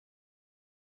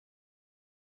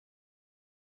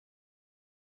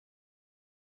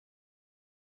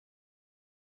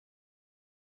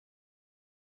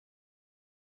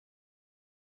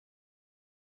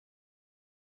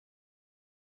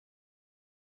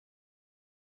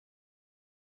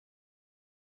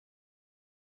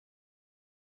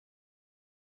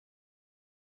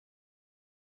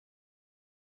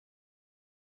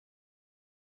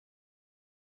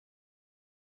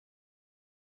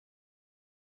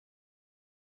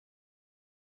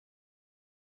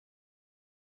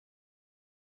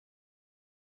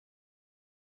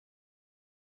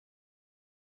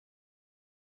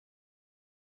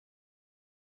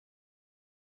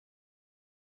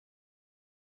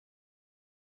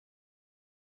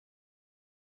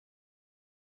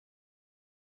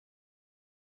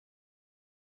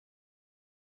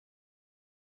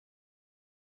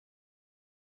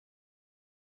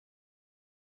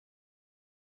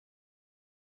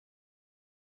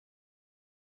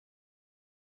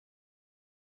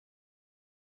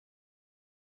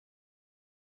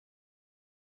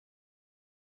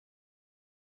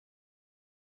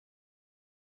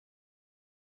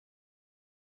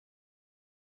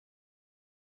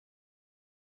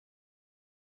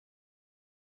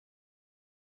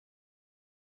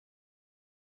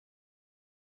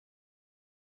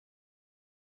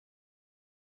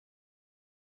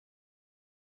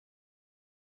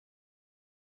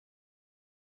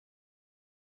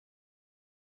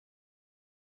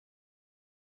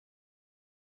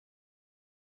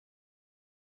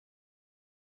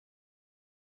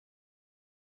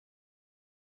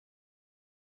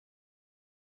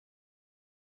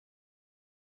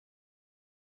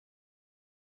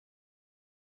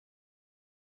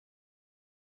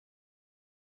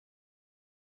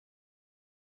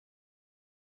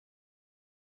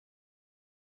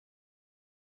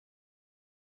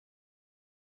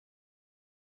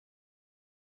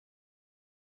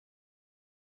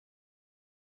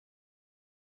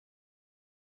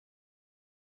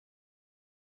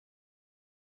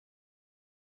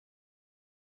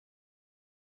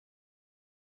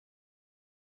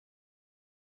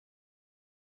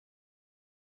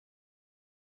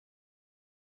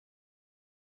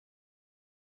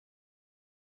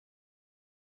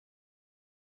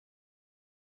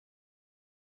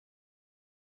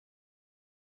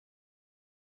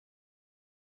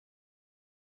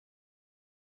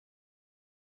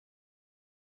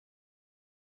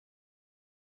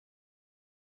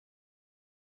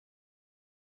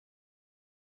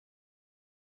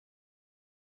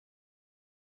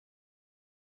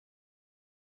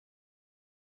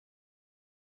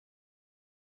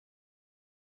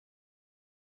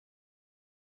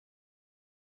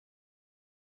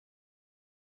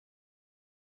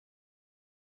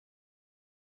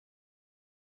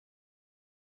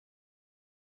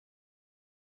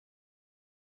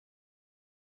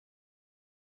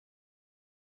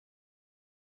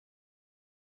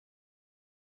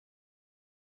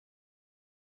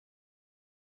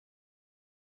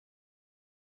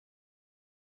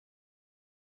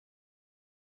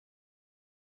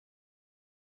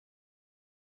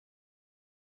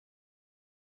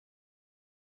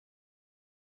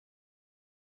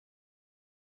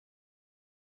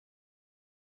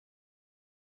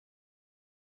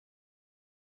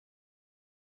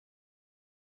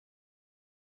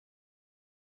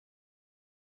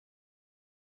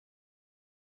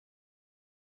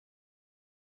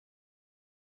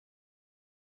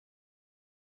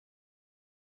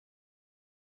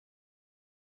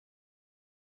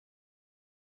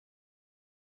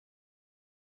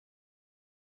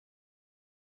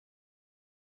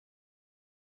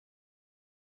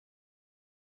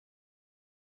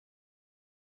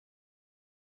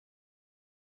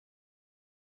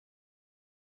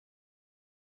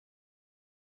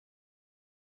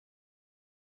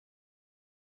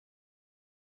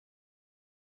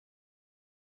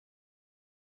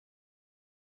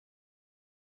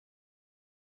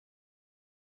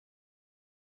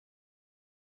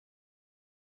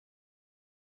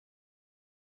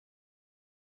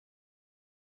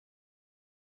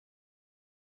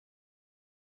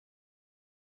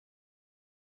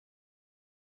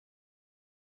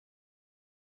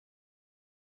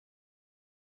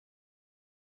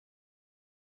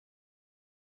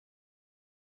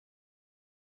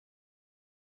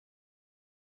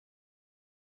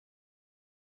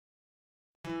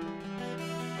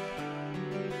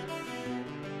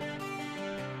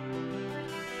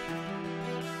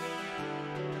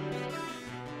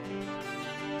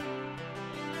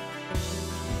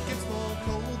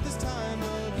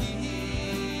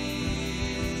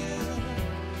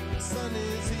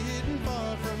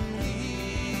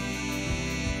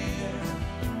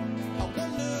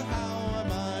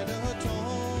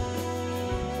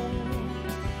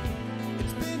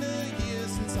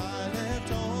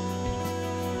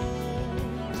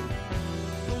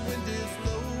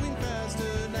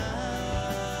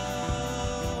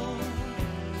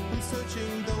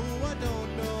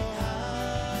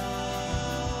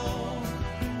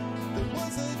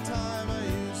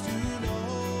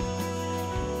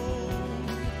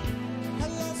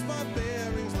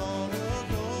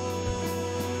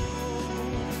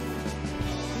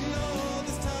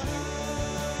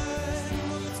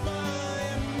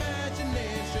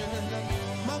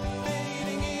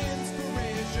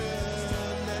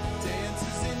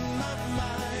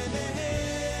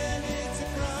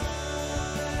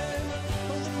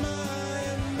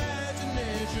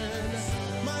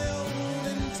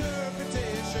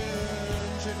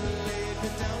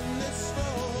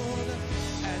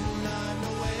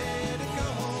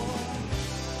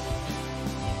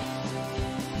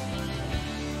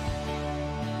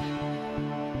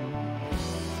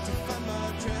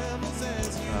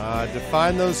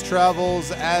Define those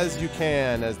travels as you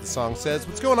can, as the song says.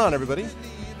 What's going on, everybody?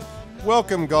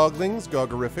 Welcome, Goglings,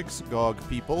 Gogorifics, Gog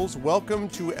Peoples. Welcome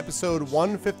to episode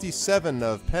 157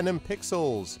 of Pen and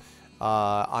Pixels.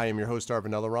 I am your host,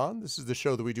 Arvin Eleron. This is the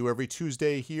show that we do every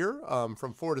Tuesday here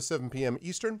from 4 to 7 p.m.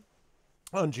 Eastern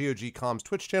on GOG.com's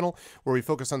Twitch channel, where we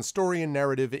focus on story and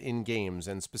narrative in games,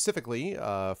 and specifically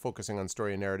focusing on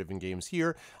story and narrative in games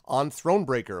here on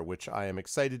Thronebreaker, which I am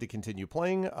excited to continue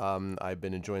playing. I've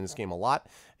been enjoying this game a lot,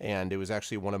 and it was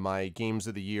actually one of my games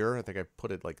of the year. I think I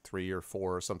put it like 3 or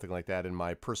 4 or something like that in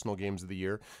my personal games of the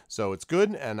year. So it's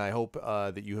good, and I hope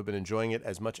that you have been enjoying it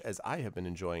as much as I have been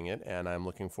enjoying it, and I'm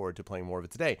looking forward to playing more of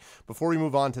it today. Before we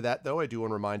move on to that, though, I do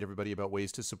want to remind everybody about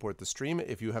ways to support the stream.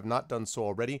 If you have not done so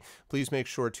already, please make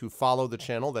sure to follow the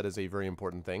channel. That is a very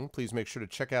important thing. Please make sure to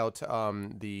check out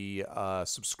the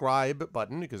subscribe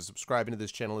button, because subscribing to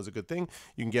this channel is a good thing.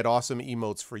 You can get awesome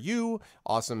emotes for you,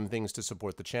 awesome things to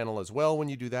support the channel as well when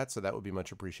you do that, so that would be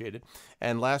much appreciated.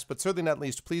 And last but certainly not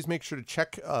least, please make sure to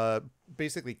check,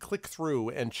 basically click through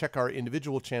and check our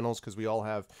individual channels, because we all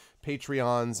have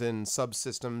Patreons and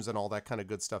subsystems and all that kind of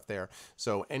good stuff there.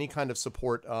 So any kind of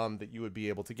support that you would be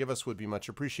able to give us would be much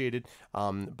appreciated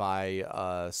by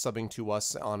subbing to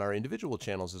us on our individual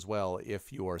channels as well,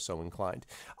 if you are so inclined.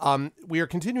 We are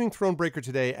continuing Thronebreaker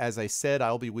today. As I said,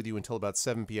 I'll be with you until about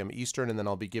 7 p.m. Eastern, and then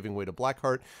I'll be giving way to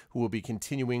Blackheart, who will be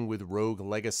continuing with Rogue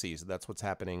Legacy. So that's what's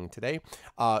happening today.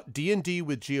 D&D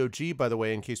with GOG, by the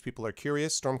way, in case people are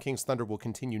curious, Storm King's Thunder will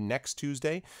continue next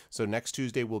Tuesday. So next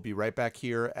Tuesday, we'll be right back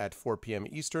here at 4 p.m.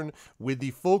 Eastern with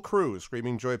the full crew.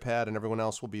 Screaming Joypad and everyone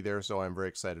else will be there, so I'm very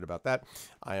excited about that.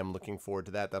 I am looking forward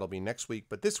to that. That'll be next week.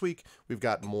 But this week, we've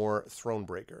got more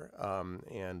Thronebreaker.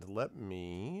 And let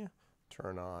me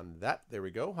turn on that. There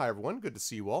we go. Hi, everyone. Good to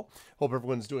see you all. Hope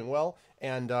everyone's doing well.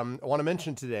 And I want to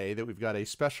mention today that we've got a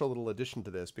special little addition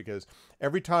to this, because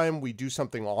every time we do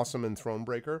something awesome in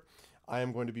Thronebreaker, I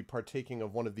am going to be partaking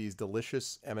of one of these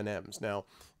delicious M&Ms. Now,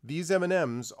 these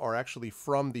M&Ms are actually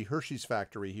from the Hershey's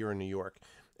factory here in New York,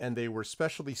 and they were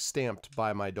specially stamped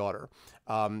by my daughter.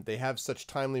 They have such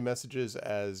timely messages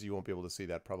as, you won't be able to see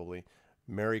that probably,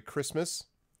 Merry Christmas,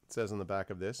 it says on the back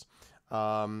of this.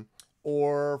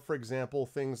 Or, for example,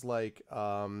 things like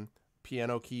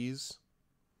piano keys.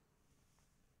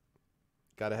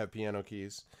 Gotta have piano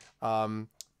keys.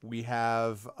 We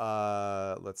have,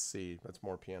 let's see, that's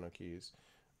more piano keys.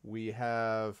 We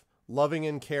have loving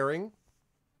and caring.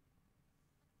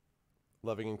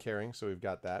 Loving and caring, so we've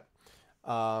got that.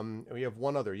 And we have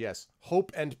one other, yes,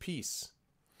 hope and peace.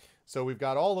 So we've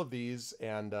got all of these,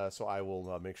 and so I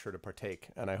will make sure to partake.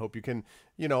 And I hope you can,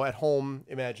 you know, at home,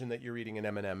 imagine that you're eating an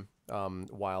M&M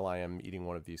while I am eating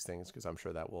one of these things, because I'm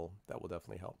sure that will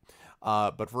definitely help.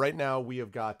 But for right now, we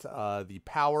have got the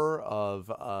power of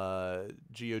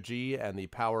GOG and the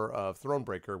power of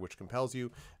Thronebreaker, which compels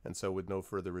you. And so with no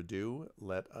further ado,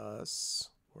 let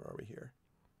us, where are we here?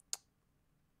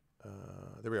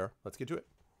 There we are. Let's get to it.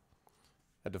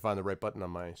 I had to find the right button on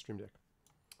my Stream Deck.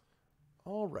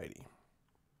 Alrighty.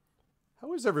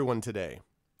 How is everyone today?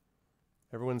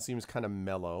 Everyone seems kind of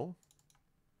mellow.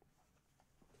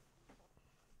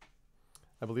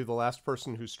 I believe the last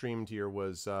person who streamed here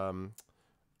was, I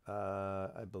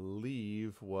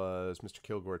believe, was Mr.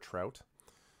 Kilgore Trout.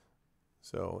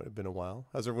 So, it's been a while.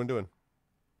 How's everyone doing?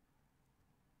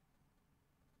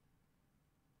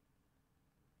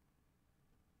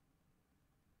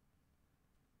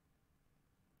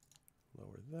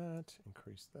 Lower that,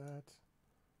 increase that.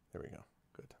 There we go.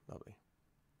 Good. Lovely.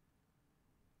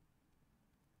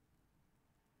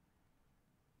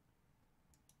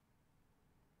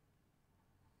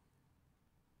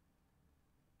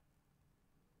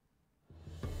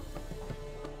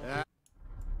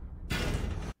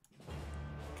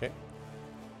 Okay.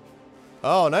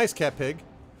 Oh, nice, Cat Pig.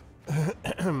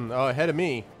 Oh, ahead of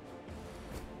me.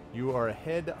 You are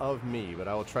ahead of me, but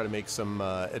I will try to make some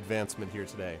advancement here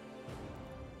today.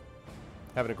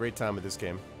 Having a great time with this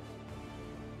game.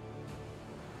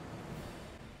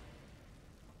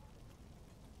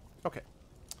 Okay.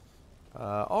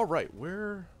 All right,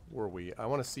 where were we? I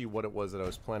want to see what it was that I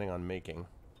was planning on making.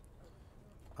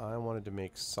 I wanted to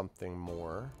make something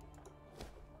more.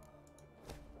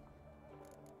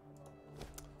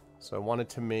 So I wanted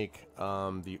to make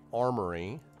the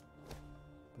armory,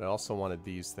 but I also wanted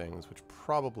these things, which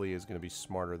probably is going to be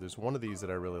smarter. There's one of these that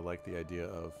I really like the idea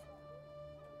of.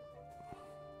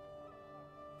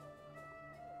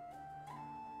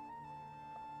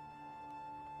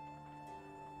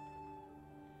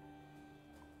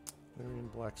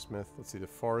 Blacksmith. Let's see, the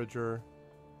forager.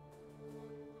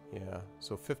 Yeah,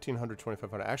 so 1,500,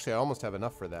 2,500. Actually, I almost have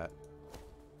enough for that.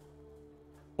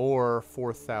 Or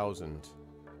 4,000.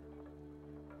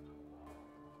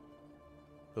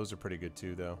 Those are pretty good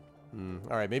too, though.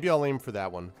 Alright, maybe I'll aim for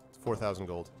that one. It's 4,000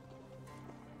 gold.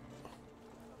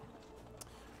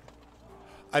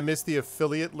 I missed the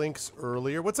affiliate links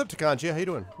earlier. What's up, Takanji? How you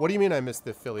doing? What do you mean I missed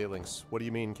the affiliate links? What do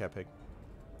you mean, Capig?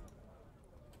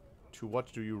 To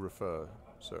what do you refer,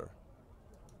 sir?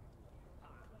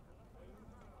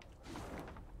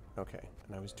 Okay,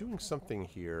 and I was doing something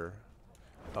here.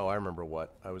 Oh, I remember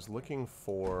what. I was looking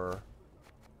for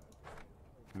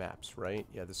maps, right?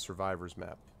 Yeah, the survivors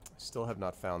map. I still have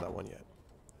not found that one yet.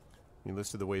 You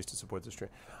listed the ways to support the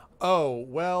stream. Oh,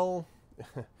 well,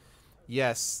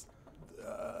 yes.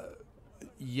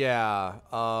 Yeah,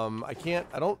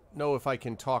 I don't know if I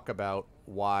can talk about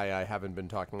why I haven't been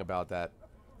talking about that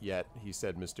yet, he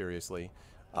said mysteriously.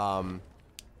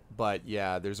 But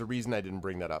yeah, there's a reason I didn't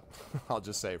bring that up. I'll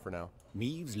just say for now.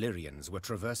 Meave's Lyrians were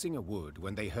traversing a wood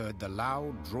when they heard the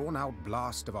loud, drawn-out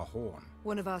blast of a horn.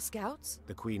 One of our scouts?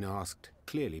 The Queen asked,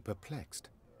 clearly perplexed.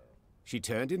 She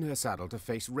turned in her saddle to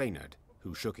face Reynard,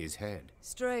 who shook his head.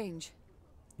 Strange.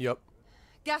 Yep.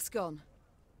 Gascon,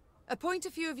 appoint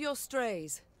a few of your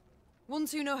strays.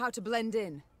 Ones who know how to blend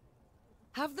in.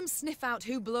 Have them sniff out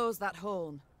who blows that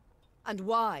horn. And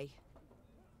why.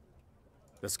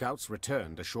 The scouts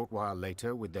returned a short while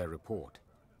later with their report.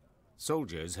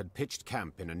 Soldiers had pitched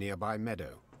camp in a nearby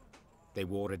meadow. They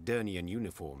wore Adernian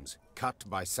uniforms, cut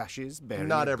by sashes bearing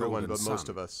Not a everyone, golden but sun. most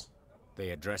of us.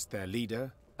 They addressed their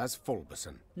leader as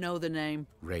Fulberson. Know the name.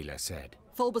 Rayla said.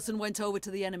 Fulberson went over to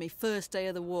the enemy first day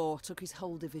of the war, took his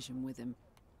whole division with him.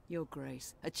 Your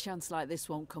Grace, a chance like this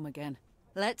won't come again.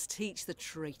 Let's teach the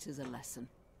traitors a lesson.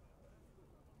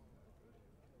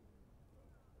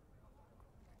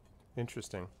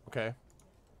 Interesting. Okay.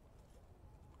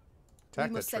 Attack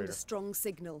We must that send a traitor. strong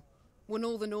signal. One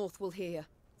all the North will hear.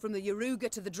 From the Yaruga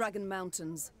to the Dragon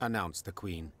Mountains. Announced the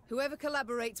Queen. Whoever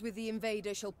collaborates with the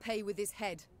invader shall pay with his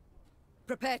head.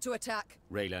 Prepare to attack.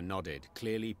 Rayla nodded,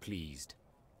 clearly pleased.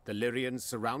 The Lyrians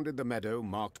surrounded the meadow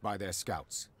marked by their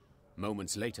scouts.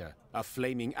 Moments later, a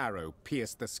flaming arrow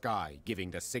pierced the sky,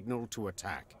 giving the signal to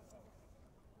attack.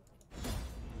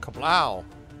 Kablow!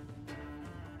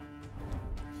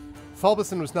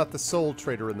 Fulberson was not the sole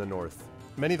traitor in the north.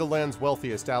 Many of the land's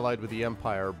wealthiest allied with the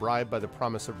Empire, bribed by the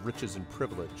promise of riches and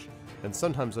privilege, and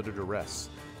sometimes under duress.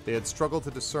 They had struggled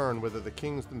to discern whether the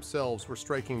kings themselves were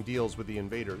striking deals with the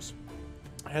invaders.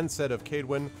 Henset of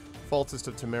Cadwyn, falsest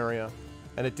of Temeria,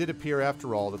 and it did appear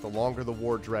after all that the longer the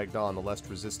war dragged on, the less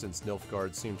resistance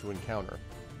Nilfgaard seemed to encounter.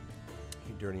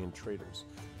 Adernian traitors.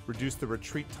 Reduce the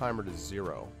retreat timer to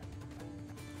 0.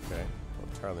 Okay, I don't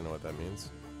entirely know what that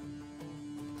means.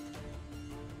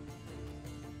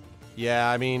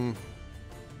 Yeah, I mean,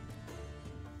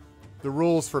 the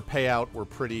rules for payout were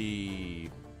pretty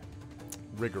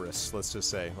rigorous, let's just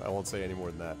say. I won't say any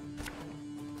more than that.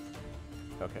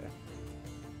 Okay.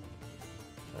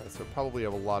 Alright, so probably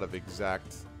have a lot of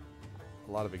exact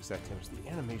damage. The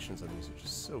animations on these are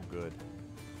just so good.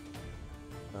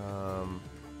 Okay,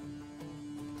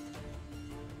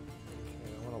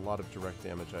 I want a lot of direct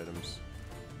damage items.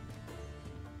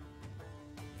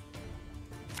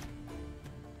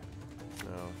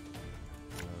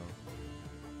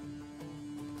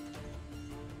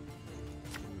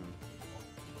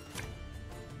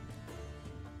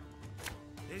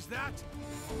 Is that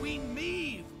Queen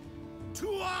Meave?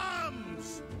 To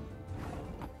arms!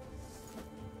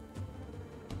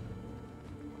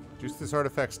 Reduce this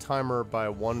artifact's timer by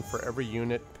 1 for every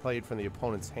unit played from the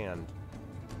opponent's hand.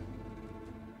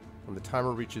 When the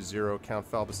timer reaches 0, Count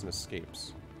Fulberson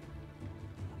escapes.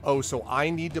 Oh, so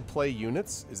I need to play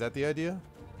units? Is that the idea?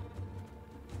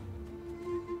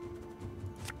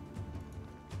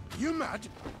 You mad?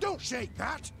 Don't shake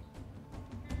that!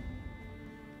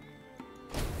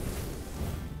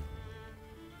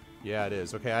 Yeah, it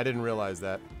is. Okay, I didn't realize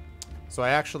that. So I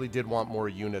actually did want more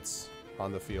units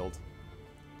on the field.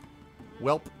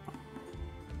 Welp.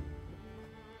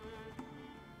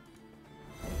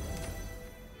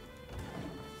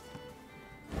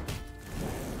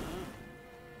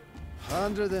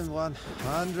 Hundred and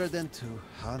 102,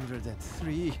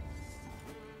 103.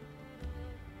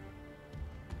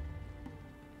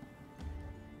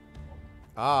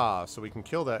 Ah, so we can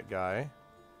kill that guy.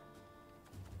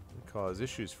 And cause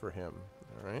issues for him.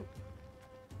 Alright.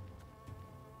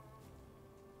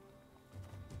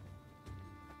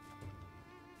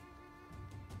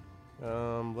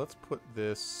 Let's put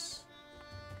this...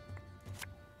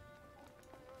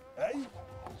 Hey?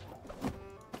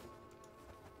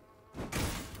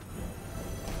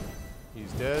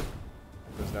 He's dead.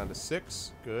 Goes down to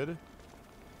 6. Good.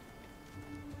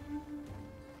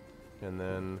 And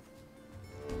then...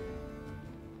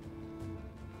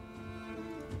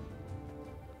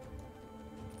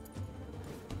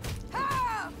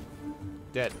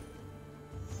 Dead.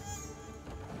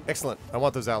 Excellent. I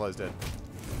want those allies dead.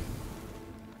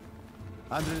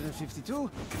 152.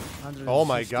 Oh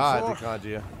my god,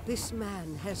 Dikanjia. This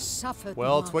man has suffered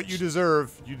Well, much. it's what you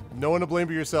deserve. You no one to blame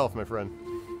but yourself, my friend.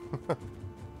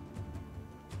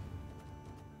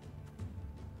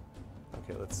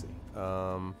 Okay, let's see.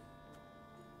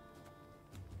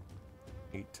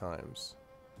 8 times.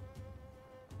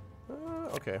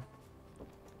 Okay.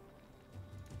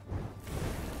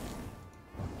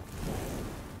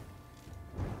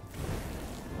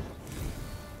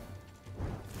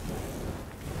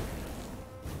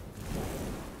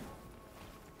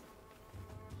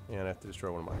 And I have to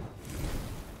destroy one of mine.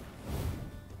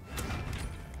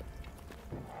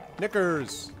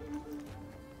 Knickers!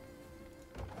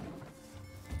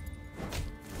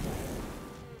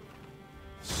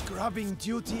 Scrubbing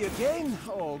duty again?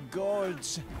 Oh,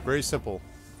 gods. Very simple.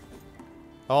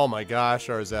 Oh my gosh,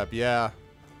 Arzap, yeah.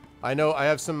 I know, I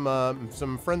have some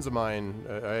friends of mine,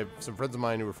 I have some friends of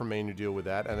mine who are from Maine who deal with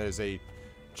that, and there's a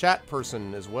chat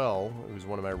person as well, who's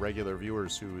one of my regular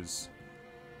viewers who is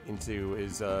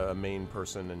a Maine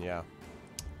person, and yeah.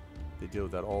 They deal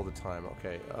with that all the time.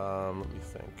 Okay, let me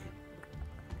think.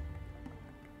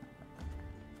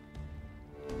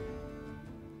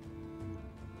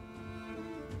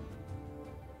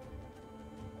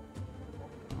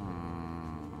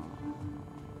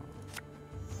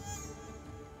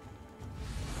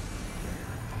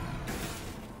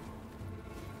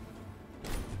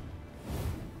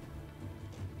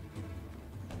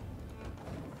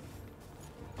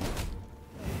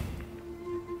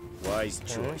 Wise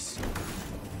choice.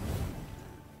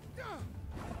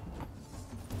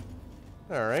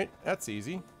 Alright, that's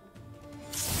easy.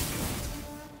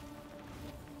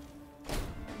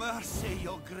 Mercy,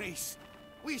 your grace.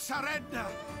 We surrender.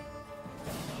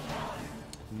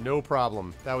 No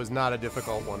problem. That was not a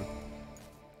difficult one.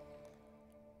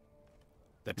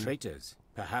 The traitors,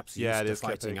 perhaps Yeah, used it to is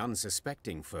fighting Capek.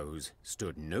 unsuspecting foes,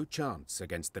 stood no chance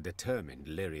against the determined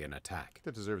Lyrian attack.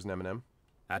 That deserves an M&M.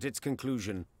 At its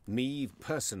conclusion, Meave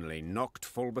personally knocked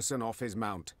Fulberson off his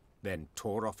mount, then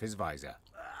tore off his visor.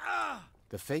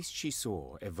 The face she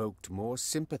saw evoked more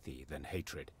sympathy than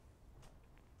hatred.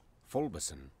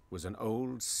 Fulberson was an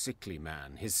old, sickly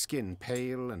man, his skin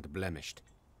pale and blemished.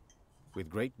 With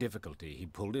great difficulty, he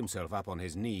pulled himself up on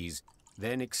his knees,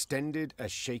 then extended a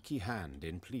shaky hand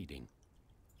in pleading.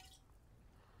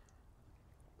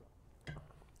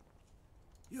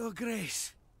 Your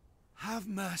grace, have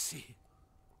mercy.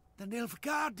 The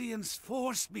Nilfgaardians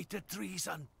forced me to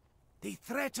treason. They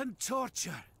threatened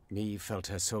torture. Meave felt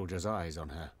her soldiers' eyes on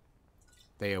her.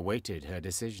 They awaited her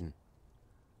decision.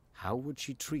 How would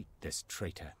she treat this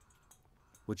traitor?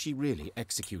 Would she really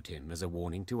execute him as a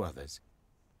warning to others?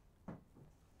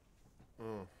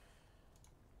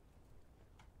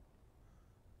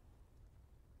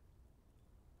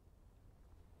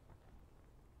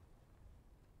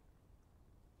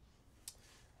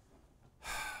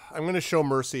 I'm going to show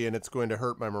mercy, and it's going to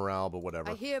hurt my morale, but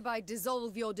whatever. I hereby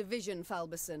dissolve your division,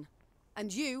 Falberson.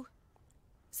 And you,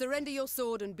 surrender your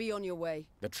sword and be on your way.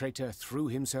 The traitor threw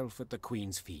himself at the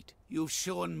Queen's feet. You've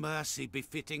shown mercy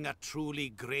befitting a truly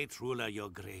great ruler, your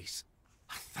grace.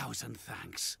 1,000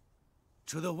 thanks.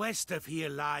 To the west of here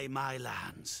lie my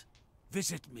lands.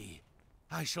 Visit me.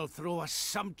 I shall throw a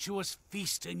sumptuous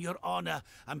feast in your honor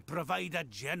and provide a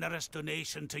generous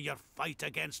donation to your fight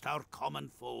against our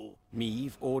common foe.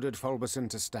 Meave ordered Fulberson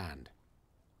to stand.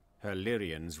 Her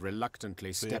Lyrians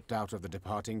reluctantly stepped out of the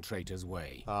departing traitor's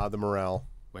way. Ah, the morale.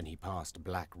 When he passed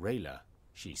Black Rayla,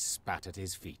 she spat at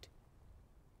his feet.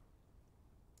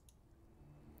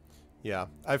 Yeah,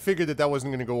 I figured that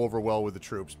wasn't going to go over well with the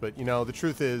troops, but, you know, the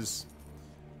truth is,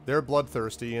 they're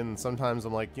bloodthirsty, and sometimes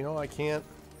I'm like, you know, I can't...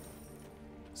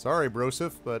 Sorry,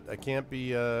 Broseph, but I can't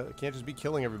just be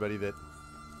killing everybody that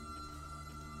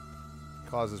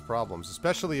causes problems,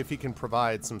 especially if he can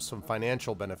provide some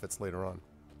financial benefits later on.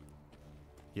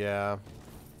 Yeah.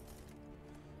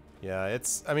 Yeah,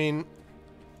 I mean,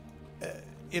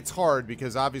 it's hard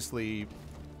because obviously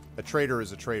a traitor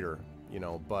is a traitor, you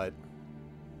know, but...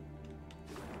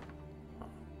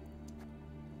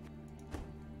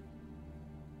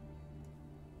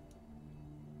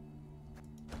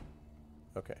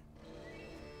 Okay.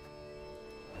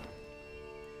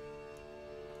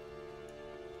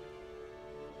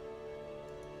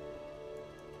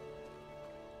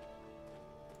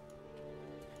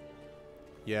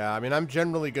 Yeah, I mean, I'm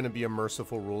generally going to be a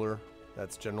merciful ruler.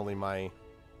 That's generally my...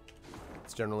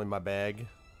 It's generally my bag.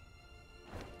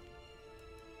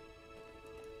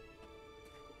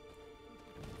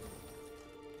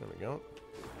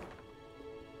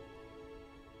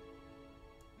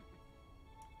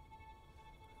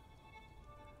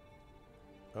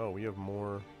 Oh, we have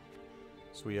more.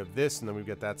 So we have this, and then we've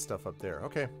got that stuff up there.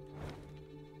 Okay.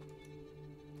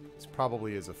 This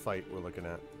probably is a fight we're looking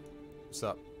at. What's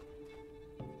up?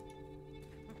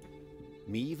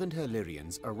 Meve and her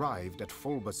Lyrians arrived at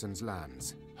Fulberson's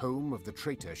lands, home of the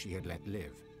traitor she had let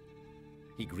live.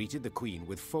 He greeted the queen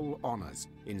with full honors.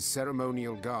 In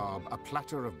ceremonial garb, a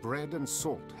platter of bread and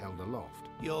salt held aloft.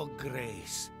 Your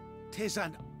Grace, 'tis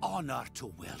an honor to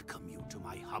welcome you to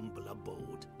my humble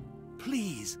abode.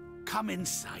 Please, come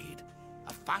inside.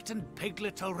 A fattened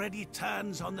piglet already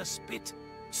turns on the spit.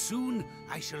 Soon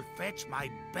I shall fetch my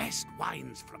best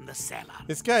wines from the cellar.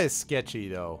 This guy is sketchy,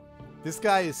 though. This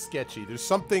guy is sketchy. There's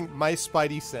something, my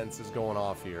spidey sense is going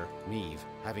off here. Meve,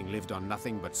 having lived on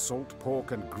nothing but salt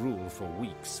pork and gruel for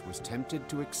weeks, was tempted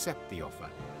to accept the offer.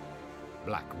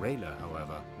 Black Rayla,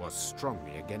 however, was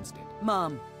strongly against it.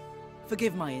 Mom,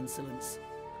 forgive my insolence,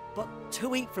 but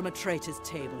to eat from a traitor's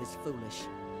table is foolish.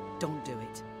 Don't do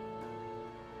it.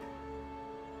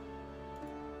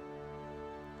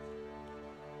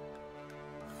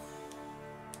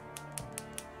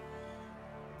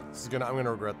 I'm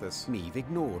gonna regret this. Meve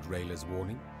ignored Rayla's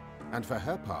warning, and for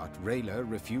her part, Rayla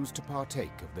refused to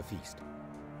partake of the feast.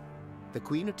 The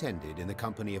queen attended in the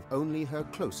company of only her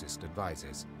closest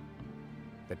advisors.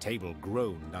 The table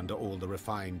groaned under all the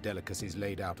refined delicacies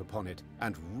laid out upon it,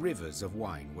 and rivers of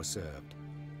wine were served.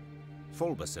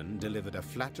 Fulberson delivered a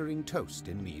flattering toast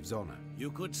in Meve's honor.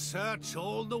 You could search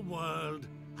all the world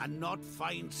and not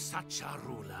find such a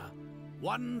ruler.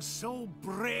 One so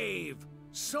brave,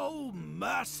 so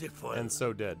merciful. And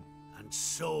so dead. And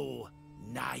so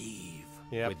naive.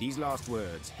 Yep. With these last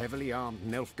words, heavily armed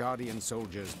Nilfgaardian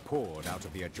soldiers poured out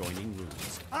of the adjoining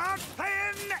rooms.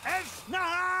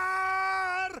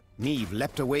 Meve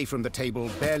leapt away from the table,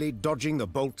 barely dodging the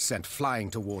bolt sent flying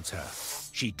towards her.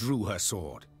 She drew her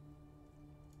sword.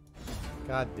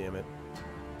 God damn it.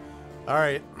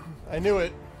 Alright. I knew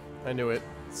it. I knew it.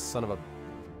 Son of a...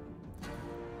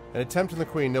 An attempt on the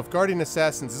queen. Nilfgaardian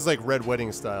assassins, this is like Red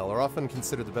Wedding style, are often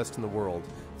considered the best in the world.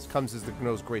 This comes as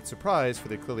no great surprise, for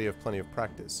they clearly have plenty of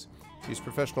practice. These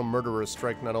professional murderers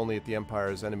strike not only at the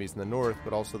Empire's enemies in the north,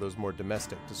 but also those more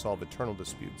domestic, to solve eternal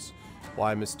disputes.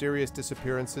 Why mysterious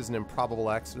disappearances and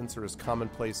improbable accidents are as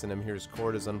commonplace in Emhyr's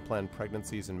court as unplanned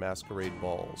pregnancies and masquerade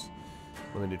balls.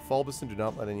 Eliminate Fulbeson, do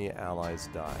not let any allies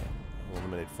die. I will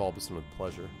eliminate Fulbeson with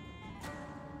pleasure.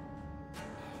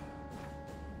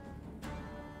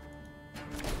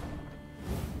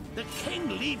 The king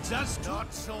leads us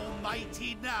not so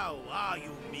mighty now, are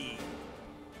you, me?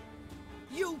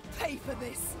 You'll pay for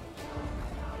this!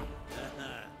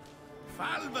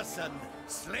 Fulbeson,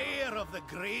 slayer of the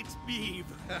great Meve.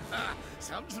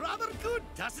 Sounds rather good,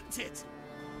 doesn't it?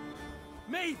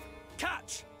 Meve,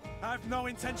 catch! I've no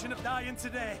intention of dying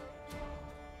today.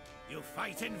 You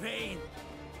fight in vain.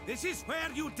 This is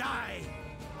where you die.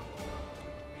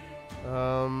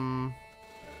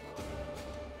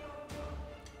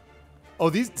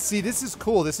 Oh, see, this is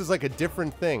cool. This is like a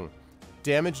different thing.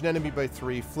 Damage an enemy by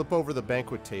 3, flip over the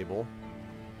banquet table.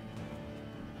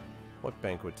 What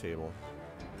banquet table?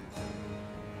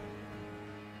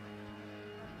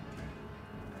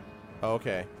 Oh,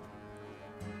 okay.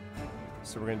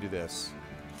 So we're gonna do this.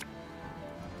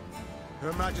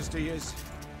 Her Majesty is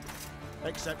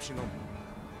exceptional.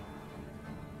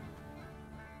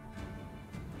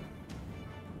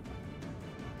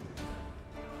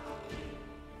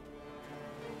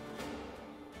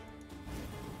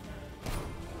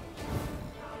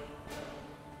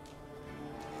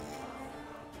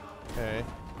 Okay.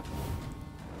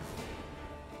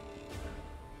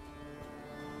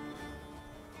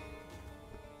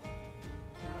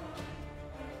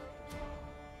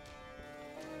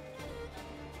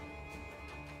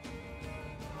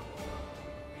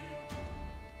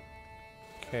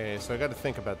 Okay, so I got to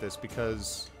think about this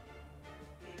because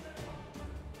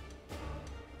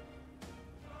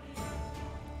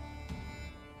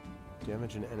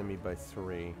damage an enemy by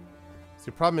 3. So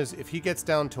the problem is if he gets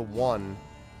down to 1,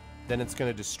 then it's going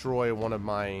to destroy one of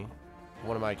my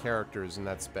characters, and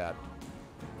that's bad.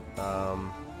 I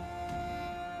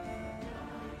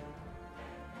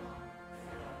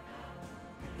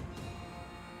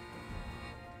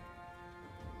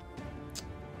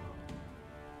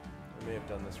may have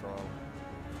done this wrong.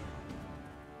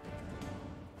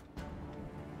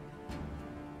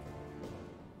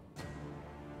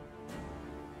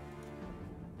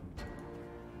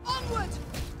 Onward!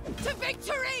 To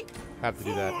victory! Have to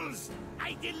do that. Fools!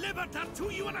 I delivered her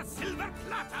to you on a silver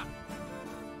platter.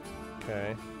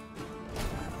 Okay.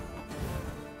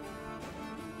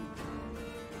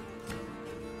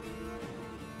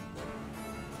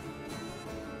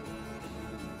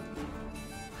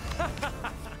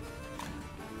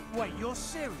 you're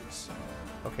serious?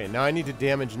 Okay, now I need to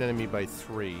damage an enemy by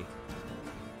 3.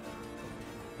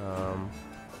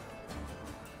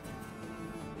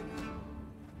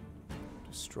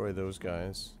 Destroy those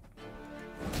guys.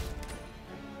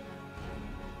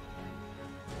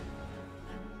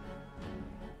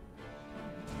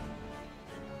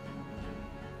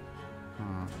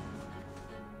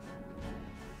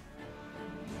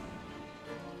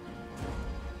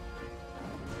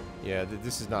 Yeah,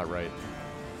 this is not right.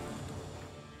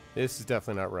 This is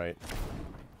definitely not right.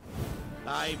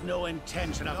 I've no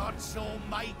intention of... Not so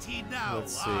mighty now,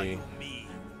 Let's are see. you, me?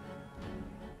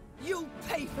 You'll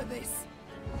pay for this!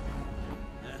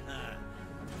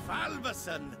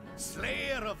 Falvason,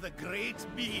 slayer of the great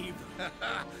Beeve.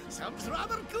 Sounds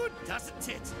rather good, doesn't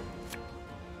it?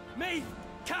 Me!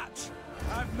 Catch!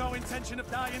 I've no intention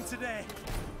of dying today.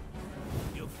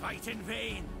 You fight in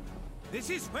vain. This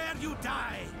is where you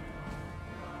die.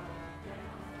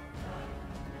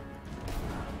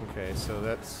 Okay, so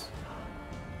that's...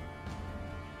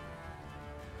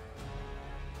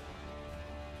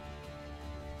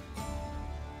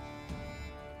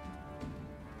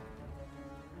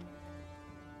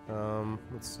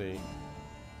 let's see.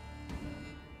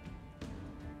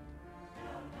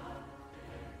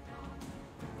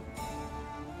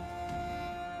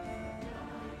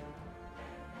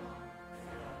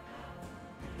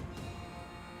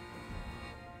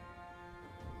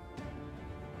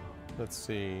 Let's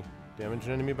see. Damage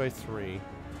an enemy by 3.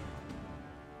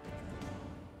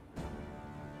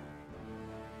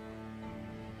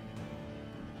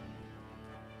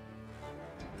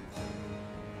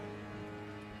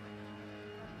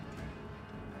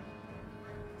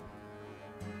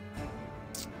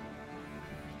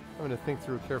 I'm going to think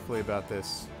through carefully about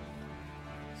this.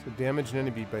 So damage an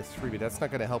enemy by 3, but that's not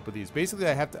going to help with these. Basically,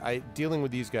 dealing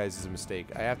with these guys is a mistake.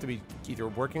 I have to be either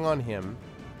working on him.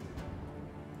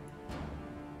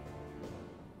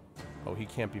 Oh, he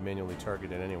can't be manually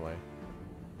targeted anyway.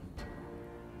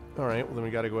 Alright, well then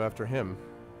we gotta go after him.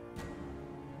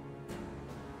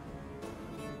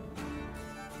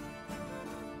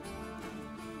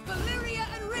 Valyria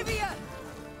and Rivia!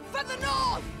 For the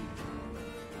north!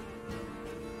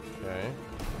 Okay.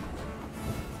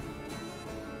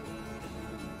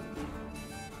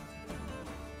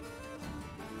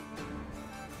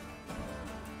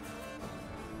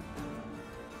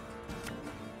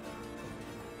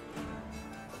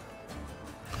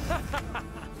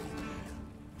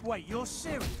 Wait, you're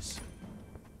serious?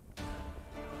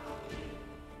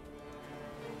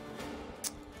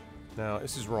 No,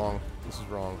 this is wrong. This is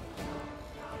wrong.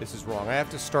 This is wrong. I have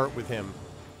to start with him.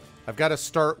 I gotta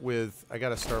start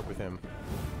with him.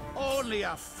 Only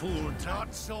a fool,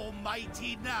 not so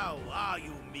mighty now, are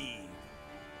you, me?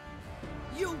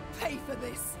 You'll pay for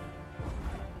this!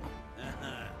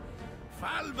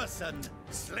 Falvason,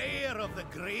 slayer of the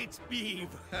great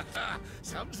Beeve.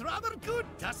 Sounds rather good,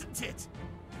 doesn't it?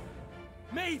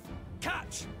 Me!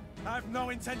 Catch! I've no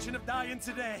intention of dying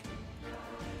today.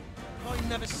 I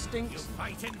never You stinks.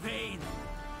 fight in vain.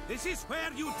 This is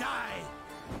where you die.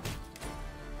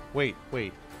 Wait.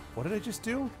 What did I just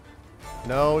do?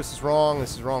 No, this is wrong.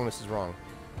 This is wrong. This is wrong.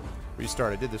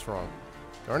 Restart. I did this wrong.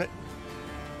 Darn it.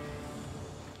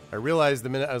 I realized the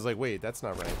minute I was like, wait, that's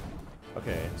not right.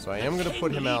 Okay, so I am going to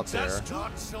put him out there.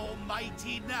 Not so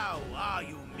mighty now, are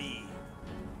you, me?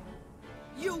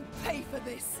 You'll pay for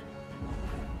this!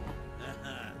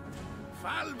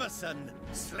 Falvason,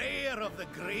 slayer of the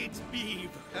great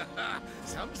Beeve.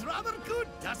 Sounds rather good,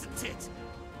 doesn't it?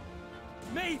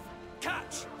 Me!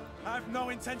 Catch! I've no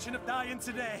intention of dying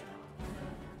today.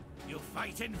 You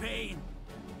fight in vain.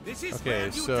 This is Okay, where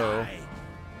you so die.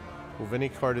 move any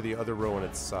card to the other row on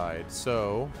its side.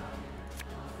 So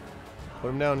put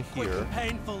him down Quick here. and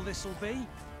painful this'll be.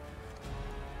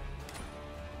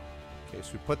 Okay,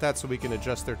 so we put that so we can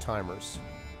adjust their timers.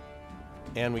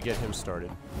 And we get him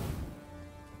started.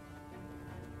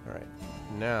 Alright,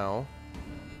 now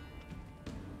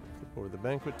flip over the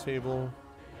banquet table.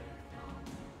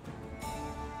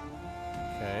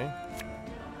 Okay.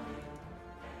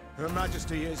 Her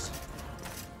Majesty is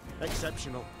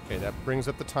exceptional. Okay, that brings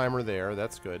up the timer there.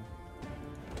 That's good.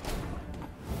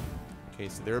 Okay,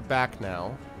 so they're back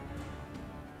now.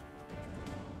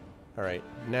 Alright,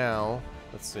 now,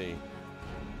 let's see.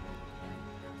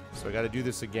 So I gotta do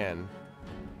this again.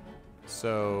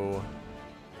 So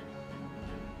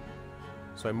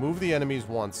I move the enemies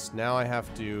once. Now I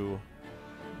have to...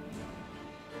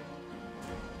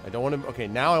 I don't want him... Okay,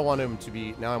 now I want him to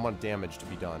be... Now I want damage to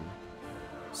be done.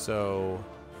 So...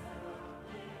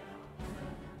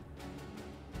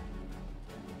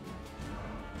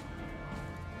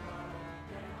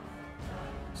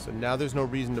 So now there's no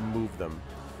reason to move them.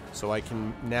 So I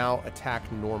can now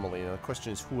attack normally. Now the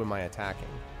question is, who am I attacking?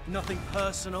 Nothing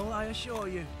personal, I assure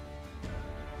you.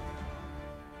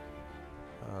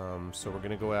 So we're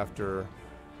gonna go after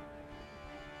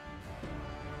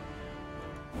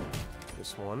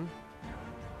this one.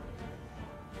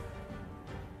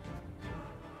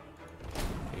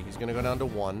 Okay, he's gonna go down to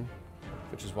 1,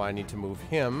 which is why I need to move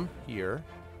him here.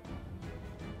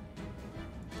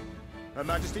 Her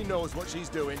Majesty knows what she's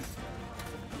doing.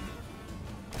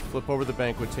 Flip over the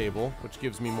banquet table, which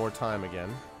gives me more time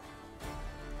again.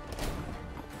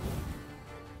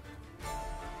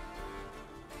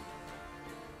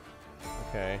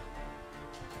 Okay.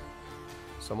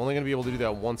 So I'm only going to be able to do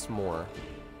that once more.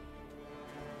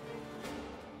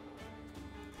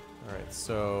 Alright,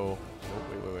 so...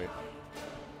 Oh, wait.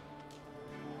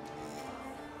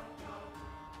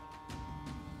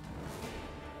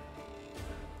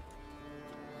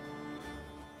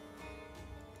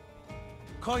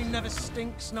 Coin never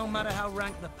stinks, no matter how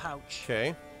rank the pouch.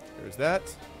 Okay, there's that.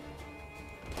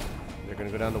 They're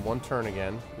going to go down to 1 turn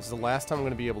again. This is the last time I'm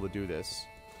going to be able to do this.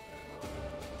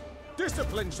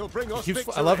 Discipline shall bring us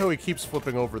victory. I love how he keeps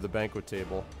flipping over the banquet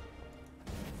table.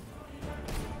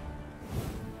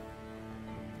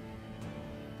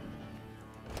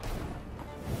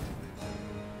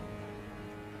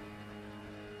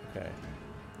 Okay.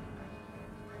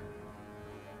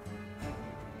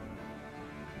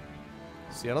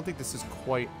 See, I don't think this is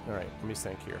quite... Alright, let me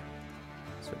think here.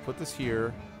 So I put this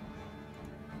here.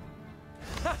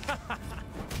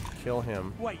 Kill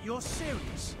him. Wait, you're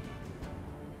serious?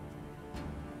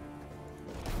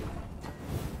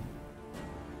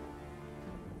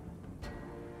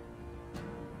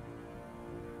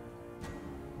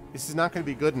 This is not going to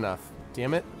be good enough.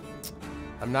 Damn it.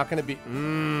 I'm not going to be...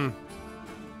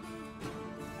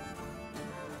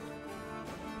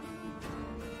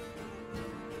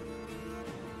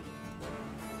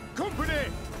 Company,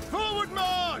 forward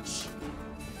march!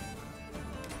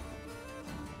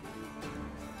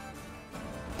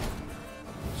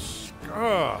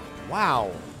 Ugh,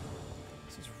 wow.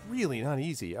 This is really not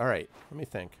easy. Alright, let me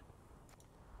think.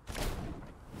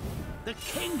 The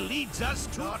king leads us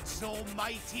to... Not so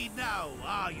mighty now,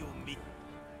 are you, me?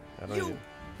 I don't need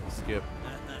skip.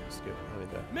 Skip. I need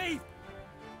that. Me!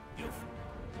 You...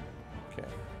 Okay.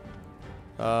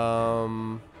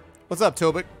 What's up,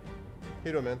 Tobik? How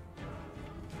you doing, man?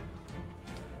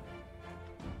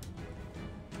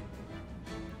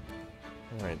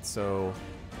 Alright, so...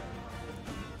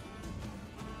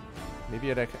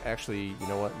 Maybe I'd actually... You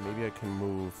know what? Maybe I can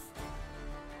move...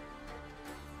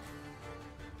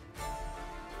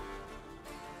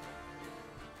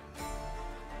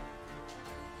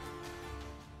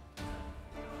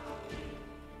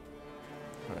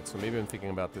 Alright, so maybe I'm thinking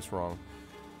about this wrong.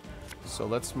 So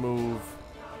let's move...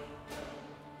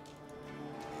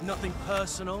 Nothing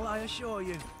personal, I assure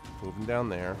you. Move him down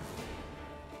there.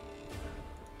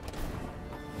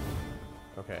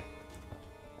 Okay.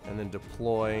 And then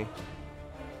deploy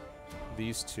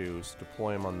these two. So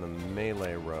deploy them on the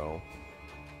melee row.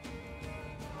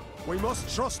 We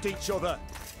must trust each other.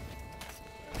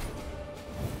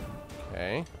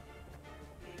 Okay.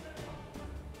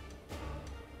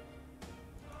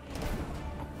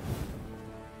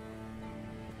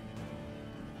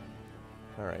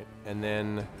 Alright, and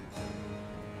then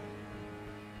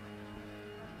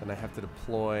I have to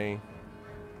deploy...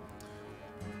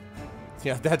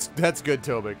 Yeah, that's good,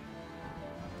 Tobik.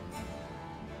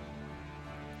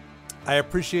 I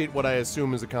appreciate what I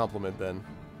assume is a compliment, then.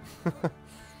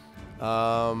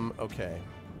 Okay.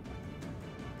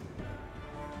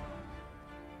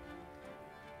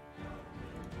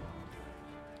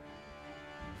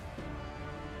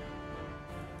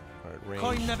 Alright, range.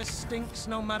 Coin never stinks,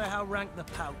 no matter how rank the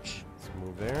pouch. Let's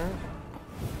move there.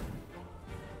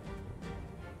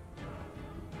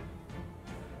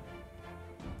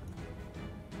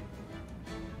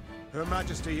 Her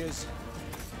Majesty is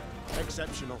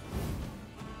exceptional.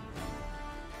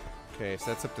 Okay, so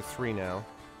that's up to 3 now.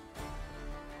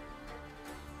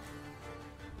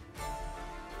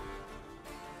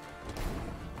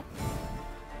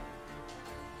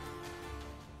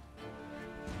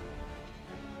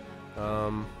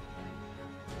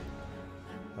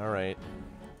 All right.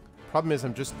 Problem is, I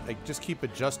just keep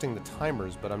adjusting the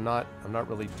timers, but I'm not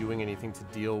really doing anything to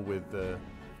deal with the.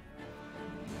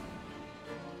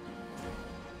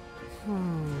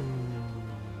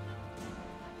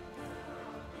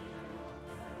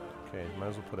 Okay, might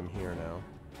as well put him here now.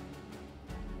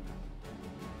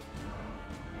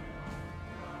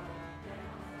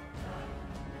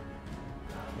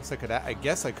 I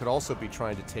guess I could also be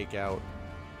trying to take out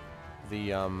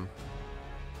the,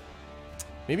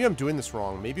 maybe I'm doing this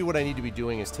wrong. Maybe what I need to be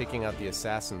doing is taking out the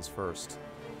assassins first.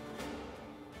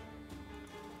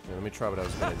 Yeah, let me try what I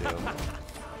was going to do.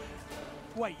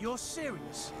 Wait, you're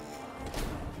serious?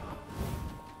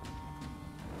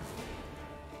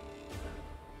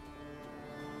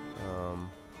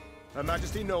 Her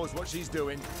Majesty knows what she's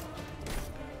doing.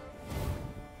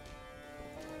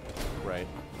 Right.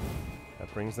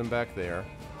 That brings them back there.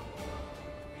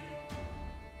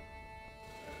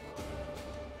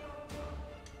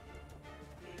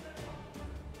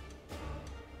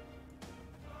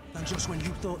 And just when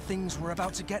you thought things were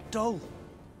about to get dull.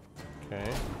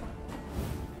 Okay.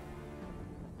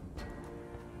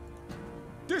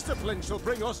 Discipline shall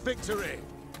bring us victory.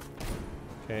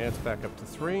 Okay, it's back up to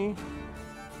 3.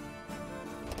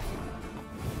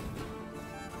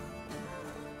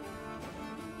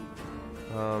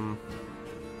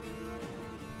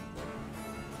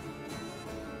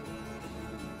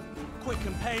 Quick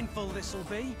and painful this'll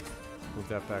be. Move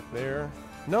that back there.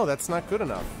 No, that's not good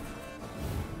enough.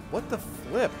 What the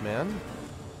flip, man?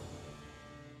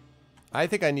 I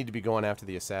think I need to be going after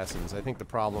the assassins. I think the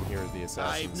problem here is the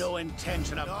assassins. I've no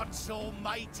intention of... Not so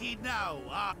mighty now,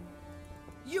 ah.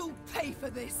 You'll pay for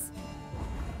this!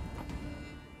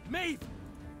 Maeve!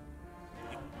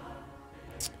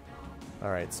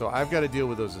 Alright, so I've got to deal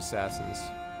with those assassins.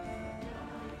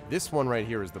 This one right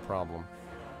here is the problem.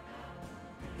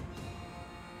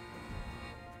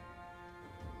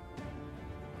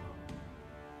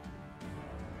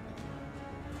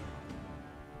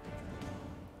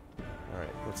 Alright,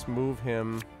 let's move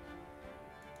him.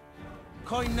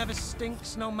 Coin never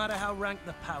stinks, no matter how rank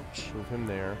the pouch. Move him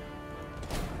there.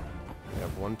 We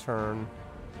have 1 turn.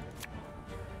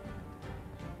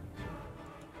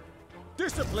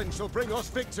 Discipline shall bring us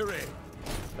victory.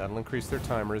 That'll increase their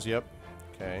timers, yep.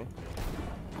 Okay.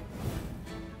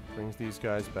 Brings these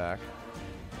guys back.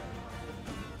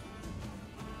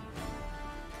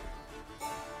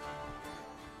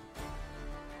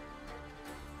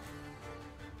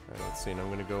 Alright, let's see, and I'm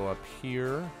gonna go up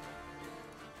here.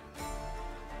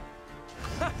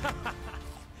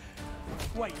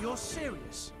 Wait, you're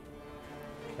serious?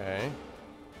 Okay.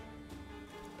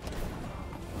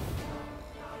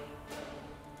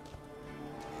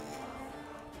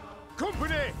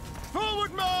 Company,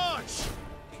 forward march!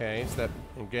 Okay, so that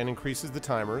again increases the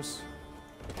timers.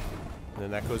 And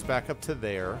then that goes back up to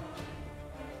there.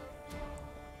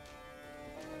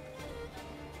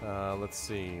 Let's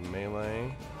see,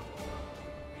 melee.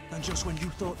 And just when you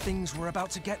thought things were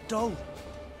about to get dull.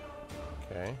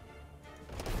 Okay.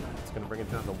 It's gonna bring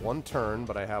it down to 1 turn,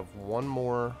 but I have 1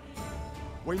 more.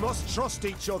 We must trust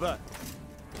each other.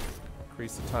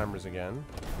 Increase the timers again.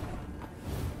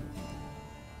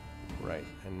 Right,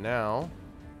 and now...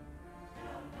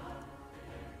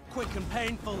 Quick and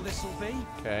painful this'll be.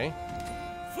 Okay.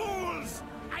 Fools!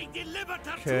 I delivered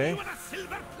her Okay. to you on a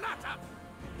silver platter!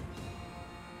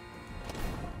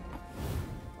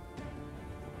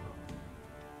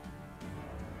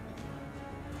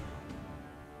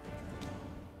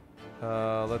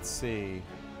 Let's see.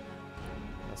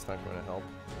 That's not going to help.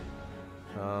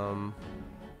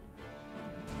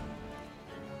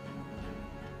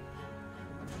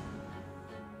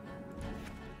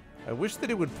 I wish that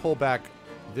it would pull back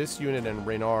this unit and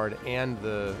Reynard and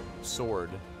the sword,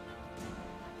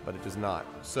 but it does not.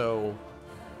 So,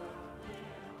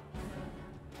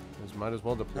 might as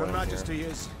well deploy Her him Majesty here.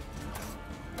 is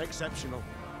exceptional.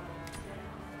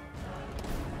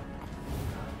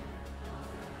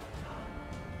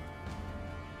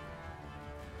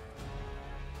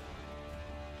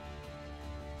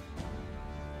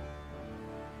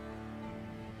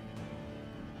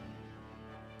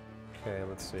 Okay,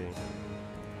 let's see.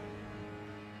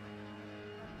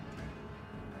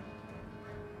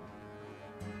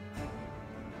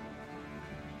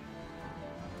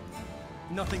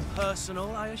 Nothing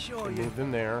personal, I assure you. Move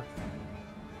in there.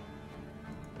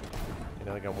 And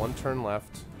I got 1 turn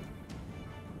left.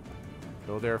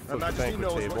 Go there, Her flip the Majesty banquet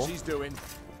knows table. what she's doing.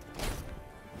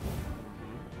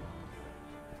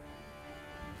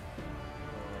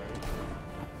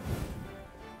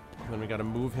 Then we got to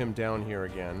move him down here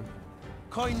again.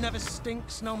 Coin never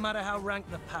stinks, no matter how rank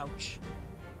the pouch.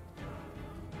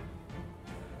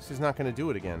 This is not going to do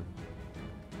it again.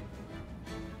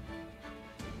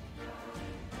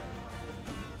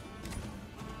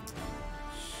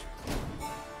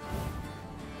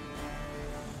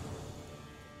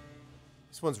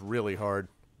 This one's really hard.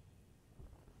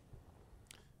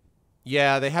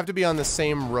 Yeah, they have to be on the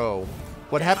same row.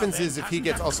 What happens is if he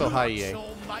gets also high EA.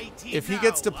 If he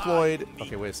gets deployed,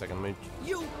 okay, wait a second. Let me.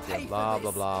 You'll pay Blah for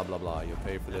blah this. blah blah blah. You'll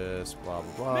pay for this. Blah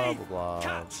blah blah Me, blah blah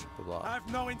catch! blah blah.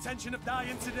 I've no intention of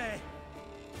dying today.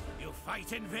 You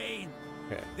fight in vain.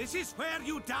 Okay. This is where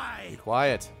you die. Be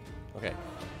quiet. Okay.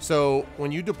 So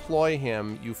when you deploy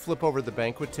him, you flip over the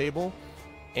banquet table,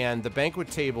 and the banquet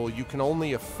table you can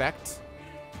only affect.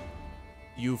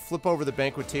 You flip over the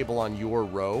banquet table on your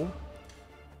row.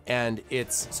 And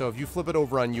it's, so if you flip it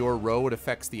over on your row, it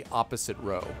affects the opposite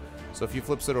row. So if you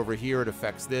flips it over here, it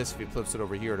affects this. If you flips it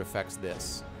over here, it affects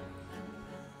this.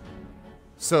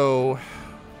 So,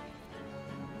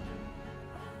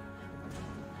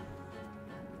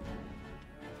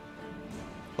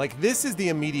 like, this is the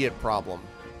immediate problem.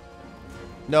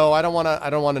 No, I don't want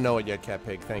to know it yet, Cat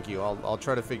Pig. Thank you. I'll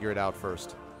try to figure it out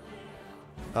first.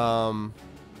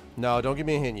 No, don't give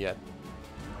me a hint yet.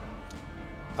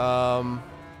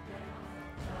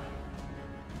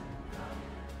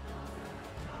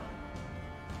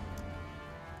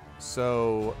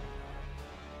 So,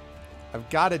 I've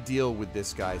got to deal with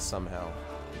this guy somehow.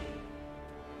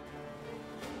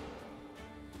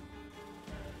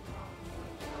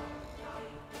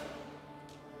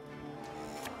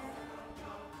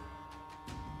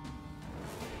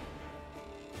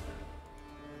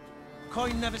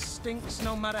 Coin never stinks,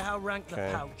 no matter how rank the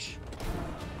Okay. pouch.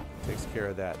 Takes care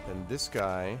of that. Then this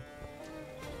guy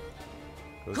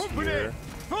goes Company! here,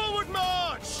 Forward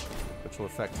march! which will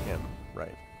affect him.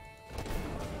 Right.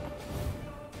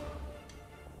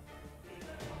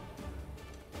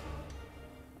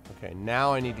 Okay,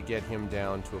 now I need to get him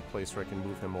down to a place where I can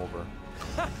move him over.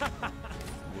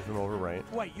 Move him over right.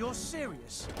 Wait, you're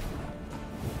serious?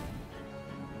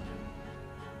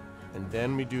 And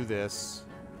then we do this.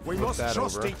 We flip must that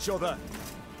trust over, each other.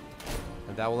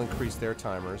 and that will increase their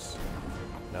timers.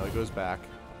 Now he goes back.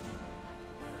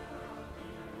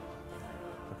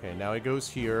 Okay, now he goes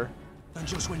here. And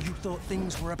just when you thought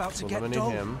things were about to get Eliminate dull.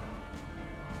 him.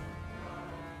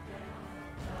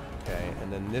 Okay,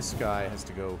 and then this guy has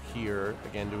to go here,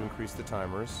 again to increase the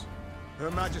timers. Her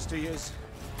Majesty is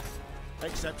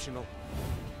exceptional.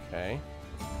 Okay.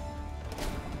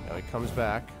 Now he comes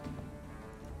back.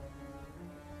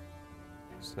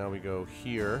 So now we go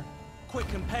here.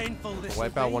 Quick and painful this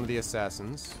Wipe will out be. one of the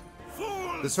assassins.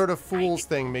 Fools! This sort of fool's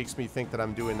thing makes me think that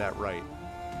I'm doing that right.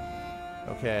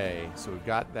 Okay, so we've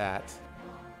got that.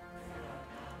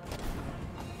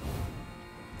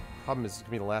 Problem is, it's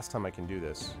gonna be the last time I can do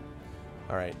this.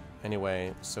 Alright,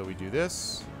 anyway, so we do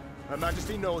this. Her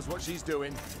Majesty knows what she's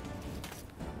doing.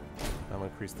 I'm gonna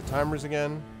increase the timers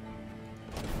again.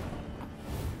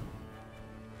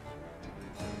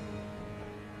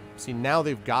 See, now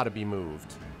they've got to be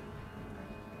moved.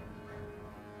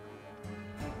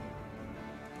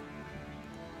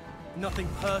 Nothing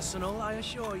personal, I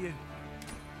assure you.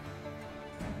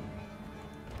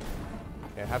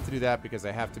 Okay, I have to do that because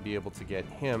I have to be able to get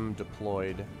him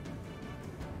deployed.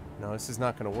 No, this is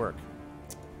not going to work.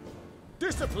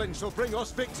 Discipline shall bring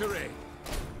us victory.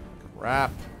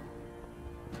 Crap.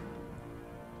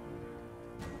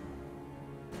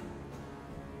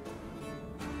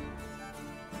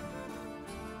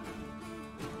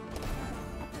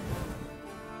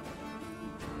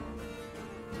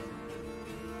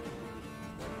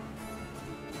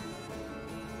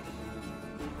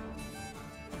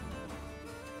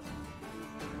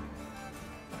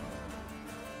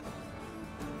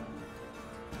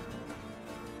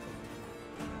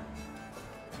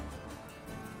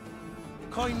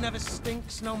 Coin never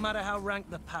stinks, no matter how rank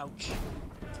the pouch.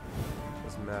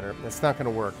 Doesn't matter. That's not going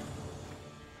to work.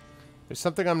 There's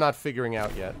something I'm not figuring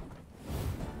out yet.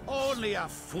 Only a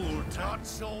fool not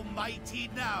so mighty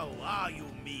now, are you,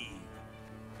 me?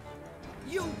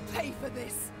 You'll pay for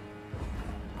this.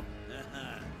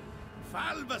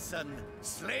 Falbason,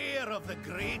 slayer of the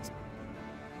great.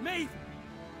 Me!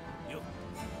 You.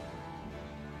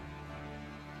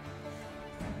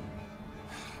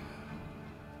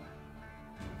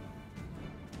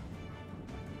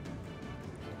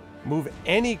 Move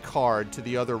any card to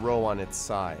the other row on its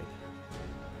side.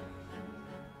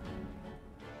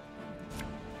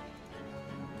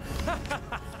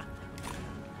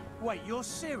 Wait, you're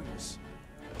serious?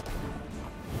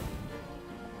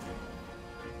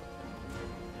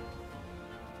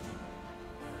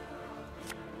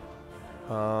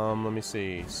 Let me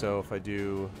see. So if I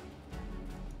do...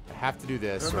 I have to do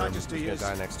this, Her or I'm Majesty gonna is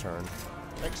die next turn.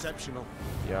 exceptional.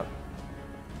 Yep.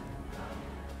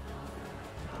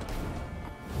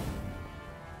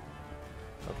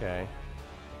 Okay.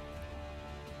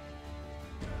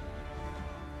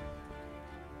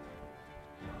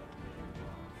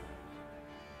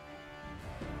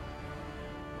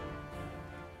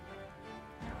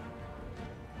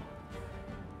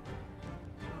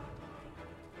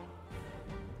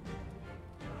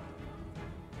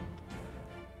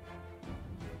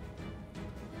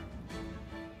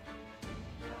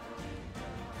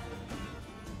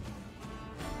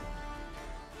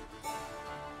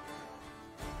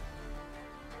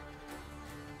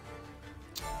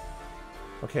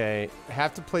 Okay, I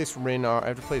have to place Reynard. I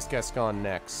have to place Gascon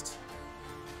next.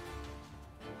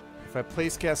 If I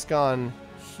place Gascon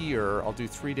here, I'll do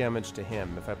 3 damage to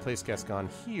him. If I place Gascon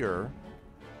here,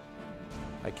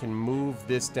 I can move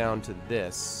this down to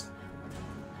this.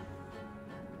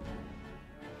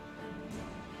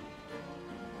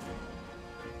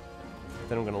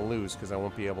 Then I'm going to lose because I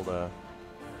won't be able to...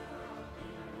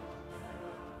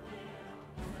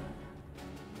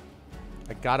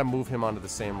 I gotta move him onto the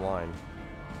same line.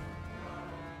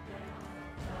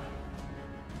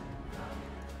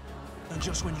 And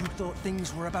just when you thought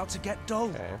things were about to get dull.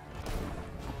 Okay.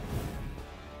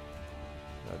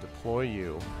 Now deploy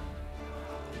you.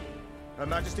 Her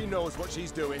Majesty knows what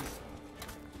she's doing.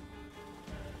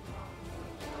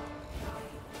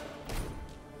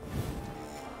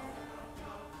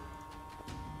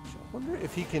 I wonder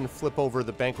if he can flip over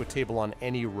the banquet table on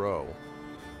any row.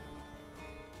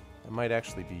 That might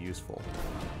actually be useful.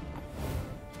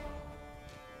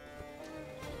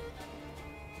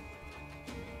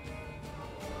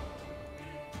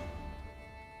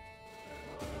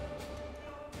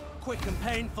 Quick and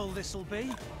painful this'll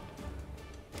be.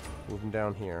 Move him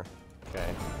down here.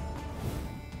 Okay.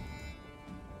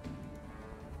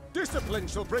 Discipline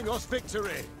shall bring us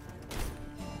victory.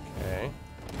 Okay.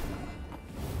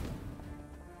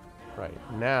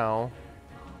 Right, now...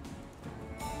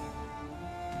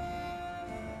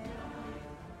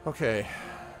 Okay.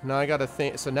 Now I gotta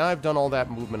think... So now I've done all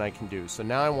that movement I can do. So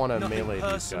now I want to melee these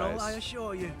personal, guys. I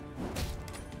assure you.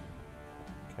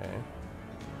 Okay.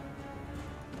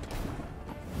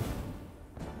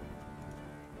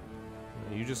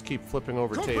 You just keep flipping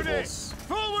over Company, tables.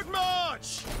 forward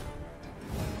march!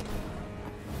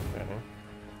 Okay.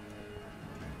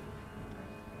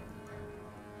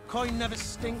 Coin never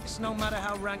stinks, no matter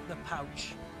how rank the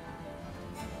pouch.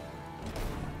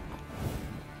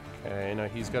 Okay, now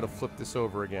he's got to flip this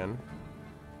over again.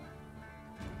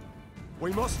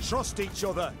 We must trust each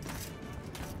other.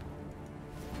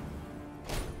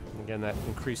 And again, that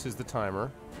increases the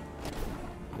timer.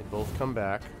 They both come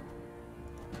back.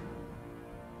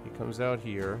 He comes out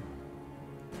here.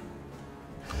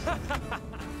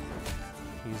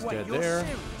 He's dead there.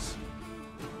 Serious?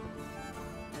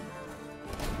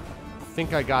 I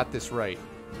think I got this right.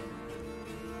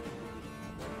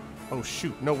 Oh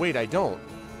shoot, no wait, I don't.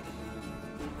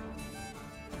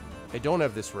 I don't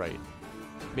have this right.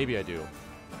 Maybe I do.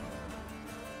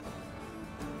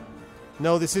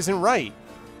 No, this isn't right.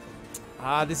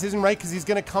 This isn't right because he's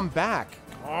gonna come back.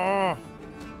 Oh.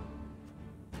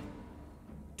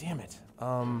 Damn it.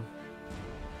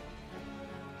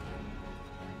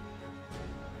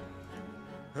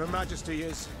 Her Majesty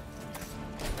is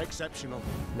exceptional.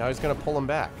 Now he's gonna pull him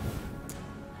back.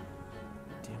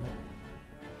 Damn it.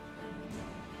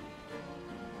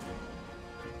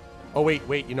 Oh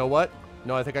wait, you know what?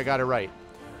 No, I think I got it right.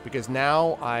 Because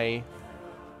now I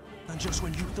And just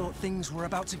when you thought things were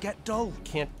about to get dull.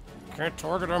 can't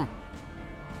target him.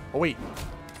 Oh wait.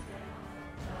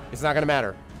 It's not gonna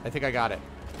matter. I think I got it.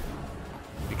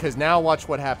 Because now watch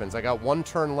what happens. I got 1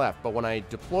 turn left, but when I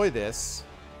deploy this,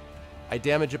 I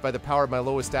damage it by the power of my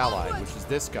lowest ally, which is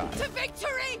this guy. To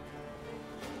victory!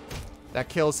 That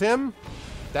kills him.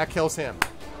 That kills him.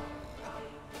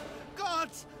 God,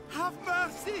 have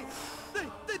mercy!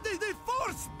 They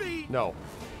forced me! No.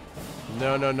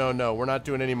 No. We're not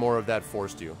doing any more of that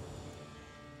forced you.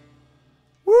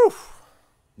 Woo!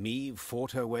 Meve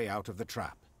fought her way out of the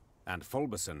trap, and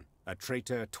Fulberson, a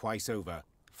traitor twice over,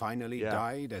 finally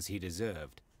died as he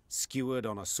deserved, skewered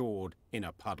on a sword in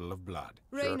a puddle of blood.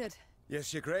 Reynard,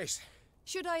 Yes, Your Grace.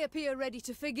 should I appear ready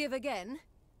to forgive again?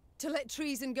 To let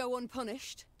treason go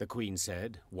unpunished? The Queen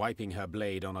said, wiping her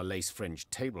blade on a lace-fringed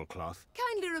tablecloth.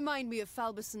 Kindly remind me of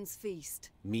Falberson's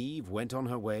feast. Meve went on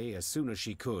her way as soon as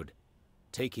she could,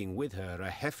 taking with her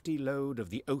a hefty load of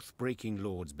the oath-breaking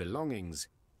lord's belongings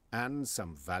and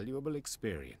some valuable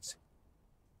experience.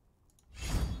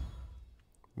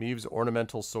 Meve's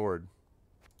ornamental sword.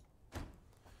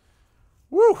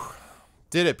 Woo!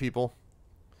 Did it, people.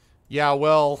 Yeah,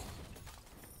 well...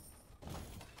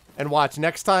 And watch,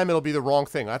 next time it'll be the wrong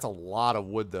thing. That's a lot of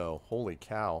wood, though. Holy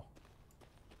cow.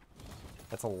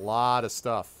 That's a lot of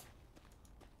stuff.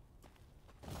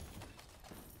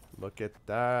 Look at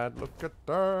that. Look at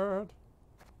that.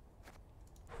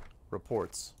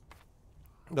 Reports.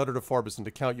 Letter to Falberson,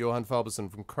 to Count Johann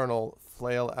Falberson from Colonel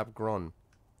Flail ap Grun.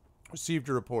 Received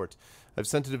your report. I've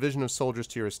sent a division of soldiers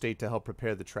to your estate to help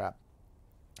prepare the trap.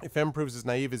 If M proves as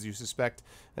naive as you suspect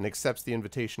and accepts the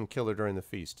invitation, kill her during the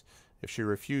feast. If she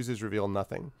refuses, reveal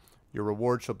nothing. Your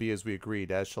reward shall be as we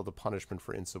agreed, as shall the punishment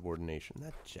for insubordination.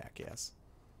 That jackass.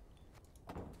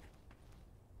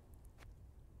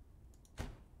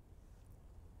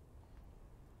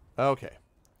 Okay.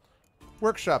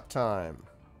 Workshop time.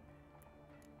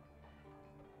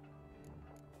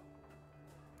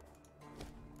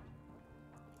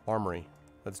 Armory.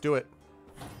 Let's do it.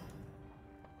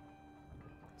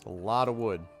 It's a lot of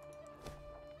wood.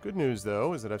 Good news,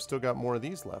 though, is that I've still got more of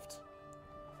these left.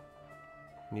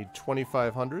 Need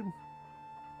 2,500.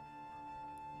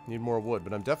 Need more wood,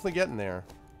 but I'm definitely getting there.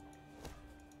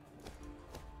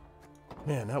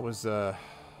 Man, that was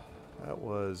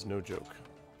no joke.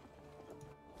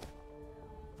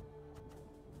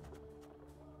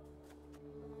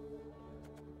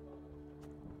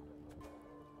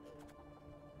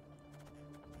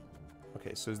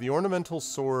 Okay, so is the ornamental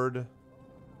sword...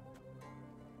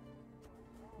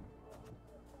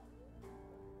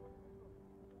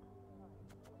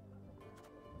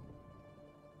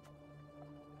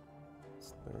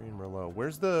 Slarian Merlot.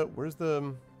 Where's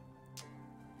the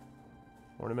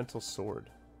ornamental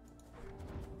sword?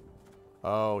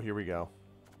 Oh, here we go.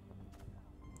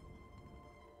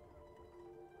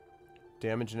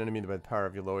 Damage an enemy by the power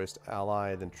of your lowest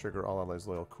ally, then trigger all allies'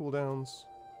 loyal cooldowns.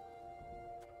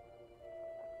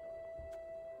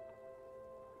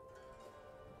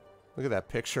 Look at that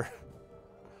picture.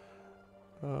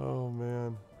 Oh,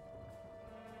 man.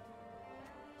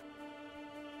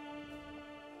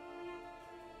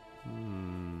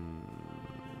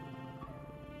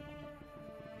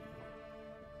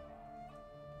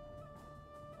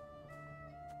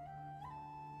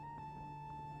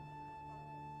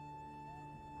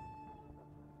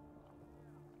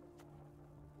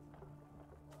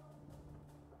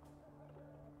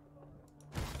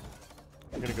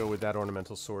 I'm gonna go with that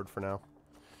ornamental sword for now.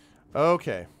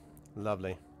 Okay.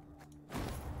 Lovely.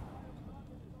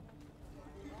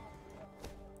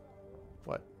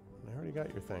 What? I already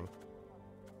got your thing.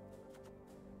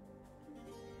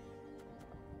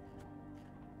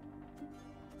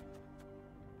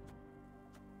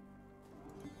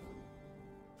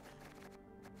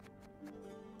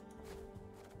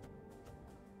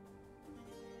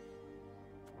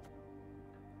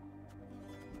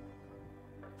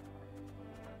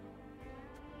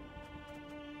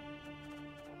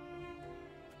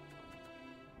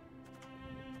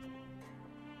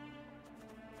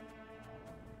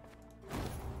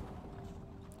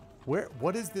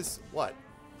 What is this? What?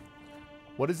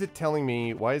 What is it telling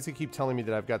me? Why does it keep telling me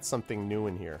that I've got something new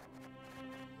in here?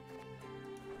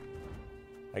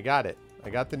 I got it. I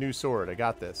got the new sword. I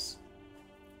got this.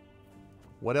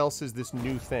 What else is this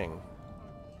new thing?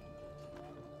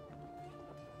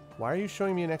 Why are you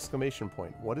showing me an exclamation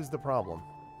point? What is the problem?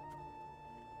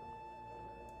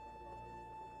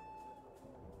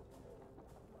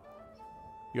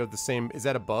 You have the same... Is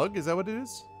that a bug? Is that what it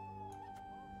is?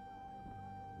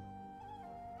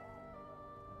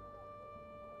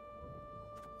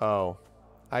 Oh,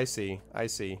 I see. I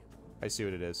see. I see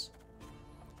what it is.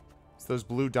 It's those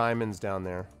blue diamonds down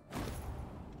there.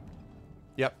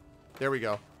 Yep. There we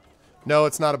go. No,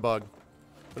 it's not a bug.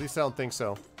 At least I don't think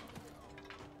so.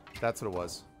 That's what it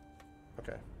was.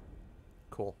 Okay.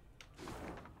 Cool.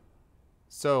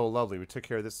 So lovely. We took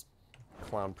care of this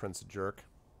clown prince of jerk.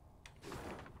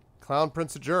 Clown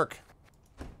prince of jerk.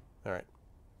 Alright.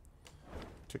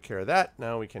 Took care of that.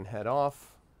 Now we can head off.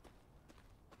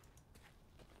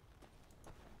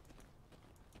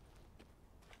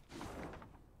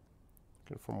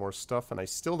 For more stuff, and I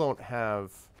still don't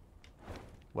have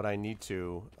what I need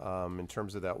to in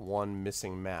terms of that one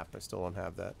missing map. I still don't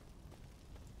have that.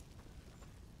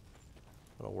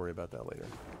 But I'll worry about that later.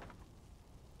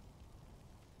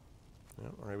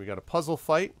 Yep, alright, we got a puzzle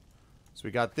fight. So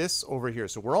we got this over here.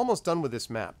 So we're almost done with this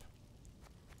map.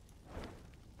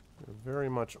 We're very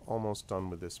much almost done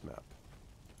with this map.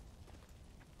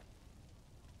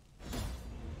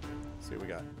 Let's see what we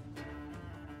got.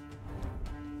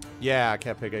 Yeah,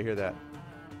 Cat Pig, I hear that.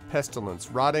 Pestilence.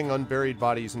 Rotting, unburied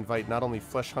bodies invite not only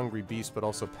flesh-hungry beasts, but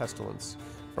also pestilence.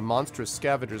 From monstrous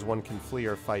scavengers one can flee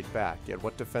or fight back, yet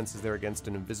what defense is there against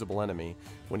an invisible enemy,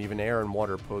 when even air and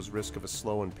water pose risk of a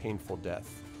slow and painful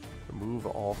death? Remove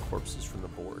all corpses from the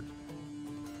board.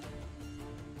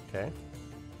 Okay.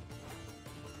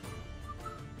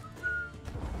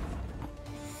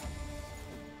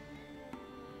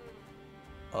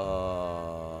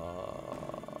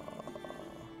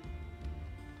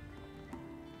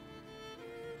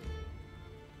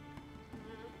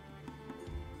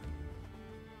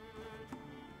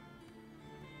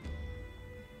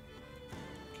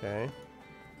 Okay.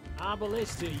 Our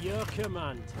ballista, your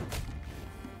command.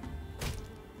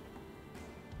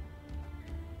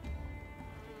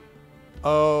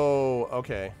 Oh,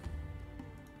 okay.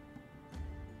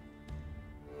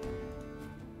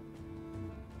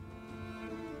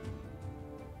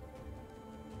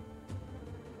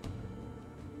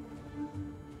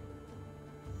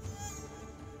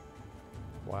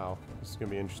 Wow, this is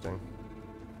gonna be interesting.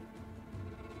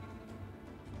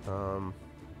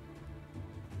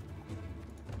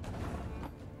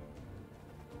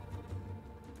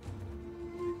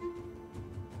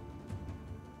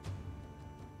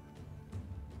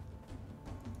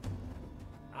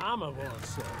 Armor won't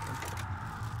save them.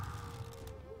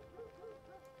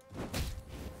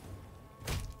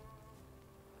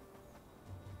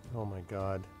 Oh my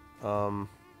god.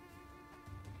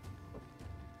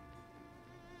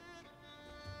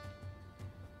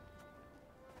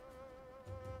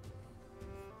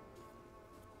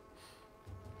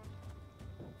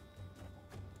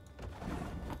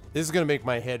 This is gonna make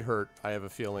my head hurt, I have a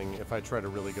feeling, if I try to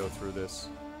really go through this.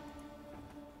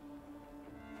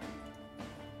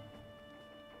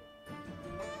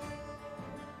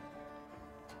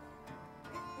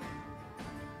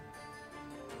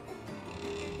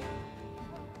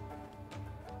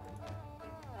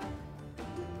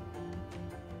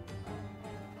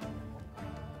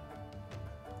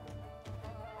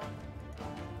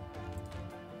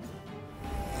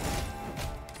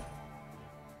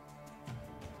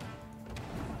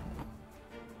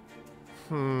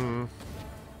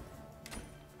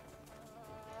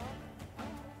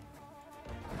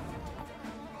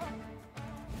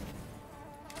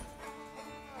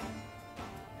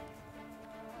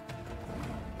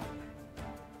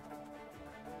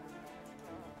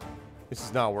 This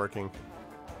is not working.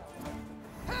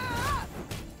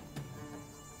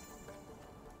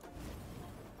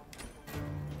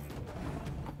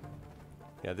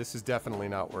 Yeah, this is definitely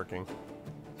not working.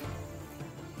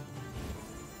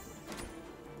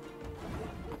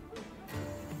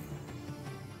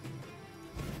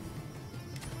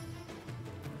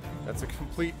 That's a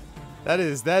complete... That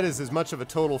is as much of a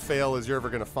total fail as you're ever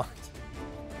gonna find.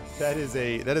 That is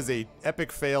a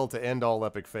epic fail to end all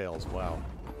epic fails. Wow.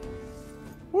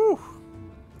 Woo!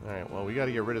 Alright, well, we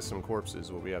gotta get rid of some corpses,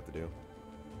 is what we have to do.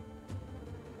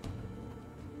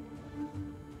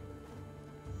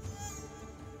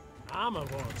 Armor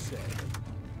won't save them.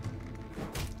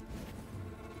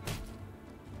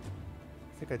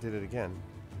 I think I did it again.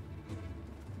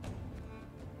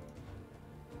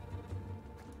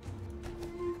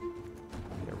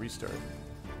 Yeah, restart.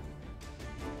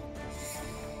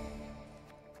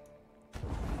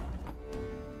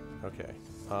 Okay.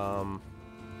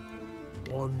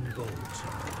 One vote's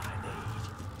all I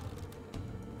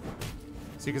need.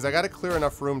 See, because I got to clear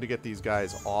enough room to get these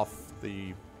guys off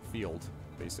the field,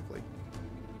 basically.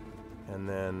 And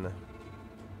then...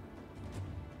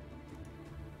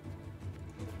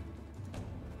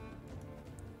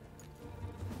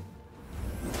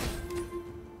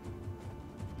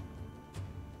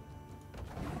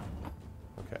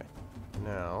 Okay.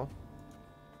 Now...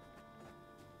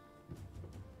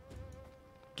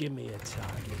 Give me a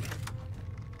target.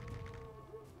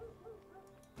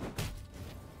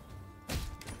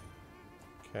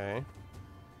 Okay.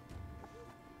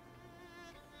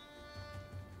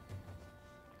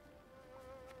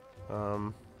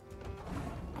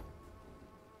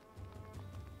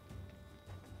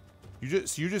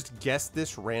 You just guessed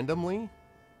this randomly?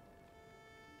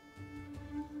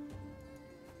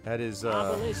 That is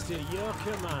Ballista, your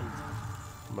command.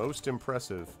 most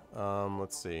impressive.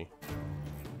 Let's see.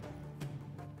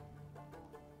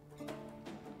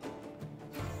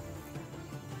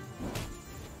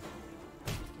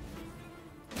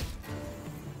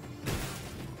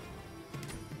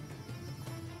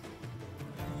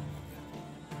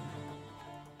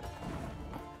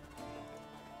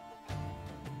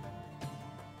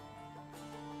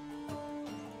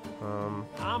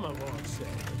 Armor won't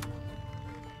save them.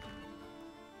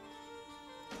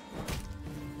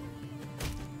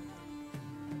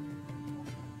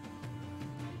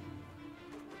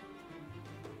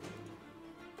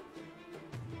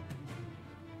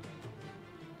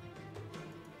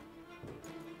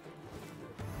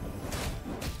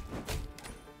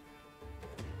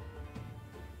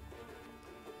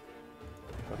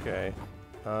 Okay.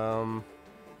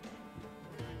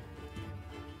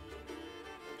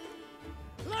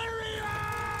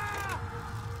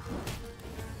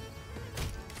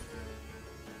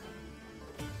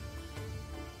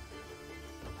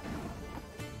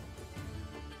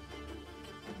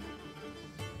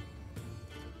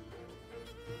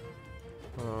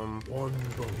 One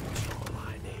vote's all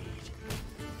I need.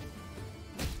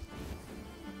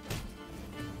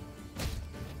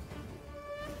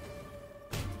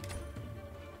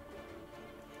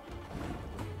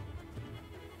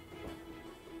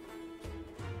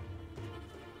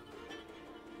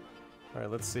 All right,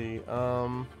 let's see.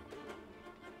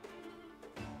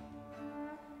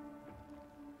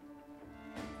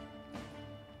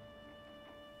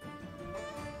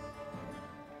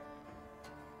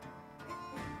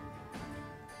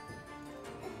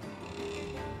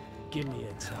 Give me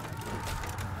a target.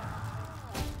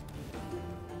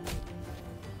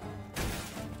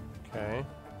 Okay.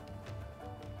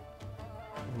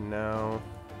 Now.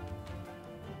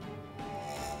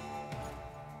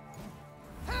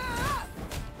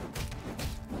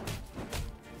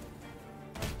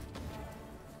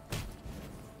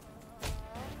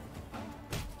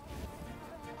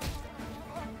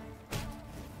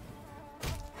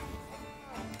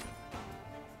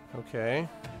 Okay.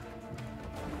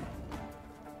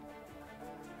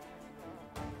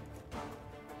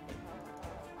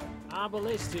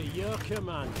 Ballista, your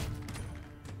command.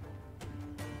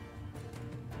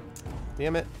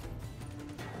 Damn it.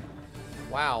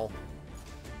 Wow.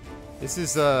 This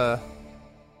is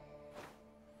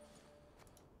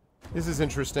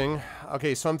interesting.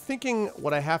 Okay, so I'm thinking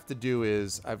what I have to do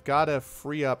is I've got to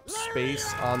free up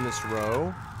space on this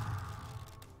row.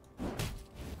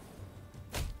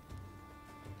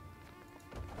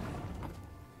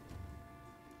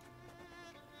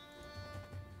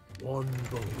 One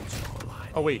bullet's all I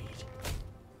need. Oh, wait.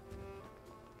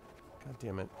 God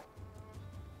damn it.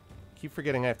 Keep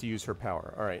forgetting I have to use her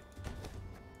power. Alright.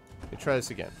 Let me try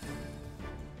this again.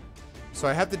 So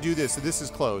I have to do this. So this is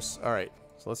close. Alright.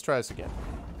 So let's try this again.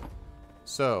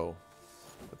 So,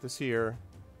 put this here.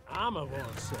 Armor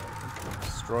won't save.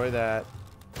 Destroy that.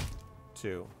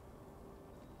 2.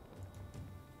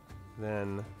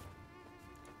 Then...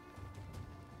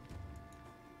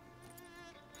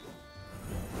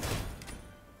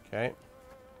 Okay.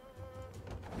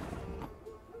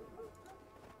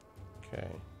 Okay.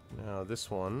 Now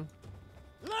this one.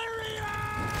 And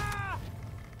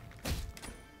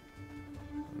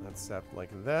that's zapped like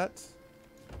that.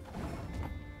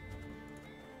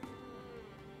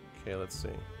 Okay, let's see.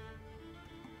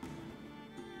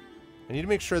 I need to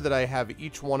make sure that I have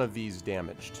each one of these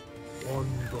damaged. One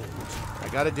bullet. I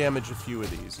gotta damage a few of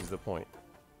these, is the point.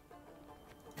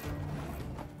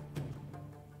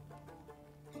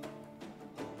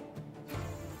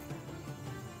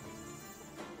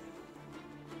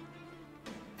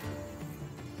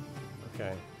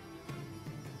 Okay.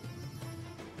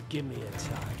 Give me a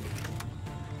target.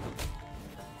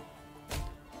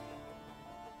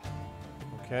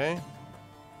 Okay.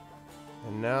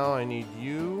 And now I need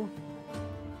you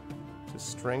to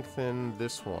strengthen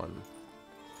this one.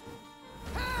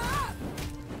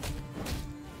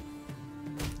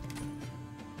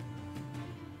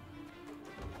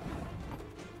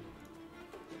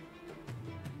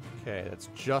 Okay, that's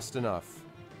just enough.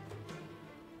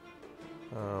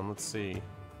 Let's see.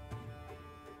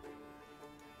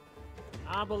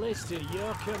 Ballista,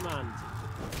 your command.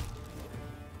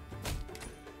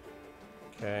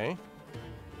 Okay.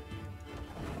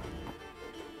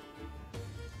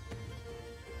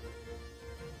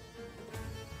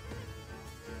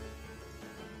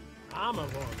 Armor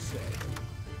won't save.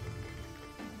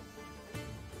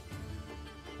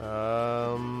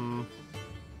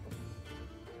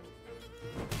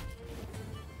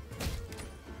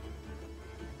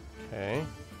 Okay.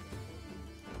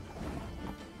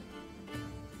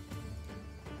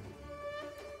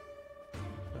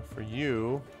 Now for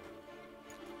you.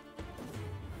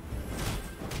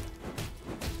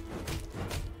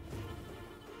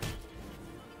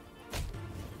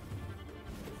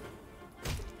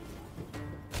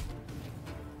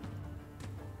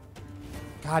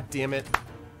 God damn it.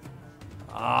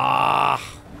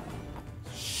 Ah.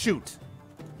 Shoot.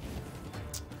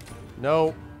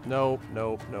 No. Nope,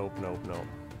 nope, nope, nope, nope.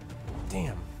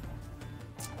 Damn.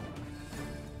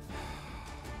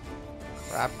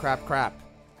 Crap, crap, crap.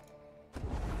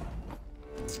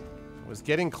 I was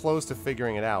getting close to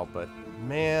figuring it out, but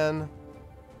man.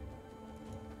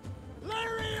 Alright,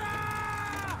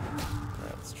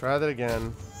 let's try that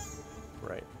again.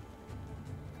 Right.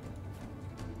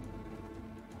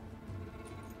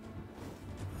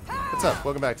 What's up?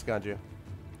 Welcome back to Ganju.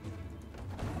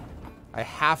 I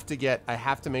have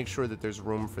to make sure that there's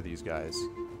room for these guys.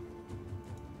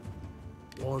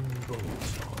 One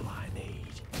bullet's all I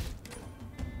need.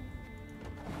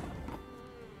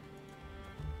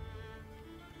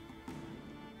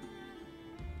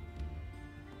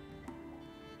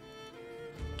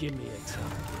 Give me a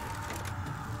target.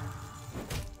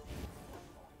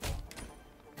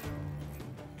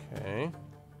 Okay.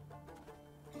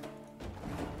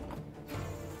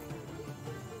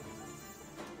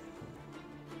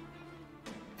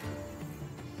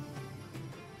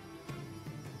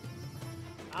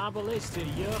 Ballista,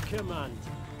 your command.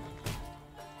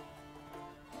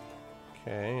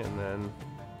 Okay, and then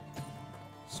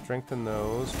strengthen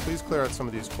those. Please clear out some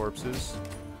of these corpses.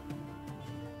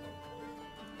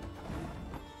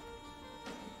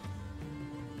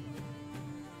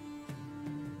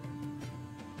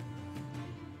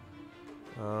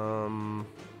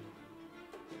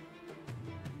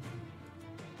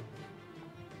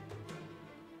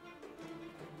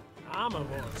 I'm a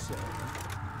war servant.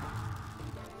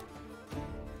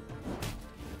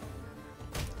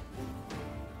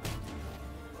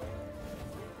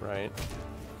 Right.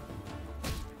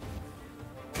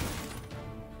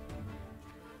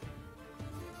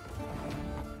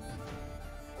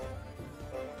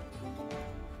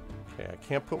 Okay, I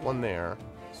can't put one there,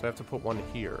 so I have to put one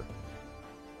here.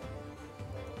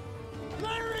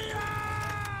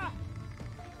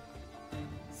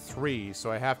 Three,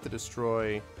 so I have to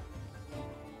destroy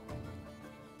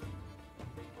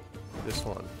this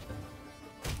one.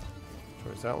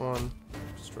 Destroys that one,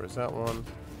 destroys that one,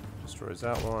 destroys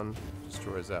that one,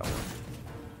 destroys that one.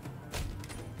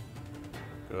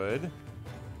 Good.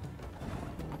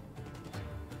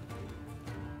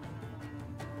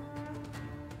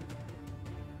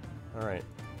 Alright.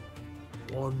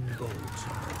 One bolt's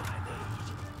all I need.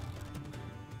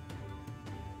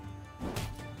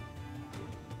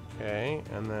 Okay,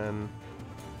 and then...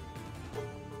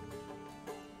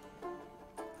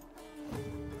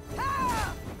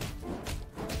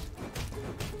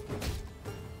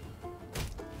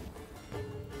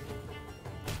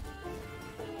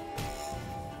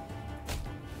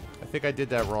 I think I did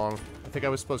that wrong. I think I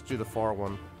was supposed to do the far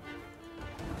one.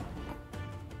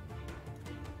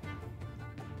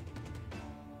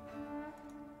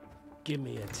 Give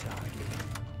me a target.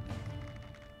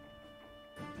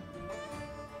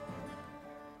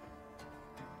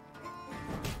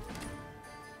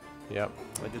 Yep,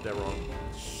 I did that wrong.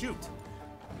 Shoot!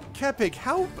 Kepig,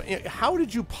 how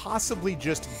did you possibly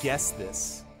just guess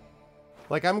this?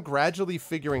 Like, I'm gradually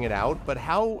figuring it out, but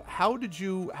how would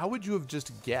you have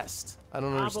just guessed? I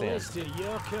don't understand. Ballista,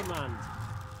 your command.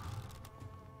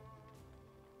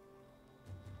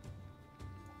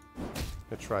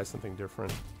 Let's try something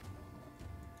different.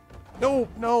 No,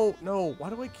 no, no. Why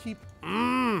do I keep...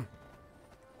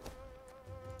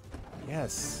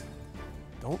 Yes.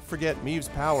 Don't forget Meeve's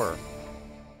power.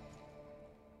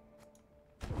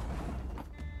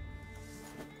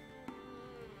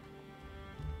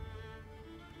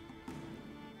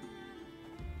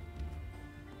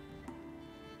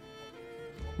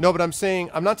 No, but I'm saying,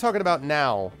 I'm not talking about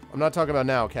now. I'm not talking about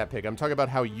now, Catpig. I'm talking about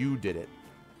how you did it.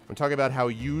 I'm talking about how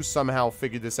you somehow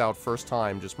figured this out first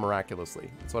time, just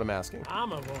miraculously. That's what I'm asking.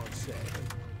 I'm a war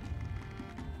servant.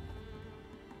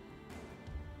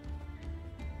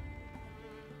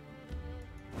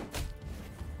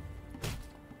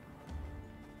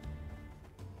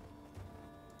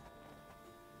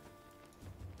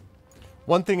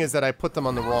 One thing is that I put them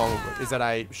on the wrong... is that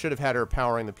I should have had her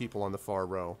powering the people on the far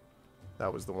row.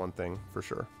 That was the one thing, for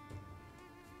sure.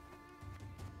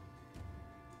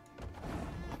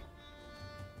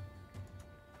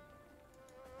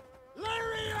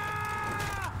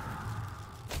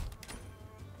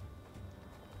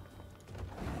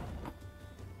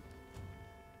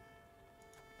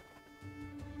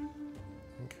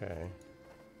 Okay.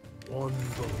 One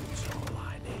bolt's all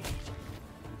I need.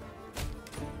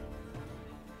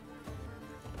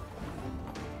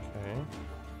 Okay.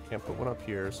 Can't put one up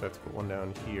here, so I have to put one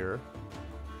down here.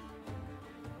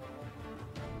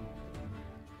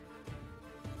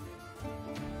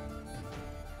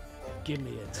 Give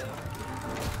me a target.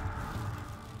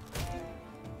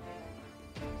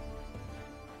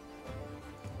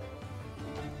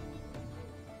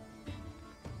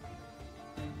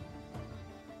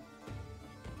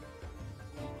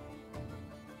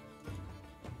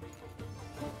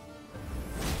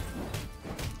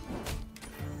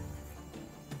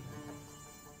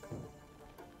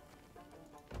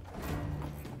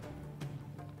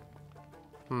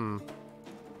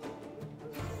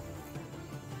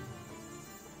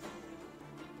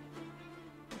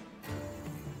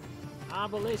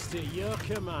 Ballista, your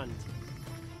command.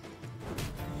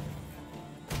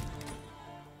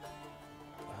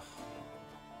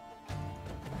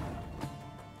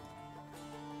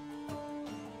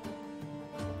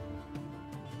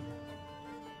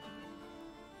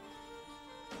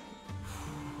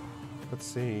 Let's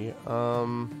see.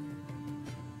 I'm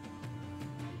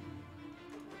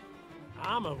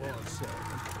a war servant.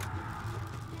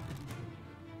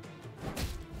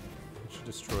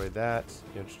 Destroy that.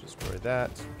 You should destroy that.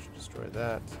 You should destroy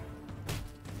that.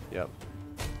 Yep.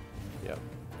 Yep.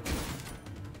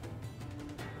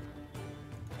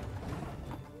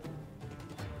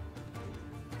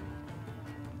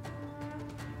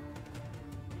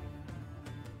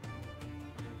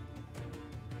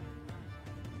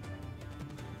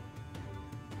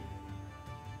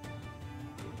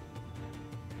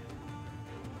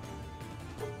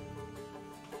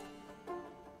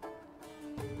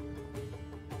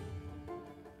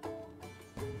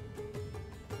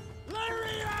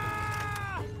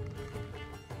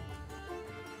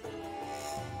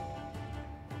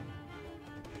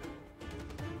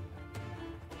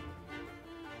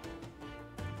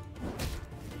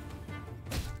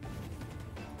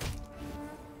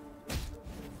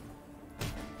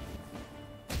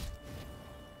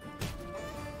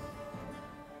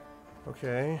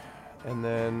 Okay, and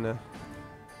then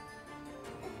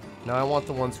now I want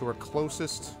the ones who are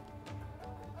closest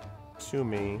to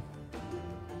me.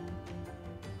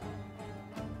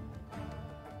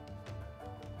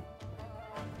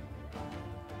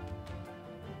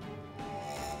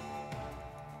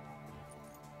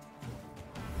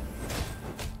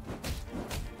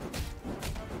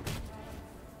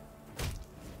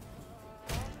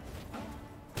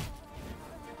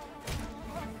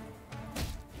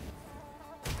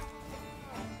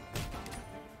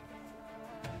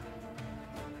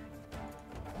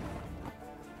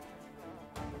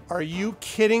 Are you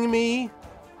kidding me?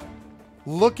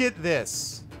 Look at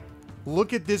this.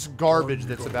 Look at this garbage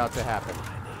that's about to happen.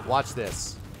 Watch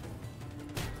this.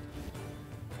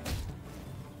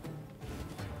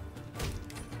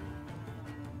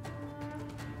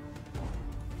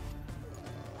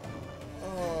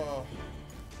 Oh.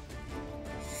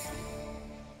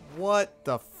 What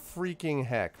the freaking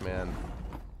heck, man?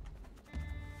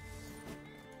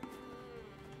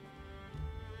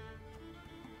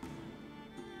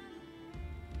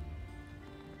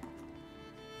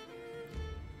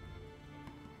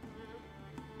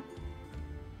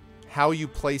 How you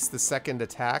place the second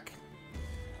attack?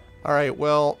 Alright,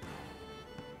 well...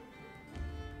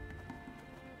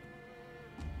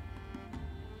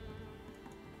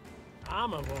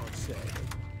 I'm a won't say.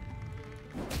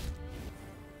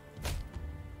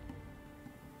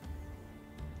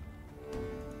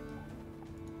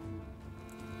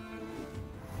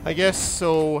 I guess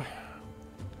so.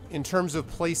 In terms of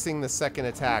placing the second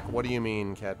attack, what do you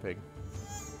mean, Catpig?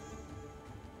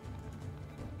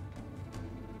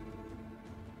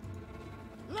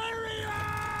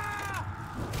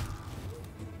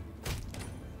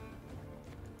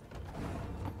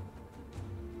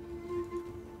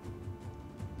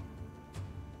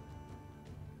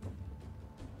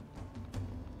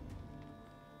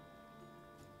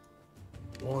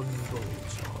 One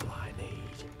bullet's all I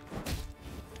need.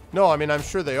 No, I mean, I'm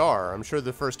sure they are. I'm sure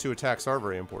the first two attacks are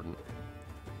very important.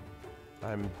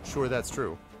 I'm sure that's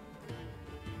true.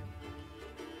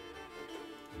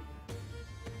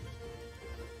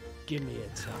 Give me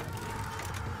a target.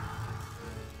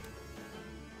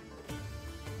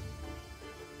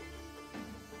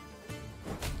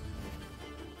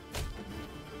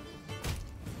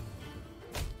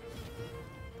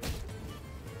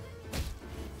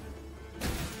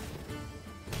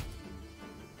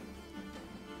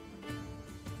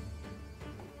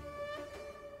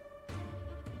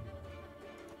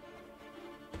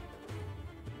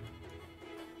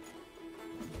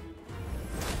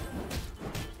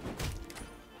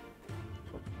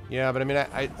 Yeah, but I mean,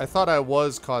 I thought I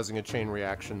was causing a chain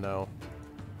reaction, though.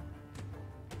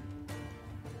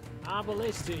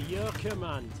 Ballista, your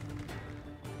command.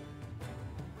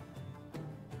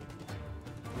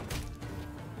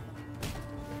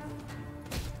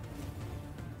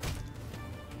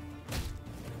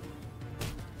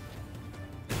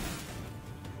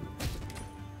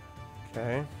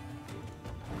 Okay.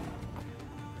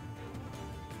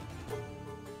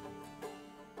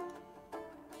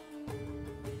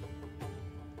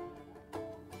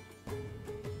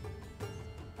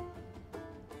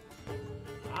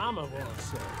 I'm a won't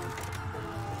say.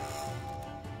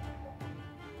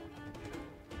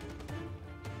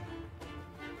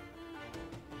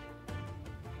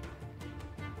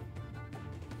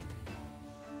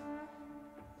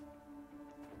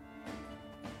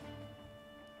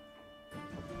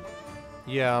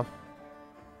 Yeah.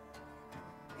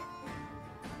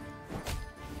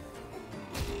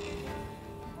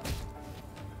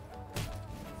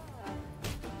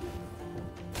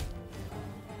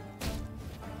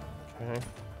 Okay.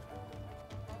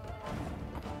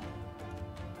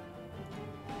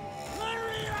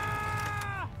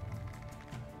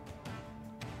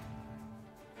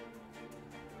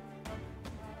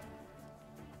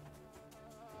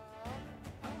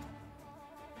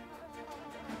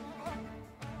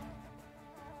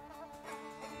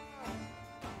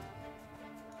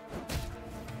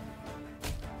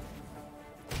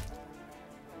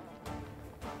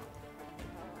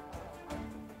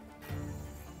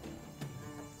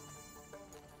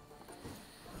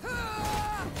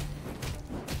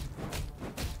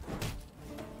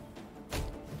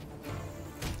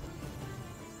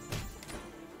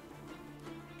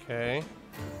 Okay.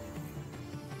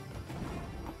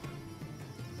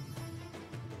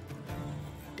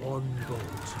 One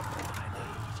bullet's all I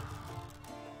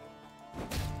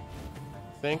need.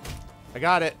 Think. I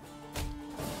got it.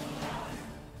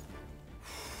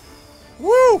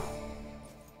 Woo!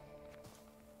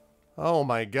 Oh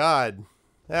my god.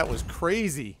 That was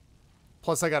crazy.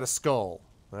 Plus I got a skull.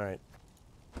 Alright.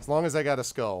 As long as I got a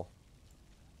skull.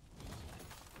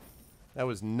 That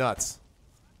was nuts.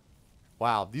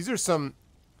 Wow, these are some,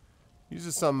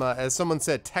 as someone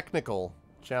said, technical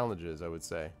challenges, I would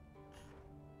say.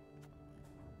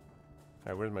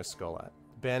 Alright, where's my skull at?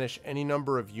 Banish any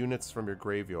number of units from your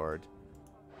graveyard.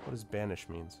 What does banish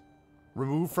means?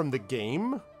 Remove from the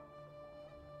game?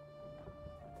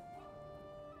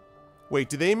 Wait,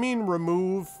 do they mean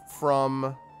remove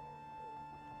from...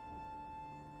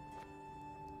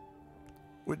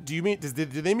 What do you mean? Do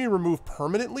they mean remove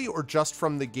permanently or just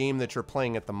from the game that you're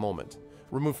playing at the moment?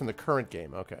 Remove from the current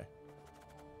game, okay.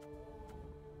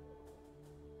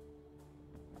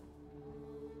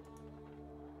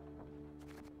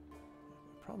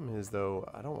 Problem is, though,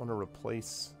 I don't want to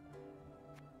replace...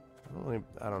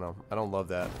 I don't know. I don't love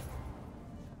that.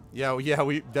 Yeah,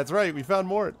 that's right. We found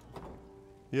Mort.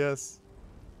 Yes.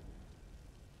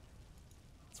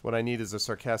 That's what I need, is a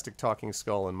sarcastic talking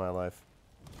skull in my life.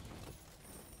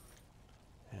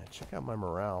 Yeah, check out my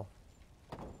morale.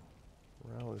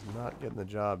 Morale is not getting the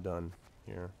job done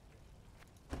here.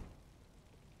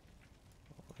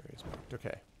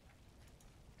 Okay.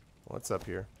 What's up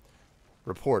here?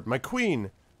 Report. My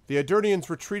queen! The Idernians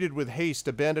retreated with haste,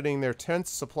 abandoning their tents,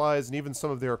 supplies, and even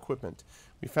some of their equipment.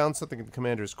 We found something in the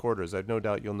commander's quarters. I've no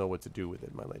doubt you'll know what to do with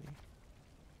it, my lady.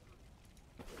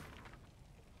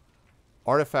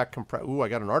 Artifact Ooh, I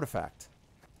got an artifact.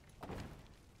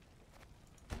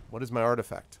 What is my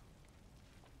artifact?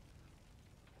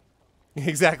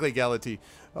 Exactly, Galati.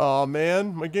 Oh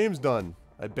man, my game's done.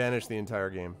 I banished the entire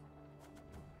game.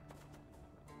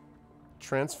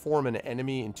 Transform an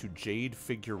enemy into jade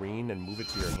figurine and move it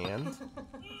to your hand.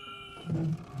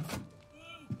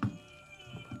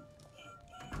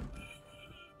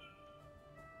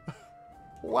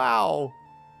 Wow.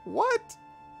 What?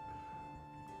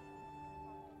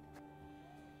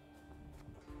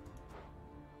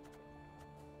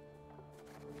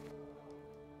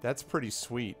 That's pretty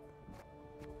sweet.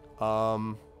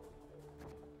 I'm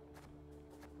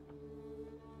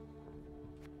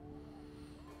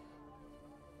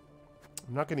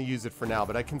not going to use it for now,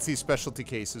 but I can see specialty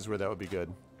cases where that would be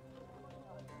good.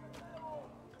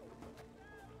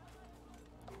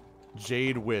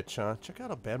 Jade Witch, huh? Check out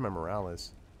how bad my morale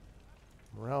is.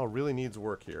 Morale really needs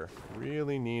work here.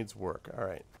 Really needs work.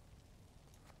 Alright.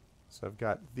 So I've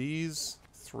got these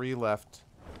 3 left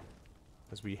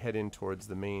as we head in towards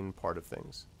the main part of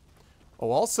things.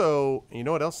 Oh, also, you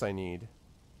know what else I need?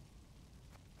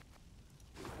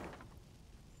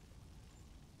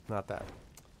 Not that.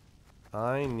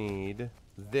 I need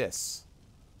this.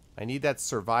 I need that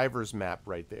survivor's map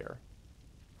right there.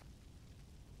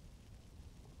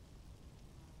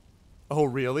 Oh,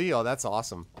 really? Oh, that's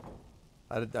awesome.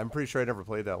 I'm pretty sure I never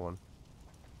played that one.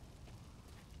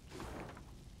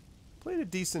 Played a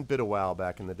decent bit of WoW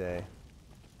back in the day.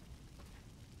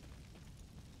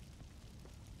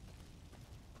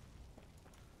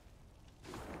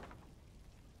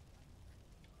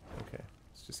 Okay,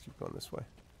 let's just keep going this way.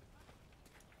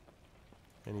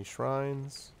 Any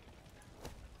shrines?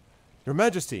 Your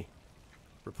Majesty!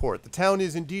 Report. The town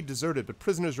is indeed deserted, but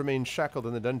prisoners remain shackled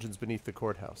in the dungeons beneath the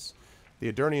courthouse.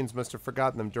 The Idernians must have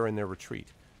forgotten them during their retreat.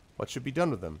 What should be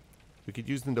done with them? We could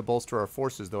use them to bolster our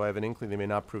forces, though I have an inkling they may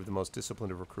not prove the most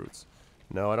disciplined of recruits.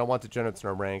 No, I don't want degenerates in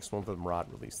our ranks. Won't let them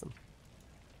rot. Release them.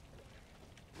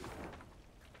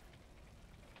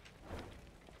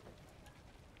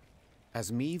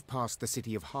 As Meve passed the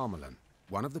city of Harmelin,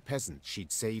 one of the peasants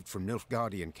she'd saved from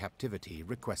Nilfgaardian captivity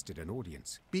requested an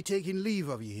audience. Be taking leave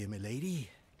of you here, my lady.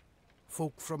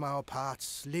 Folk from our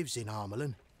parts lives in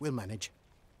Harmelin. We'll manage.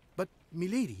 But, my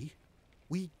lady,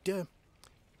 we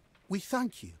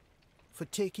thank you for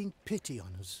taking pity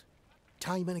on us,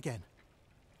 time and again.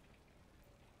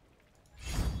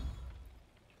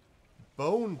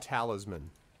 Bone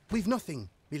talisman. We've nothing,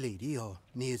 my lady, or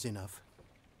nears enough.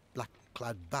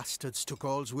 Black-clad bastards took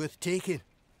all's worth taking.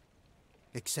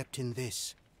 Except in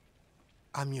this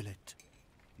amulet.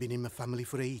 Been in my family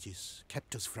for ages,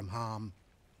 kept us from harm.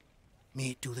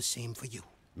 May it do the same for you.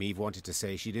 Meve wanted to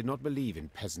say she did not believe in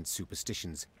peasant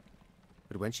superstitions,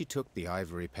 but when she took the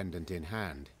ivory pendant in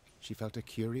hand, she felt a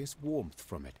curious warmth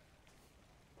from it.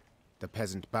 The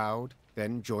peasant bowed,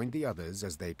 then joined the others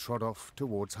as they trod off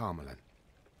towards Harmelin.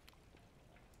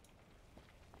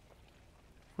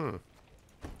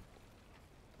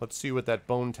 Let's see what that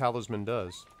bone talisman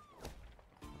does.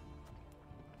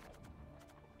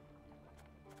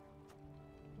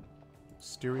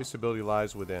 Mysterious ability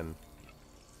lies within.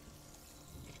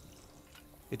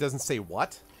 It doesn't say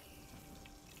what?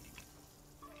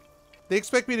 They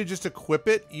expect me to just equip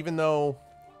it, even though...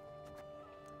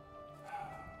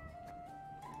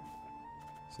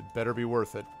 So it better be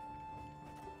worth it.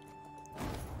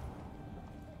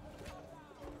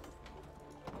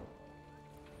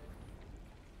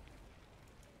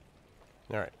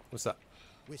 Alright, what's up?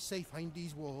 We're safe behind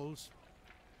these walls.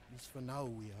 At least for now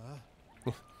we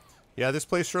are. Yeah, this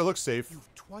place sure looks safe.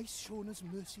 You've twice shown us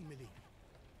mercy, milady.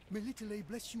 May little A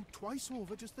bless you twice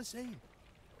over just the same.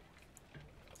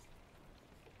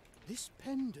 This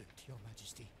pendant, your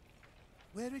majesty.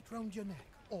 Wear it round your neck,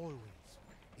 always.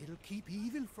 It'll keep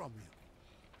evil from you.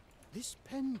 This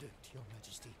pendant, your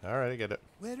majesty. Alright, I get it.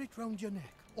 Wear it round your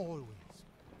neck, always.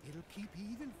 It'll keep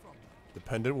evil from you. The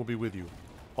pendant will be with you.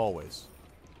 Always.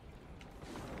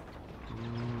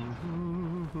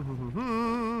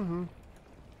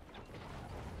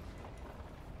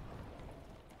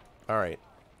 Alright.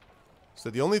 So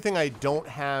the only thing I don't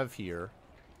have here...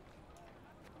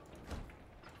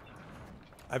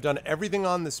 I've done everything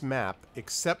on this map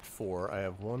except for... I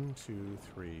have 1, 2,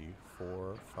 3,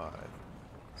 4, 5,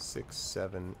 6,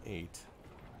 7, 8. Is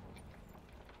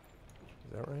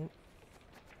that right?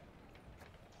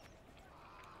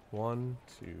 1,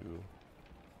 2...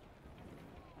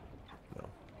 No.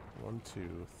 1,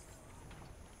 2,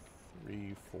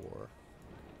 3, 4,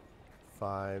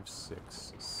 5,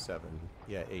 6, 7.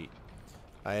 Yeah, 8.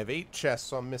 I have 8 chests,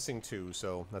 so I'm missing 2,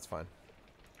 so that's fine.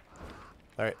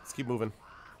 Alright, let's keep moving.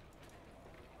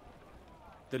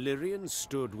 The Lyrians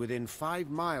stood within 5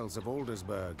 miles of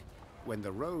Aldersburg, when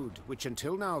the road, which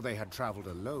until now they had travelled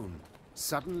alone,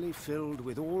 suddenly filled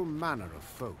with all manner of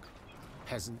folk.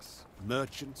 Peasants,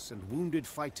 merchants, and wounded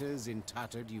fighters in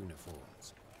tattered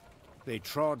uniforms. They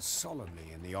trod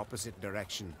solemnly in the opposite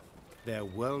direction, their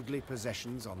worldly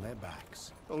possessions on their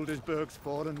backs. Aldersburg's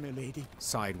fallen, milady.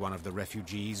 Sighed one of the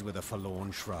refugees with a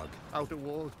forlorn shrug. Outer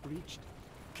walls breached.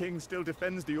 King still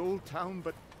defends the old town,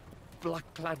 but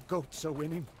black-clad goats are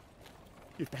winning.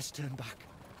 You'd best turn back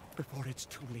before it's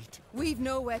too late. We've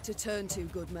nowhere to turn to,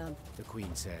 good man. The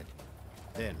Queen said,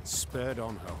 then spurred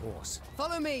on her horse.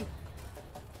 Follow me!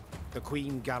 The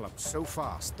Queen galloped so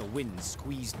fast the wind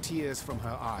squeezed tears from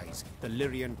her eyes, the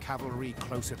Lyrian cavalry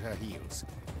close at her heels.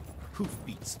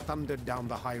 Hoofbeats thundered down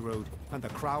the high road, and the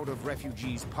crowd of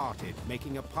refugees parted,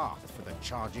 making a path for the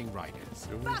charging riders.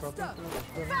 Faster!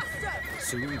 Faster!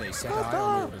 Soon they set eye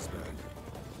on Aldersburg.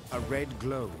 A red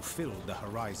glow filled the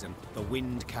horizon, the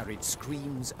wind carried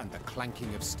screams and the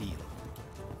clanking of steel.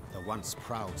 The once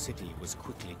proud city was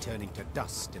quickly turning to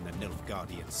dust in the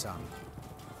Nilfgaardian sun.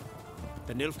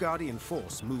 The Nilfgaardian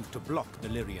force moved to block the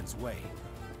Lyrians' way.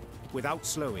 Without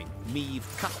slowing, Meve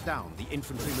cut down the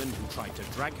infantryman who tried to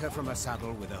drag her from her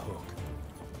saddle with a hook.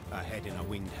 Her head in a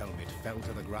winged helmet fell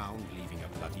to the ground, leaving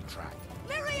a bloody track.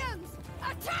 Lyrians!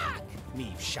 Attack!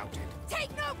 Meve shouted.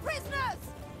 Take no prisoners!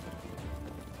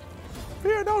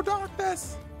 Fear no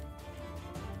darkness!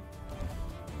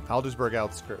 Aldersburg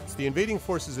outskirts. The invading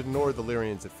forces ignored the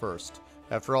Lyrians at first.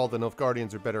 After all, the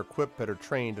Nilfgaardians are better equipped, better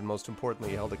trained, and most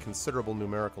importantly, held a considerable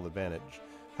numerical advantage.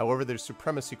 However, their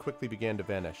supremacy quickly began to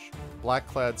vanish.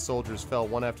 Black-clad soldiers fell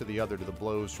one after the other to the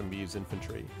blows from Meve's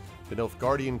infantry. The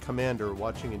Nilfgaardian commander,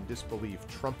 watching in disbelief,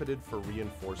 trumpeted for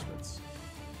reinforcements.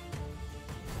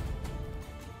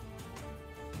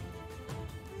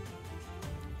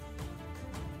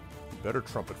 Better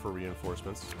trumpet for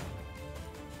reinforcements.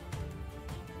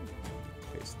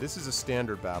 Okay, so this is a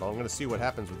standard battle. I'm going to see what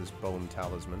happens with this bone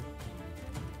talisman.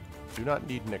 Do not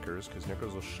need knickers, because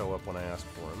knickers will show up when I ask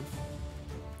for them.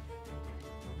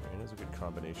 Rain is a good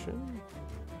combination.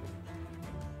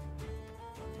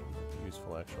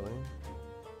 Useful, actually.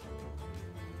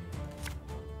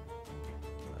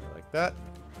 I like that.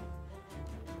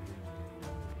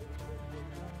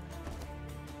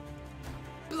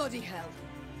 Bloody hell!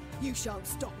 You shan't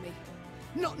stop me.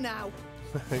 Not now!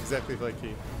 Exactly like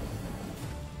he.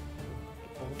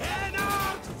 Head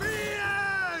out,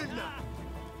 Vian!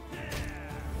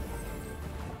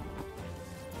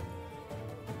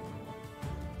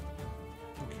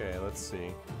 Okay, let's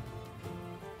see.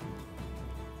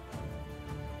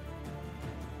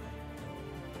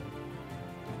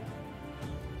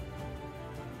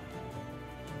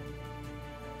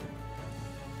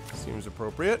 Seems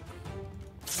appropriate.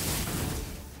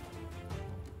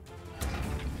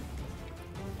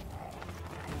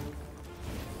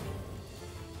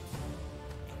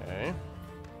 Okay.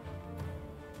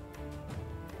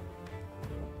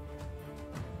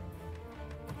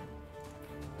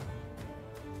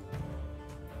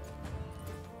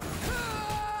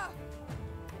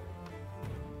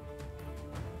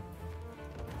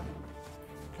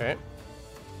 Okay.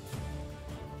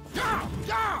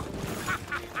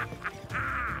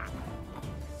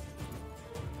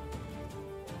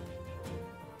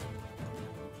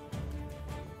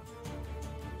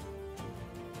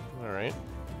 right?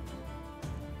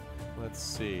 Let's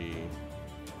see.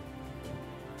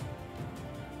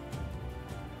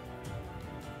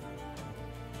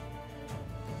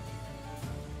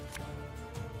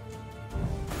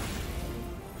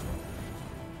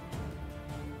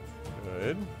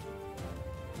 Good.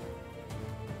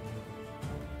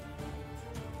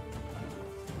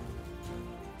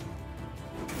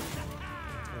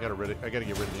 I gotta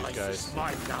get rid of these guys. Is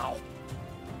mine now.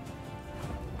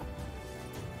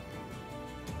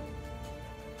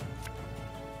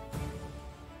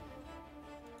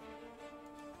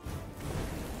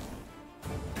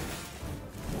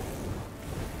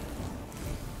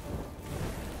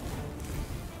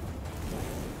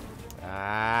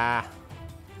 Ah.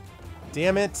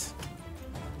 Damn it.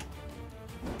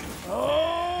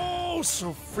 Oh,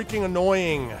 so freaking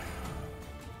annoying.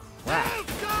 Crap.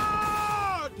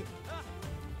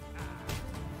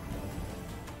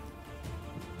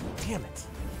 Damn it.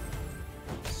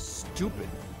 Stupid.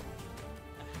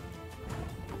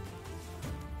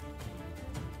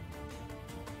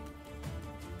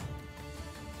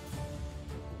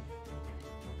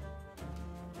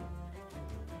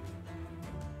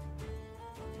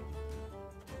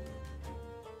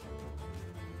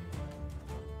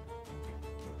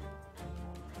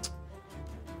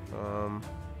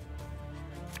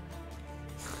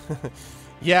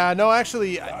 Yeah, no,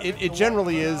 actually, it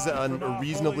generally is a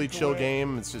reasonably chill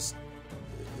game. It's just,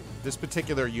 this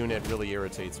particular unit really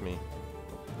irritates me.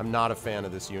 I'm not a fan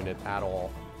of this unit at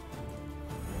all.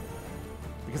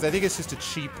 Because I think it's just a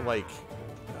cheap, like,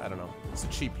 I don't know, it's a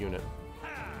cheap unit.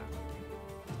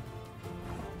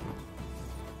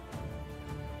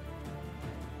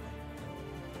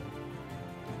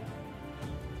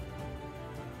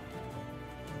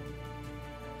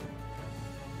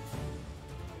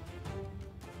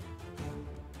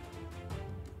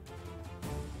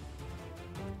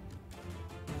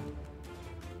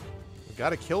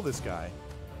 Gotta kill this guy.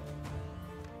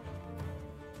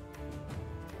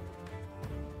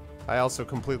 I also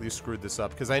completely screwed this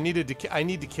up because I need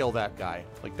to kill that guy.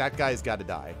 Like, that guy's got to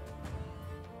die.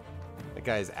 That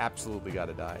guy has absolutely got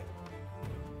to die.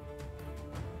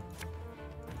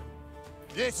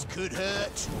 This could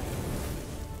hurt.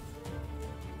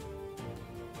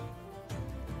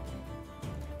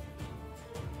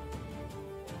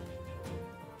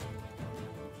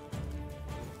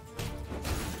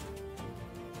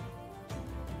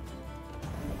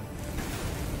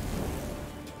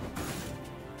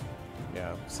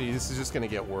 See, this is just going to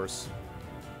get worse.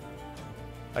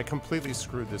 I completely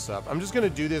screwed this up. I'm just going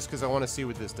to do this because I want to see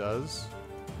what this does.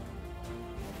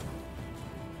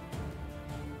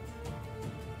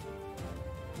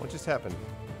 What just happened?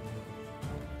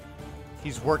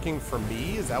 He's working for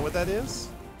me? Is that what that is?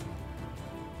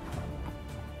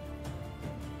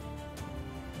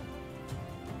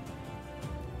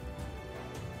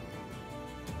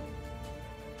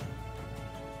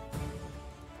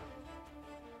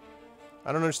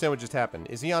 I don't understand what just happened.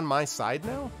 Is he on my side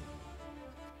now?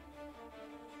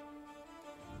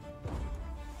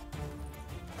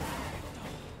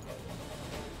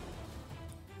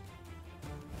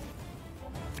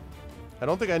 I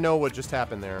don't think I know what just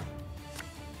happened there.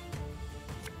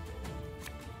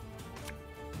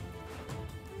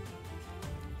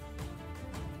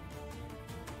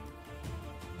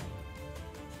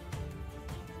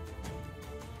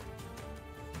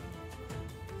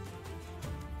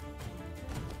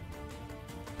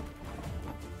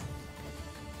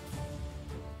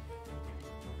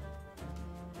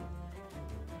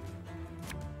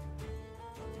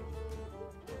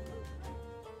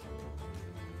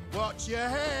 Watch your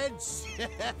heads.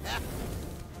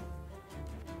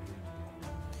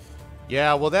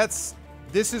 Yeah, well, this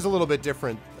is a little bit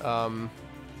different.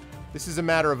 This is a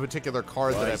matter of a particular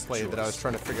card that I played that I was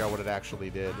trying to figure out what it actually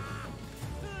did.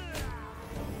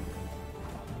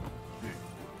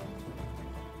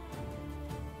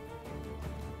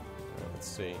 Let's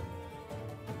see.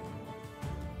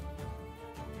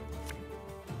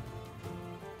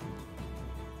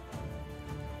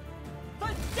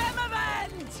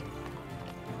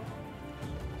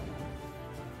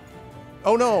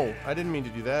 Oh no! I didn't mean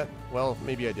to do that. Well,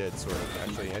 maybe I did, sort of,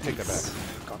 actually. I take that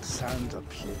back. Got sand up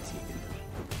plenty.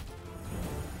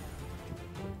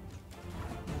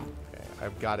 Okay,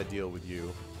 I've got to deal with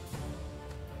you.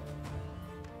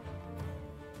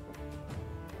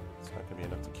 It's not going to be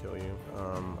enough to kill you.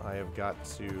 I have got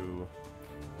to...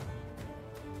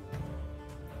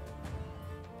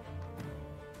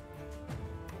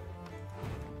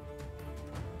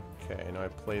 Okay, now I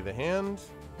play the hand.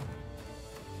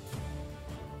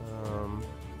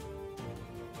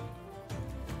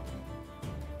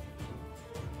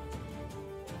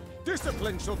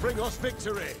 Discipline shall bring us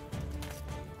victory.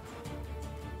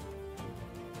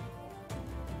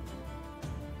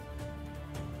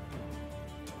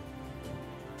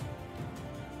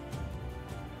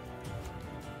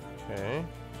 Okay.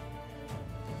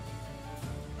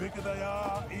 Bigger they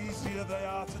are, easier they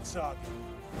are to target.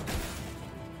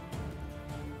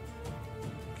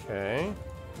 Okay.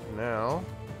 Now.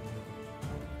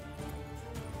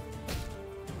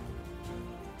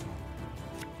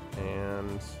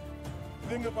 And.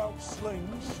 Thing about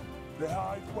slings, they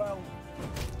hide well.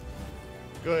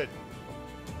 Good.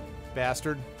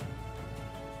 Bastard.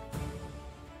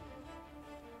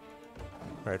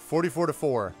 All right,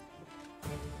 44-4.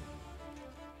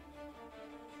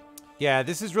 Yeah,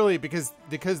 this is really because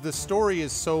the story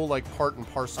is so like part and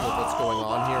parcel of what's going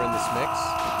on here in this mix.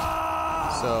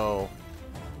 So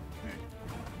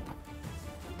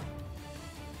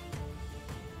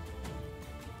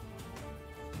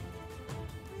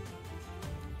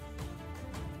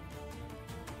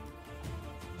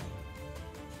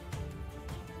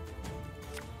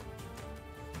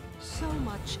So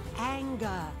much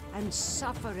anger and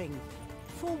suffering.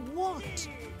 For what?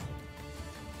 okay,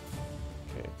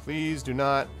 please do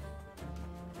not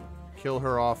kill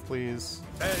her off, please.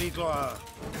 Very glad.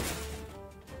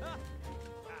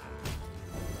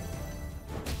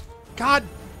 God!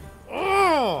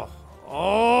 Oh!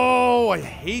 Oh, I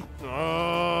hate...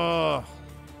 Oh.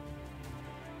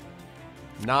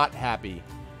 Not happy.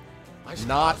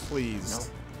 Not pleased. No,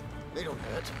 they don't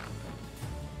hurt.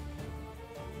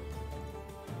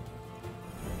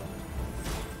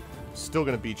 Still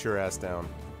gonna beat your ass down.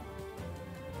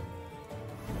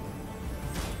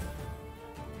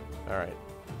 Alright.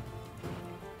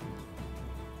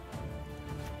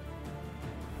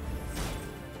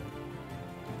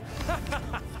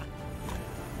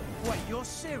 Wait, you're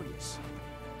serious?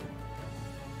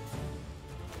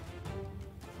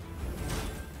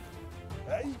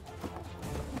 Hey?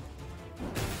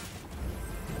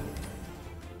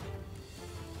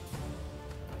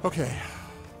 Okay.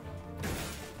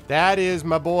 That is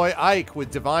my boy Ike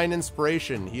with Divine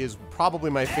Inspiration. He is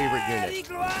probably my favorite unit.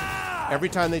 Every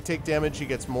time they take damage, he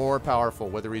gets more powerful,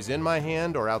 whether he's in my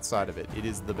hand or outside of it. It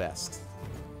is the best.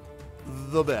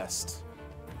 The best.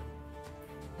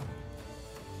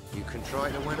 You can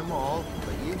try to win them all,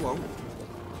 but you won't.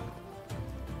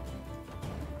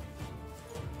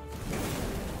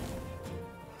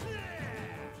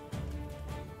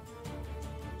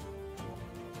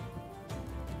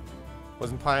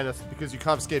 Wasn't pious because you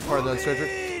confiscate part of the treasure.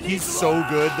 He's so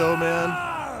good, though,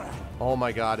 man. Oh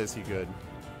my god, is he good.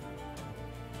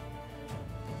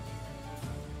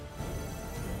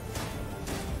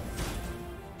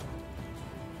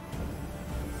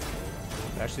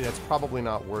 Actually, that's probably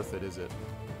not worth it, is it?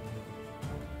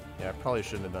 Yeah, I probably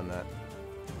shouldn't have done that.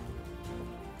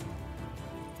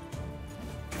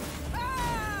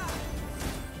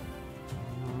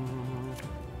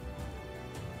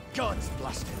 God's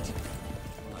blasted.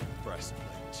 My breastplate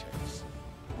chafes.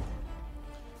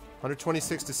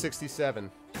 126 to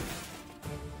 67.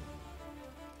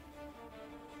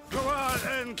 Go on,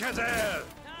 Encazel!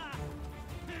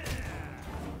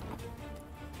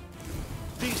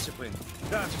 Discipline.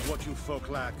 That's what you folk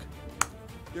lack.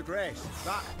 Your Grace,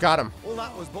 that... Got him. All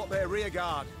that was but their rear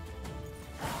guard.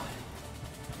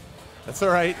 That's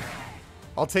alright.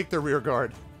 I'll take the rear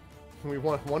guard. We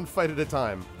want one fight at a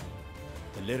time.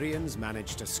 The Lyrians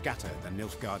managed to scatter the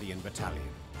Nilfgaardian battalion,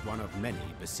 one of many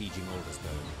besieging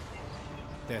Aldersburg.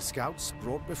 Their scouts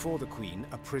brought before the Queen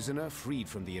a prisoner freed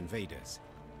from the invaders.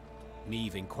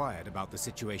 Neve inquired about the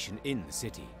situation in the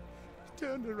city.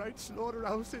 Turned the right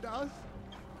slaughterhouse it has.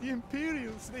 The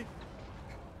Imperials, they...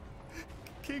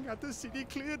 King had the city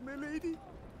cleared, my lady,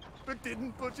 but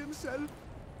didn't budge himself.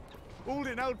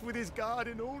 Holding out with his guard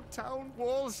in Old Town,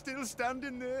 walls still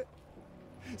standing there.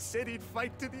 Said he'd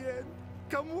fight to the end.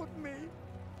 Come what may.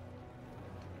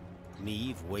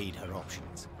 Neve weighed her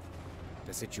options.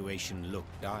 The situation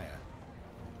looked dire.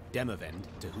 Demavend,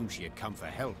 to whom she had come for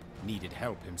help, needed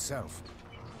help himself.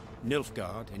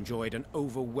 Nilfgaard enjoyed an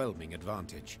overwhelming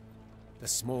advantage. The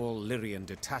small Lyrian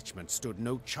detachment stood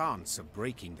no chance of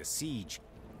breaking the siege.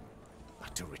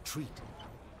 But to retreat,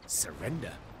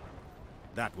 surrender,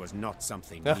 that was not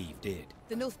something Neve did.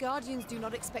 The Nilfgaardians do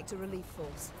not expect a relief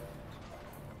force.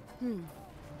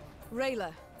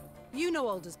 Rayla, you know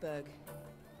Aldersburg.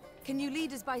 Can you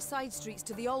lead us by side streets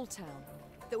to the Old Town,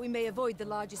 that we may avoid the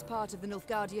largest part of the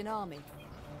Nilfgaardian army?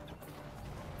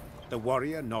 The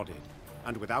warrior nodded,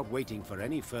 and without waiting for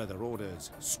any further orders,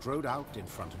 strode out in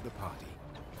front of the party.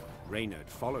 Reynard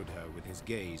followed her with his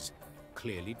gaze,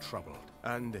 clearly troubled.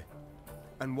 And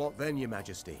what then, Your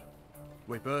Majesty?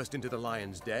 We burst into the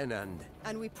lion's den and...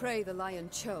 And we pray the lion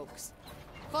chokes.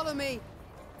 Follow me.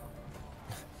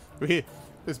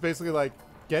 It's basically like,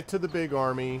 get to the big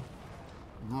army,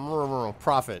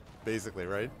 profit, basically,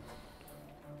 right?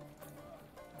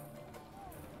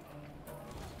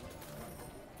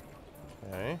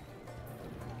 Okay.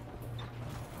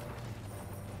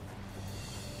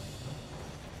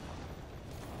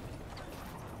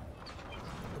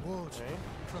 The walls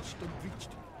crushed and breached.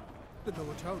 The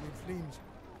lower town in flames.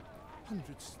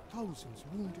 Hundreds, thousands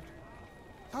wounded.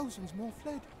 Thousands more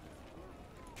fled.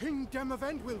 King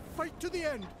Demavend will fight to the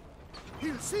end.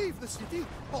 He'll save the city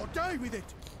or die with it.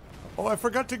 Oh, I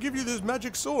forgot to give you this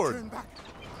magic sword. Turn back.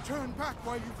 Turn back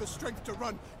while you've the strength to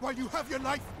run, while you have your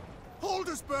life.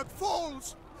 Aldersburg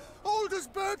falls.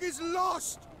 Aldersburg is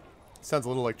lost. Sounds a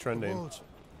little like Trendane. The walls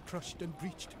crushed and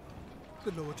breached.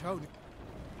 The lower town.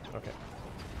 Okay.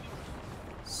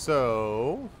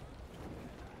 So...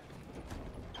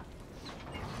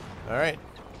 Alright.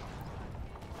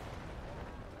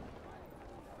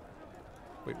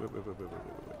 Wait.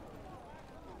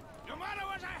 Your mother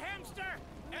was a hamster,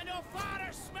 and your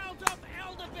father smelled up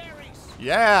elderberries.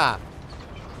 Yeah!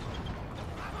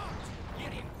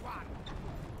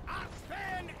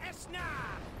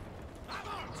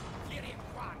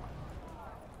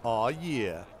 Aw,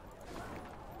 yeah.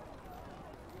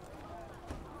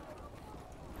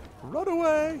 Run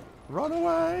away! Run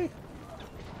away!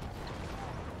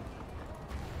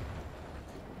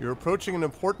 You're approaching an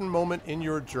important moment in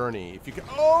your journey. If you can...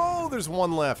 Oh, there's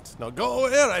one left. Now go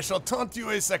ahead, I shall taunt you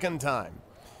a second time.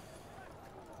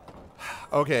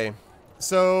 Okay,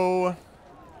 so...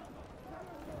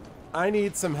 I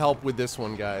need some help with this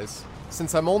one, guys.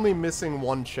 Since I'm only missing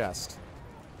one chest.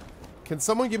 Can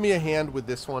someone give me a hand with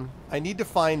this one? I need to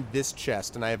find this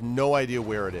chest, and I have no idea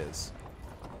where it is.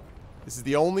 This is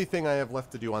the only thing I have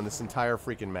left to do on this entire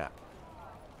freaking map.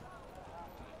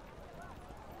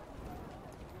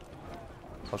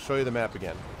 I'll show you the map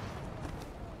again.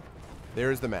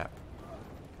 There's the map.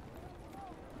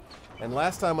 And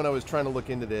last time when I was trying to look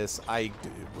into this,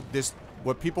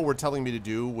 what people were telling me to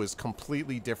do was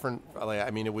completely different.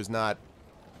 I mean, it was not...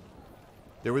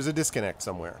 There was a disconnect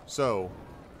somewhere. So...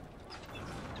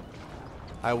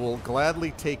 I will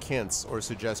gladly take hints or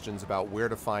suggestions about where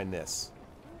to find this.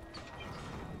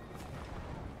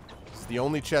 It's the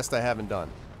only chest I haven't done.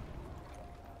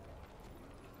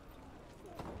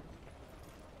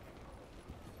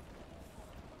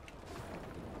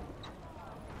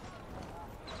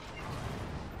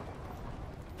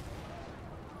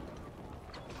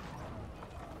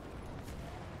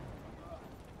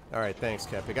 Alright, thanks,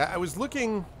 Kepik. I was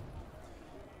looking...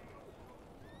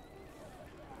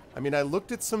 I mean, I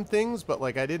looked at some things, but,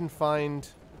 like, I didn't find...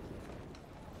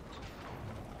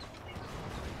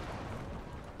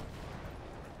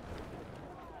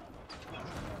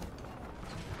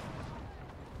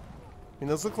 I mean,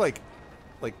 those look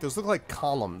like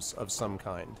columns of some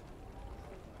kind.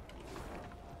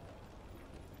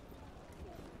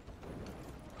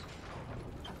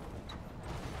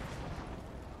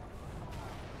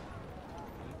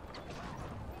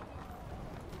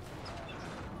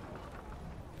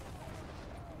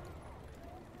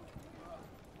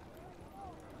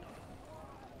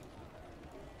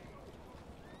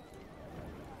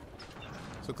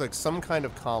 Look like some kind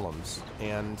of columns,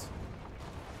 and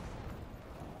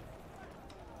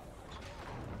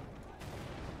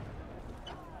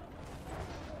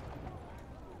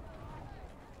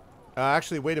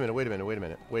actually, wait a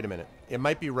minute. It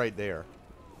might be right there.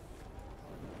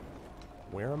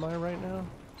 Where am I right now?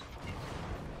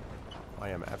 I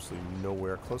am absolutely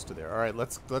nowhere close to there. All right,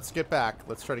 let's get back.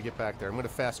 Let's try to get back there. I'm going to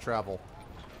fast travel.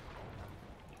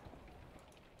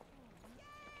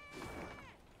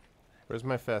 Where's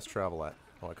my fast travel at?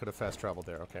 Oh, I could have fast traveled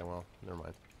there. Okay, well, never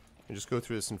mind. I just go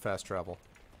through this in fast travel.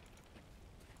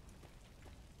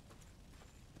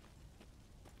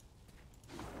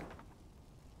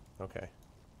 Okay.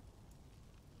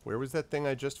 Where was that thing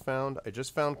I just found? I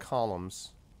just found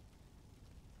columns.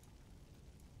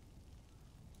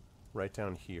 Right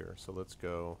down here. So let's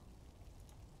go...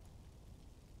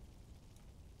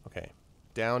 Okay.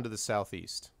 Down to the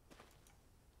southeast.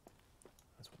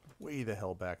 That's way the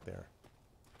hell back there.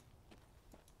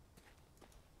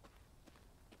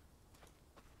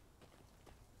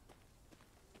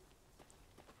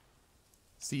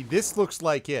 See, this looks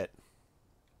like it.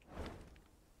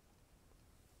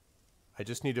 I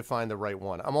just need to find the right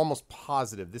one. I'm almost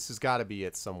positive this has got to be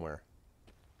it somewhere.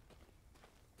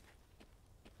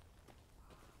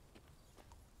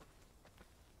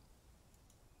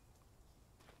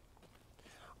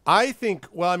 I think,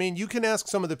 well, I mean, you can ask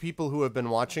some of the people who have been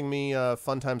watching me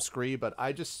Funtime Scree, but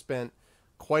I just spent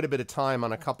quite a bit of time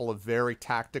on a couple of very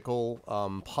tactical,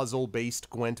 puzzle-based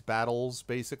Gwent battles,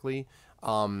 basically.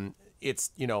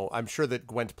 It's, you know, I'm sure that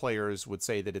Gwent players would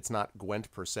say that it's not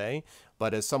Gwent per se,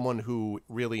 but as someone who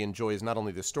really enjoys not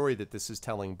only the story that this is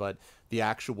telling, but the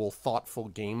actual thoughtful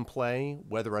gameplay,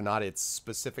 whether or not it's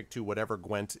specific to whatever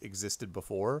Gwent existed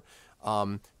before,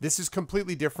 this is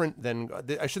completely different than,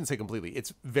 I shouldn't say completely,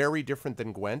 it's very different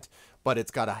than Gwent, but it's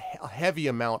got a heavy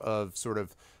amount of sort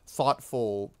of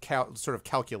thoughtful sort of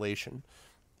calculation.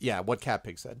 Yeah, what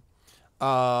Catpig said.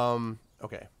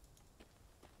 Okay.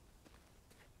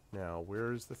 Now,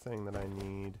 where's the thing that I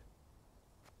need?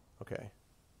 Okay.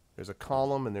 There's a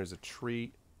column and there's a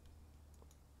tree.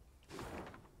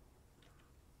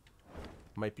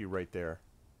 Might be right there.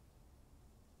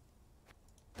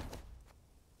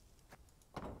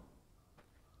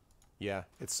 Yeah,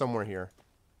 it's somewhere here.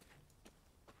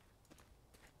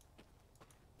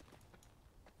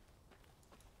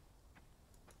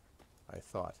 I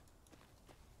thought.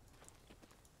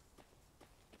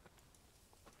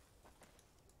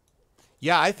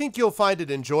 Yeah, I think you'll find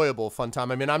it enjoyable,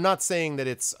 Funtime. I mean, I'm not saying that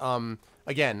it's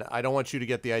again, I don't want you to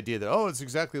get the idea that it's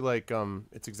exactly like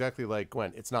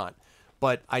Gwent. It's not.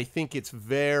 But I think it's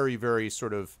very, very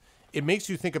sort of, it makes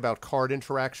you think about card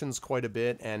interactions quite a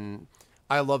bit, and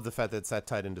I love the fact that it's that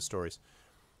tied into stories.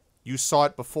 You saw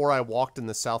it before I walked in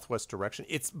the southwest direction.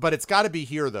 But it's got to be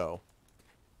here though.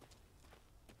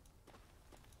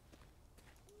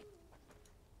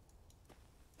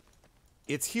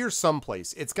 It's here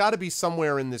someplace. It's got to be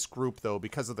somewhere in this group, though,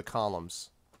 because of the columns.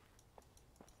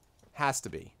 Has to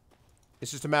be.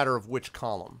 It's just a matter of which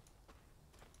column.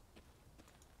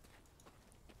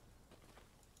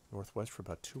 Northwest for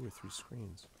about 2 or 3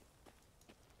 screens.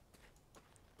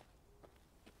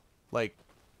 Like,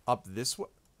 up this way?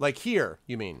 Like here,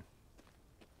 you mean?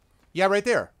 Yeah, right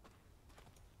there.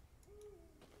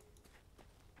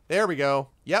 There we go.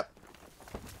 Yep.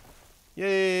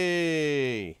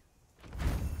 Yay!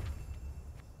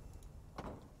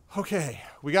 Okay,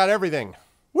 we got everything.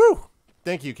 Woo!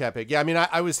 Thank you, Catpig. Yeah, I mean,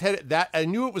 I was headed that. I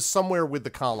knew it was somewhere with the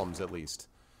columns at least.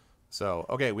 So,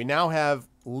 okay, we now have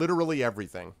literally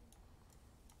everything.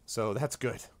 So that's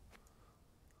good.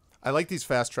 I like these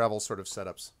fast travel sort of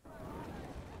setups.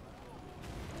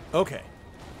 Okay,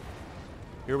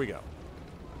 here we go.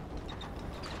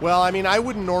 Well, I mean, I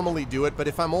wouldn't normally do it, but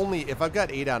if I've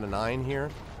got 8 out of 9 here,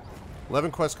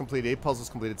 11 quests completed, 8 puzzles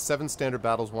completed, 7 standard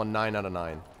battles, won 9 out of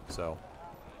 9. So.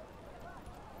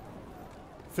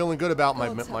 Feeling good about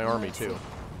my army, too.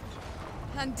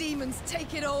 And demons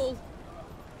take it all.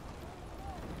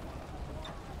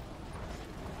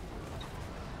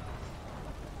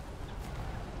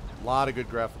 A lot of good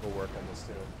graphical work on this,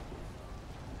 too.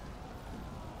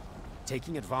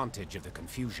 Taking advantage of the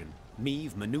confusion,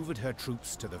 Meve maneuvered her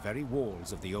troops to the very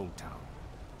walls of the old town.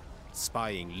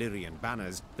 Spying Lyrian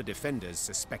banners, the defenders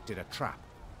suspected a trap.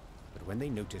 But when they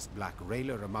noticed Black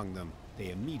Railer among them,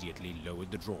 they immediately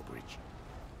lowered the drawbridge.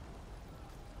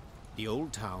 The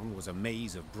old town was a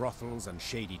maze of brothels and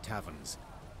shady taverns.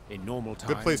 In normal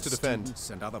times, good place to defend. Students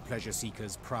and other pleasure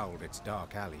seekers prowled its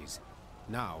dark alleys.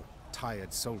 Now,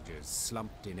 tired soldiers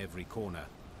slumped in every corner,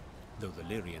 though the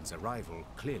Lyrians' arrival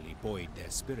clearly buoyed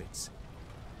their spirits.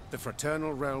 The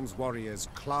Fraternal Realms warriors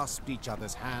clasped each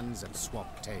other's hands and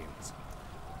swapped tales.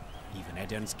 Even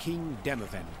Eden's king,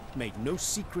 Demoven, made no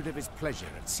secret of his pleasure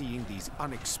at seeing these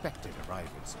unexpected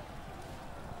arrivals.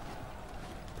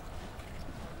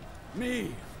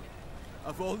 Me!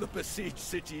 Of all the besieged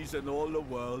cities in all the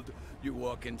world, you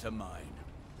walk into mine.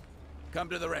 Come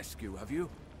to the rescue, have you?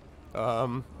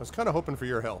 I was kind of hoping for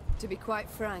your help. To be quite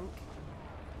frank,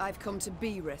 I've come to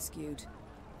be rescued.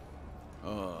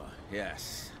 Oh,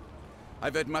 yes.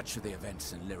 I've heard much of the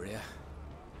events in Lyria.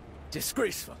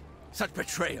 Disgraceful. Such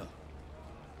betrayal.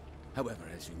 However,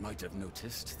 as you might have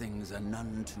noticed, things are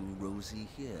none too rosy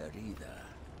here either.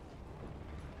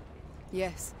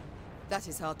 Yes. That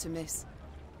is hard to miss.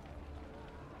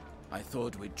 I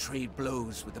thought we'd trade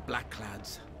blows with the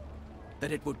Blackclads.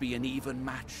 That it would be an even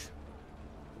match.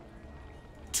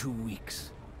 2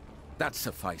 weeks. That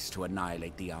sufficed to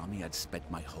annihilate the army I'd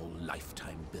spent my whole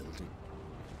lifetime building.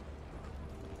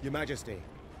 Your Majesty,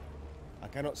 I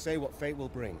cannot say what fate will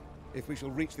bring, if we shall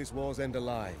reach this war's end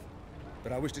alive.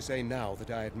 But I wish to say now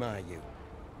that I admire you.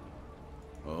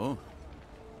 Oh?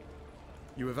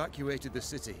 You evacuated the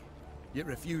city, yet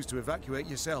refused to evacuate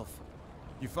yourself.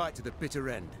 You fight to the bitter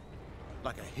end,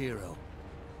 like a hero.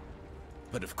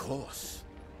 But of course,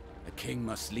 a king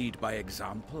must lead by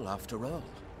example after all.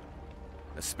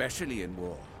 Especially in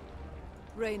war.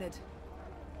 Reynard,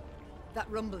 That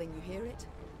rumbling, you hear it?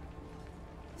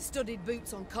 Studded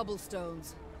boots on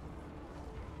cobblestones.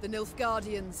 The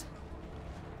Nilfgaardians.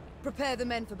 Prepare the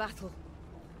men for battle.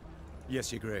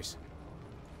 Yes, Your Grace.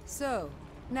 So,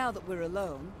 now that we're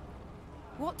alone,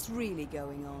 what's really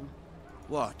going on?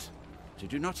 What?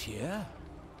 Did you not hear?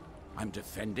 I'm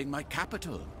defending my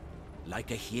capital,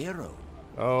 like a hero.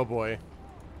 Oh boy.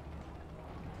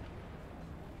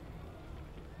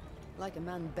 Like a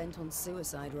man bent on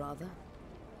suicide, rather.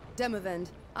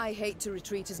 Demavend, I hate to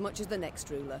retreat as much as the next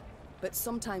ruler, but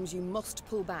sometimes you must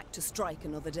pull back to strike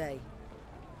another day.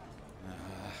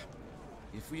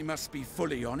 If we must be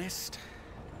fully honest,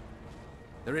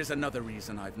 there is another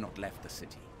reason I've not left the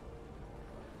city.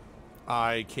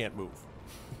 I can't move.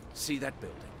 See that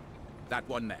building? That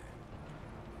one there.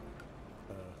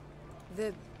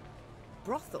 The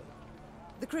brothel?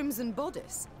 The Crimson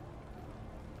Bodice?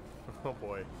 Oh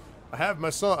boy. I have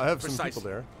my son. I have Precisely. some people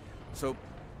there. So,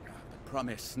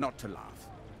 promise not to laugh.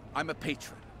 I'm a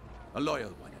patron. A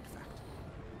loyal one, in fact.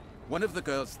 One of the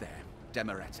girls there,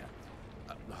 Demeretta.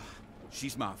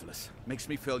 She's marvelous. Makes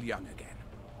me feel young again.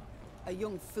 A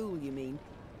young fool, you mean?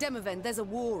 Demavend, there's a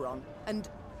war on, and...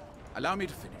 Allow me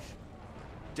to finish.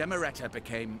 Demeretta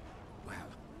became, well,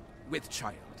 with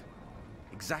child.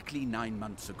 Exactly 9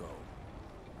 months ago.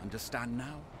 Understand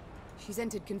now? She's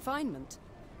entered confinement.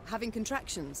 Having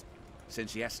contractions.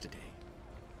 Since yesterday.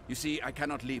 You see, I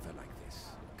cannot leave her like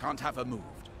this. Can't have her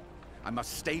moved. I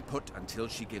must stay put until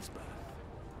she gives birth.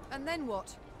 And then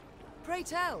what? Pray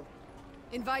tell.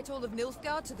 Invite all of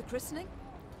Nilfgaard to the christening?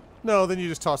 No, then you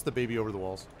just toss the baby over the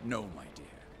walls. No, my dear.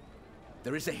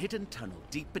 There is a hidden tunnel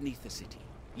deep beneath the city,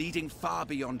 leading far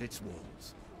beyond its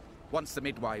walls. Once the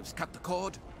midwives cut the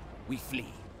cord, we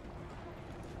flee.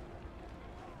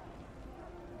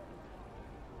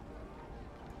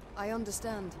 I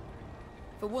understand.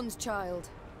 For one's child,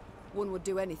 one would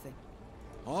do anything.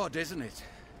 Odd, isn't it?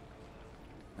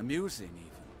 Amusing, even.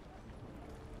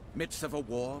 Midst of a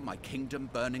war, my kingdom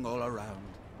burning all around.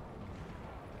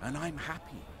 And I'm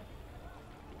happy.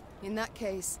 In that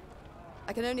case,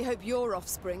 I can only hope your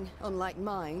offspring, unlike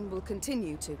mine, will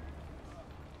continue to.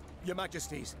 Your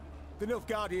Majesties, the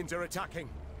Nilfgaardians are attacking.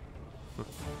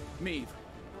 Meve,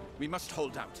 we must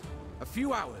hold out. A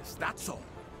few hours, that's all.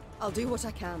 I'll do what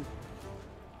I can.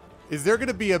 Is there going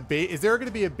to be a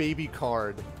baby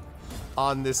card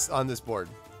on this board?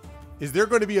 Is there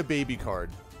going to be a baby card?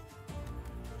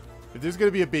 If there's going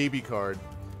to be a baby card,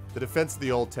 the defense of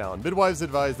the Old Town. Midwives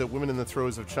advise that women in the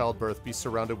throes of childbirth be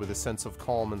surrounded with a sense of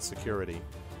calm and security.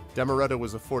 Demeretta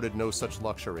was afforded no such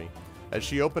luxury. As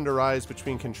she opened her eyes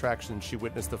between contractions, she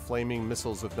witnessed the flaming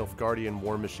missiles of Nilfgaardian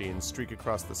war machines streak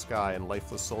across the sky and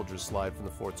lifeless soldiers slide from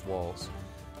the fort's walls.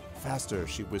 Faster,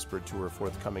 she whispered to her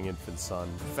forthcoming infant son.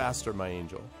 Faster, my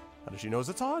angel. How does she know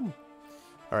it's on?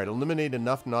 Alright, eliminate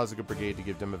enough Nausicaa Brigade to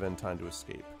give Demavend time to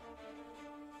escape.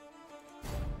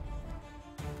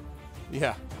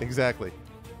 Yeah, exactly.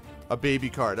 A baby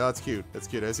card. Oh, that's cute. That's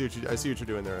cute. I see what you're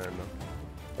doing there, Aaron.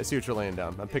 I see what you're laying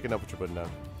down. I'm picking up what you're putting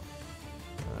down.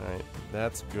 Alright,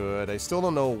 that's good. I still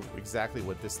don't know exactly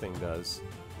what this thing does.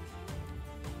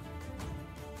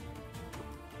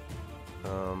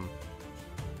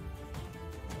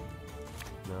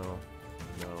 No.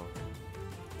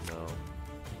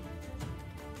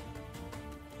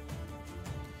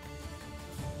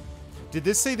 Did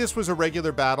this say this was a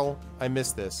regular battle? I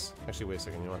missed this. Actually, wait a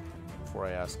second. You know what? Before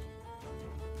I ask.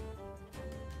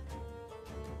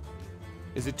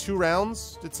 Is it 2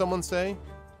 rounds? Did someone say?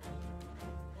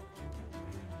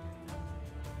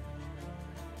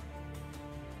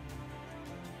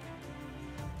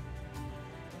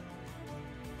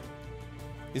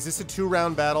 Is this a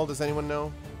 2-round battle? Does anyone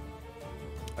know?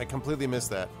 I completely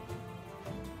missed that.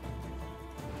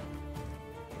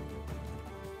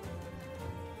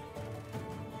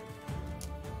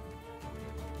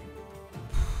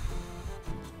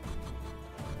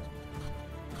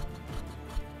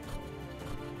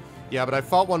 Yeah, but I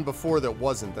fought one before that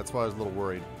wasn't. That's why I was a little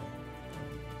worried.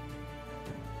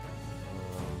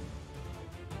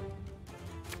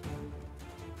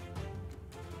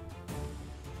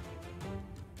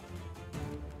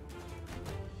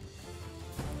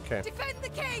 Okay. Defend the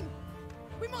king!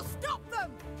 We must stop them!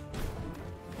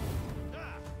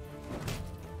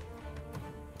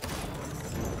 Okay,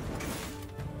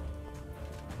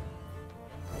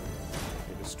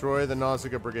 destroy the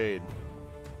Nausicaa Brigade.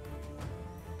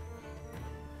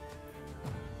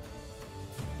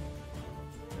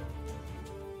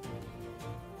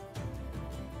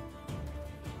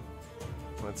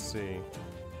 Let's see.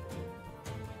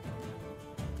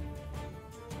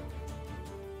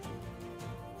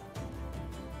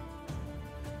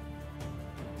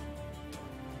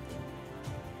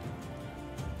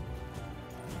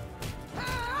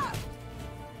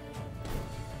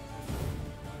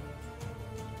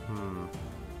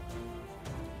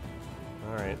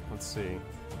 Alright, let's see.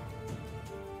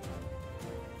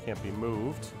 Can't be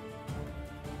moved.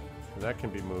 That can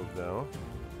be moved, though.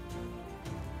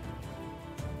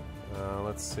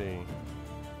 Let's see.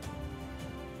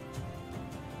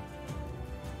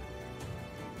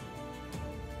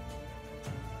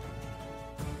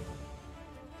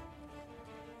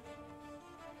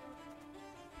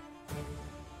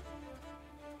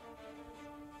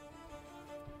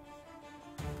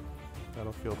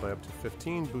 Battlefield by up to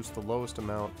 15. Boost the lowest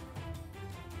amount.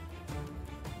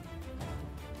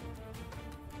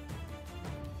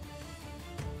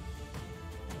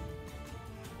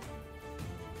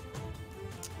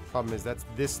 Problem is, that's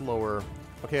this lower.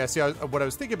 Okay, I see. What I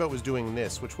was thinking about was doing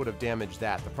this, which would have damaged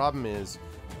that. The problem is,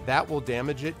 that will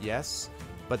damage it, yes,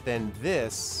 but then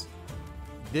this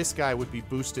guy would be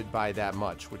boosted by that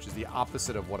much, which is the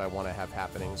opposite of what I want to have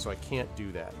happening, so I can't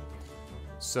do that.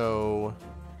 So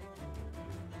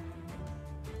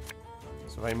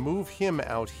if I move him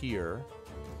out here,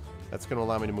 that's going to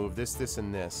allow me to move this, this,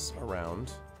 and this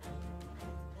around.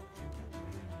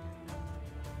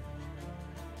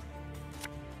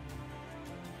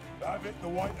 I've hit the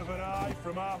white of an eye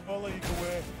from half a league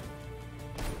away.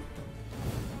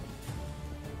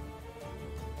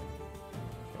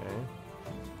 Okay.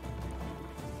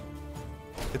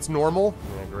 It's normal?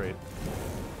 Yeah, great.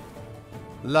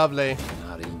 Lovely.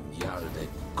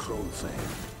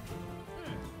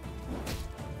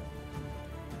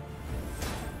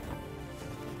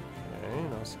 Okay,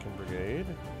 Nausicaan Brigade.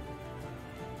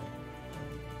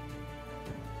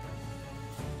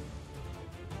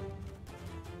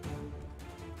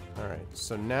 Alright,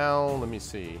 so now, let me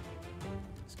see.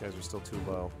 These guys are still too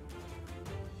low.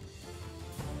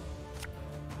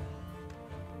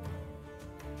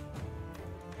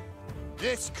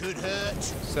 This could hurt.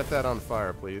 Set that on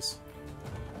fire, please.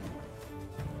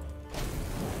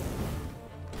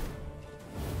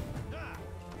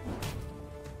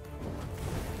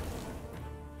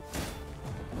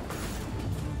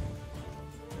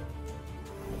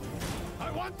 I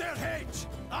want their hate!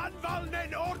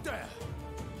 Anvalnen order!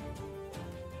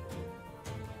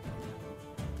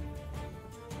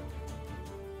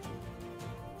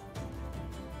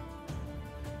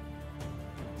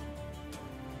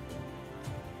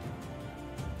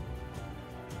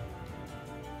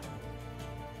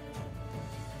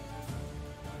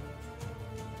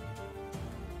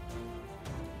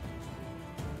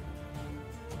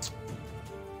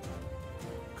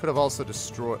 Could have also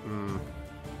destroyed.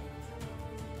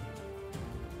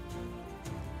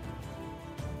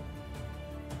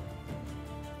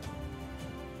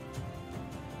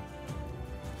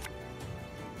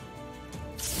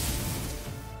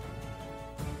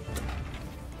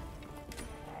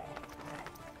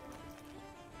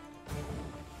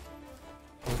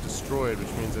 Destroyed, which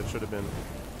means it should have been.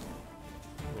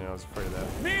 Yeah, I was afraid of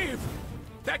that. Neve!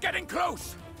 They're getting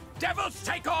close! Devils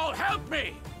take all! Help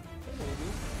me!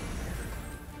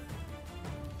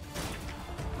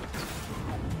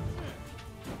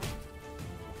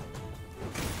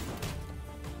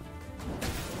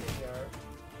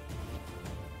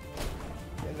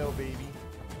 Hello, baby.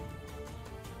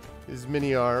 This is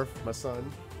Mini Arv, my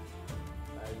son.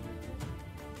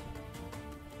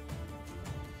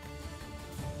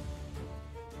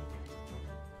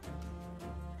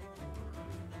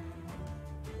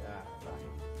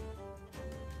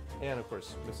 And of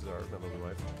course, Mrs. Arv, my lovely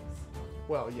wife.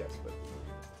 Well, yes, but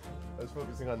I was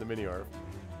focusing on the Mini Arv.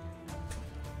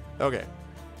 Okay.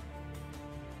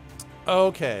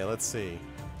 Okay, let's see.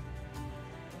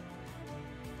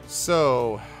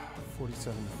 So,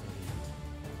 47 to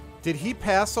 38. Did he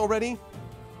pass already?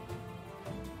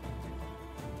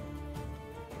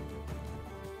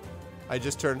 I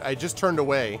just turned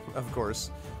away, of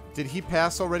course. Did he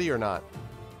pass already or not?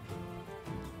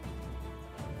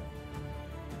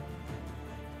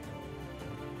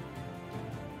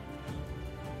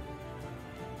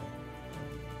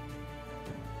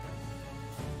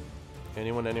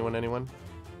 Anyone, anyone, anyone?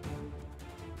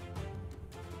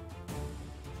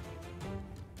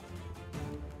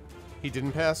 He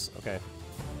didn't pass? Okay.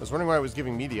 I was wondering why it was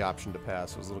giving me the option to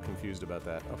pass. I was a little confused about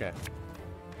that. Okay.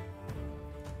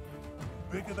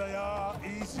 Bigger they are,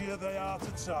 easier they are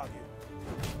to target.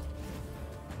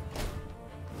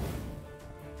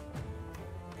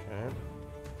 Okay.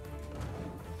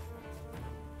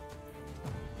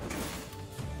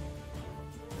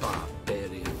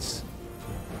 Barbarians.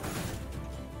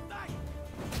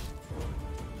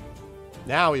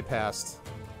 Now he passed.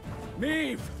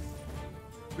 Neve!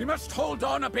 We must hold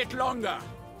on a bit longer.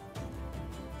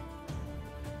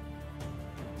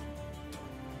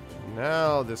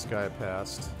 Now this guy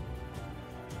passed.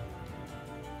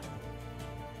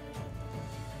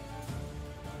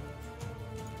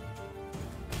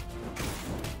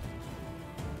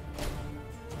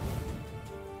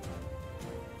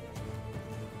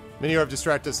 Many have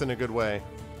distracted us in a good way.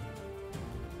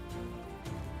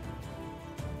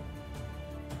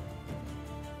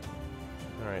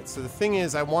 Alright, so the thing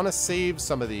is, I want to save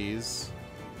some of these.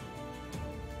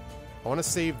 I want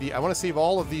to save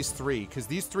all of these 3, because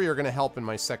these 3 are going to help in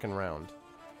my second round.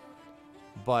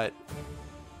 But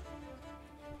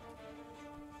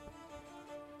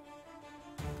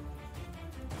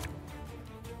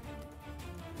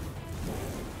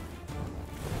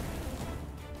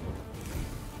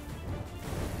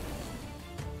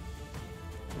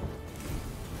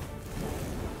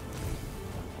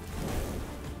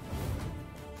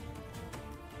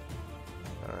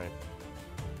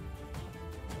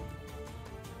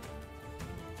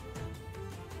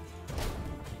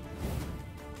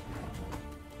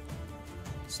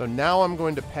so now I'm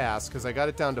going to pass, because I got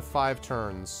it down to 5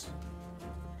 turns.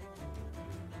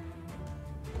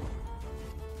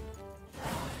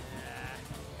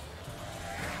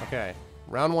 Okay,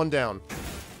 round 1 down.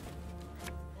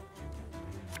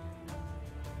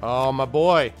 Oh, my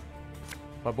boy.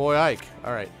 My boy Ike.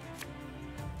 Alright.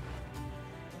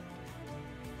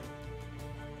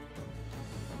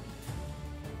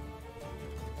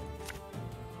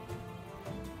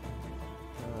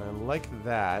 Like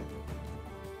that.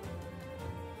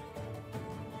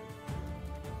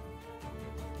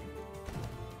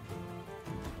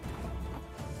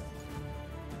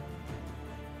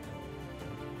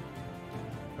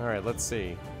 Alright, let's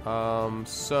see.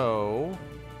 So...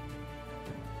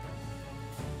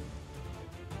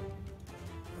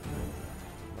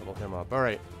 level him up.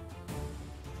 Alright.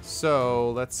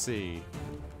 So, let's see.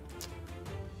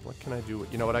 What can I do?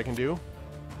 You know what I can do?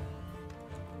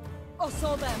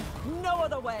 Hustle them! No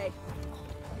other way!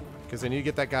 Because I need to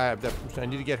get that guy... I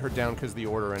need to get her down because of the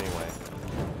order anyway.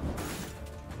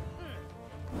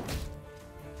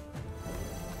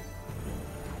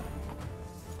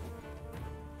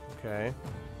 Okay.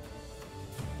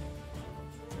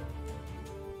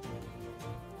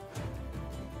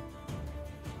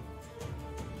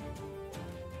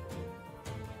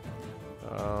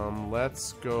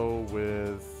 Let's go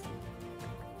with...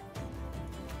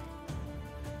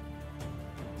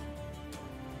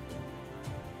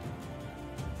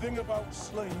 Thing about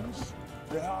slings,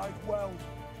 they hide well.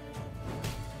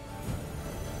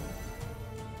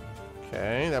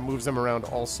 Okay, that moves them around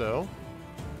also.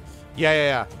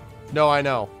 Yeah. No, I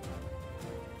know.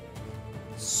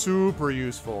 Super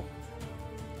useful.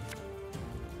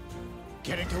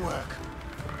 Getting to work.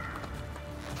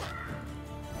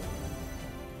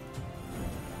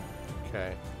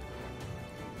 Okay.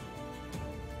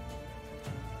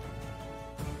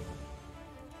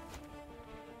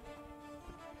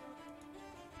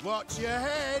 Watch your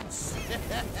heads!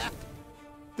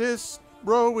 This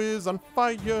row is on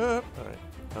fire.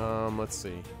 Alright. Let's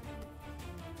see.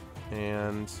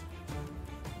 And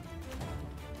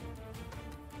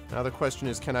now the question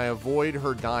is, can I avoid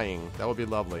her dying? That would be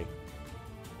lovely.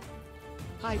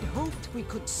 I'd hoped we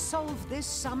could solve this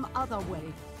some other way.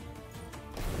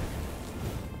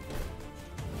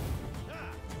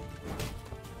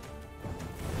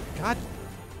 God,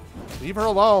 leave her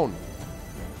alone.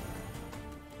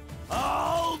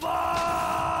 Alva!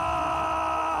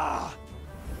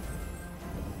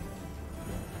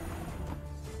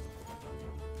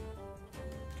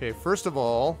 Okay, first of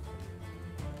all,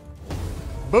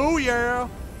 booyah!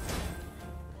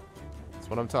 That's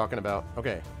what I'm talking about.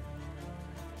 Okay.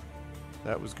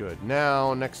 That was good.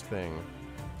 Now, next thing.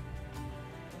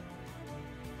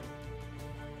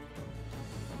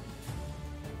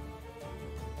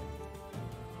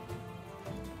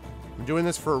 I'm doing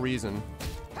this for a reason.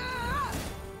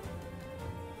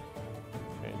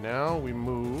 Okay, now we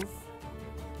move.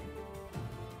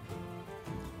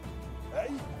 Hey?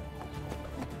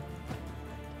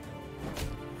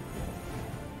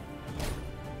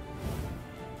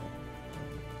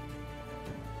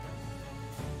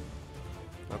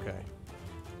 Okay.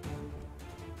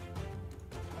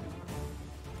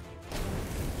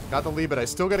 Got the lead, but I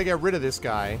still got to get rid of this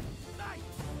guy.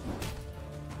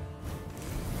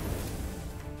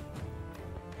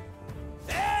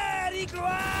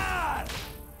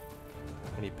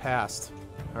 And he passed.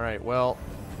 Alright, well.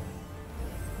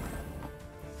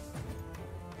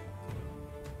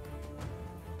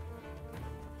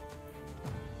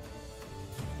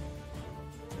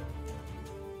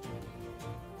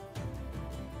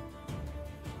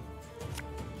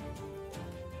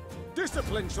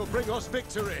 Discipline shall bring us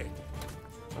victory.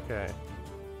 Okay.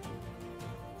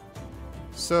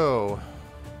 So.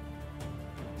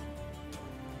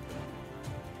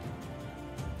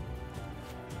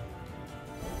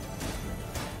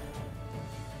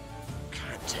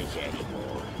 Can't take it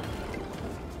anymore.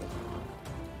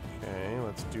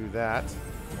 do that.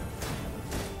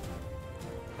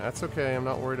 That's okay, I'm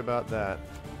not worried about that.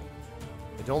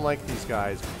 I don't like these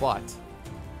guys, but...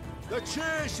 The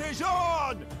chase is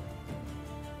on!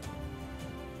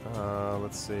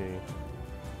 Let's see.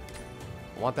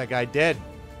 I want that guy dead.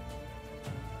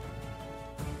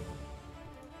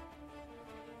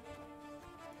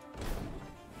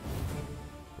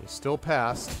 He still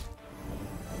passed.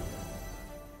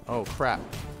 Oh, crap.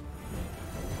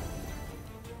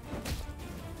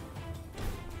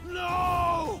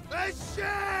 No! A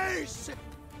chase!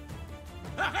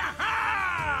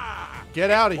 Get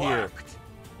out of here.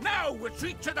 Now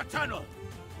retreat to the tunnel.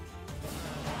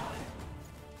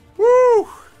 Woo!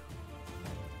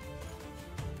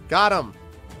 Got him.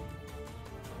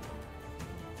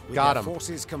 With Got their him.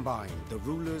 forces combined, the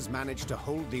rulers managed to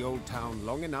hold the old town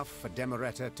long enough for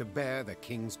Demereta to bear the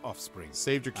king's offspring.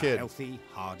 Saved your A kid. healthy,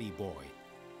 hardy boy.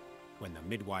 When the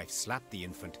midwife slapped the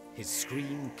infant, his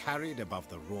scream carried above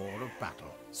the roar of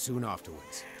battle. Soon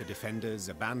afterwards, the defenders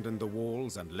abandoned the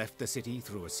walls and left the city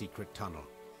through a secret tunnel.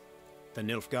 The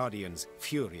Nilfgaardians,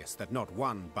 furious that not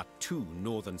one but two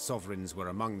northern sovereigns were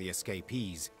among the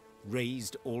escapees,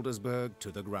 razed Aldersburg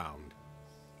to the ground.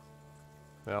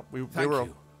 Well, we Thank were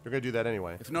you. going to do that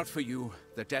anyway. If not for you,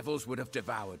 the devils would have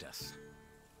devoured us.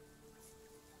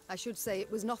 I should say it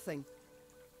was nothing.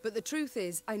 But the truth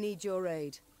is, I need your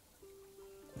aid.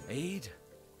 Aid?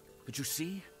 But you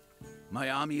see, my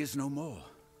army is no more.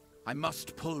 I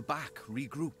must pull back,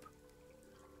 regroup.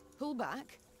 Pull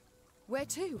back? Where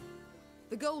to?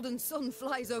 The golden sun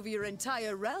flies over your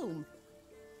entire realm.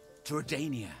 To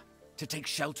Redania, to take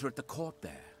shelter at the court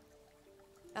there.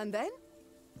 And then?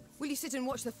 Will you sit and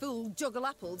watch the fool juggle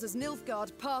apples as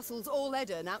Nilfgaard parcels all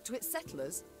Edirn out to its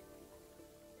settlers?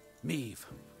 Meve,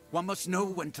 one must know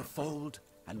when to fold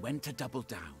and when to double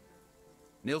down.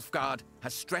 Nilfgaard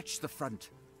has stretched the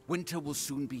front. Winter will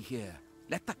soon be here.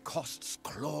 Let the costs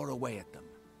claw away at them.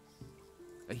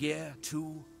 A year,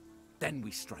 two, then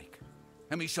we strike.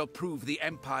 And we shall prove the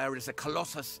Empire is a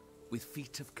colossus with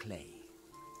feet of clay.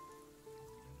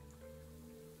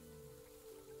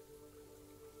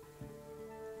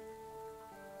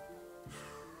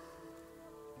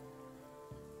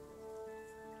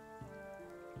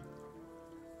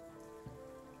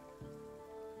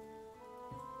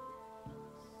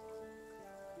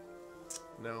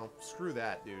 No, screw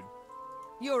that, dude.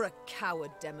 You're a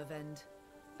coward, Demavend.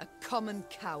 A common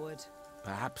coward.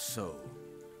 Perhaps so.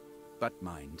 But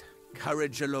mind,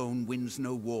 courage alone wins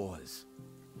no wars.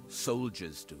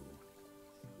 Soldiers do.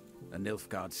 And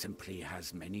Nilfgaard simply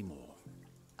has many more.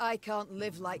 I can't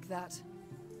live like that.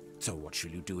 So what shall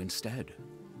you do instead?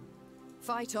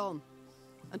 Fight on.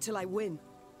 Until I win.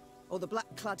 Or the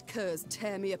black-clad curs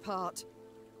tear me apart.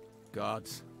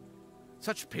 Gods,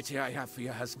 such pity I have for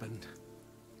your husband.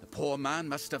 The poor man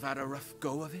must have had a rough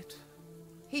go of it.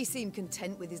 He seemed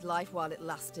content with his life while it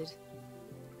lasted.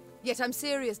 Yet I'm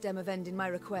serious, Demavend, in my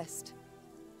request.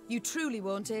 You truly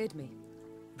won't aid me.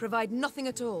 Provide nothing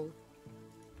at all.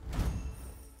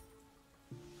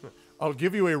 I'll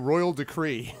give you a royal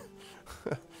decree.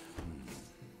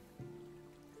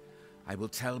 I will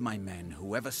tell my men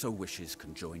whoever so wishes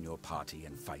can join your party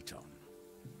and fight on.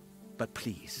 But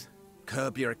please,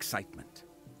 curb your excitement.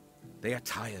 They are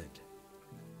tired.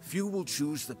 Few will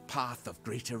choose the path of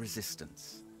greater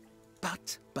resistance.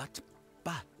 But...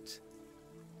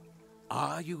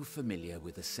 Are you familiar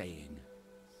with the saying,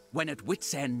 when at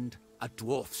wit's end, a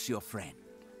dwarf's your friend?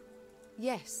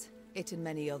 Yes, it and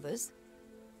many others.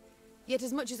 Yet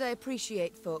as much as I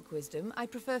appreciate folk wisdom, I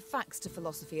prefer facts to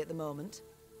philosophy at the moment.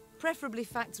 Preferably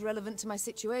facts relevant to my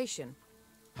situation.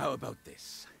 How about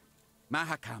this?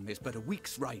 Mahakam is but a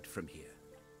week's ride from here.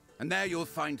 And there you'll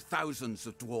find thousands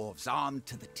of dwarves armed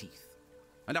to the teeth.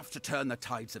 Enough to turn the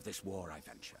tides of this war, I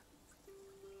venture.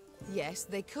 Yes,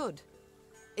 they could.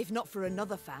 If not for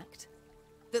another fact.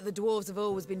 That the dwarves have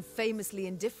always been famously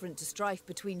indifferent to strife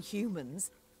between humans.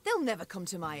 They'll never come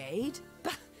to my aid.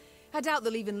 Bah! I doubt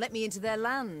they'll even let me into their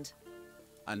land.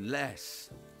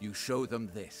 Unless you show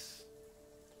them this.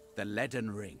 The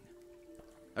Leaden Ring.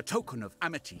 A token of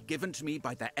amity given to me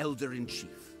by the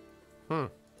Elder-in-Chief.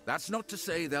 That's not to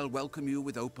say they'll welcome you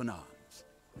with open arms.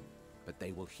 But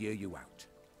they will hear you out.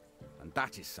 And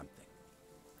that is something.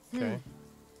 Okay.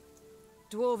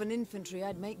 Dwarven infantry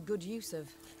I'd make good use of.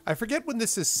 I forget when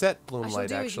this is set, I shall Bloomlight,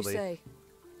 do actually. as you say.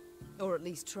 Or at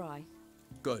least try.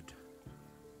 Good.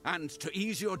 And to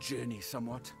ease your journey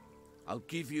somewhat, I'll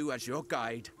give you as your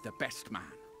guide the best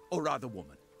man, or rather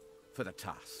woman, for the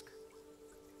task.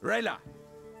 Rayla!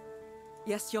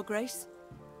 Yes, Your Grace?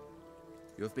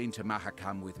 You've been to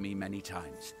Mahakam with me many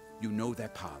times. You know their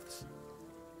paths.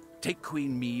 Take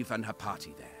Queen Meve and her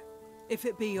party there. If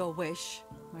it be your wish,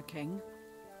 my king,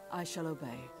 I shall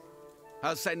obey.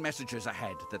 I'll send messengers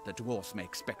ahead that the dwarfs may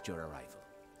expect your arrival.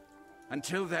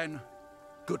 Until then,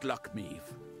 good luck,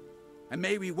 Meve. And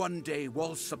may we one day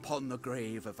waltz upon the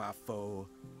grave of our foe,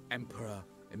 Emperor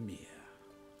Emir.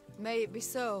 May it be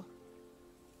so.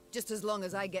 Just as long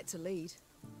as I get to lead.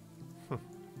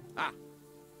 Ah,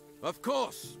 of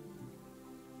course.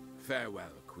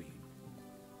 Farewell, Queen.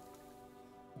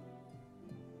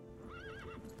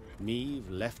 Meve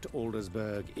left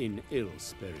Aldersburg in ill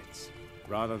spirits.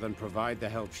 Rather than provide the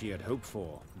help she had hoped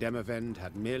for, Demavend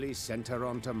had merely sent her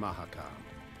on to Mahakam.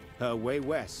 Her way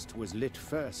west was lit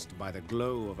first by the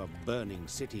glow of a burning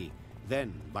city,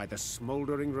 then by the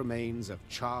smoldering remains of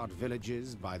charred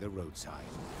villages by the roadside.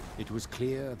 It was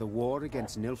clear the war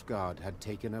against Nilfgaard had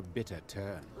taken a bitter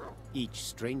turn. Each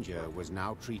stranger was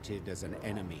now treated as an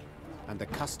enemy, and the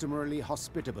customarily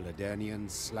hospitable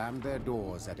Aedirnians slammed their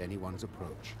doors at anyone's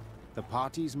approach. The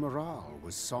party's morale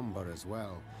was somber as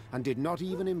well, and did not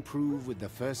even improve with the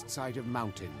first sight of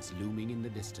mountains looming in the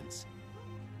distance.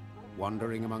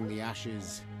 Wandering among the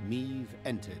ashes, Meve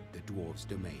entered the dwarves'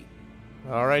 domain.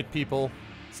 All right, people.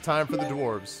 It's time for the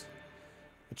dwarves.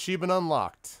 Achievement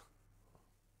unlocked.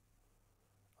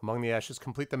 Among the ashes,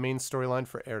 complete the main storyline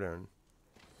for Aedirn.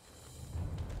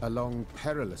 Along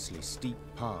perilously steep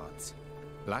paths,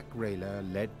 Black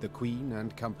Rayla led the Queen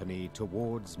and company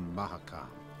towards Mahakam,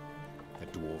 the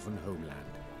dwarven homeland.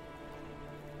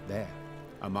 There,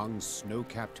 among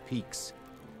snow-capped peaks,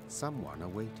 someone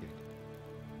awaited.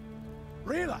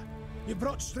 Rayla, you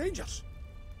brought strangers.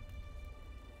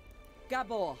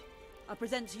 Gabor, I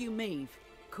present to you Meve,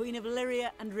 Queen of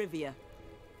Lyria and Rivia.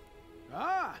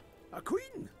 Ah, a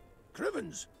queen.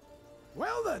 Crivens.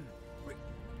 Well then.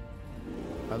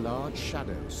 A large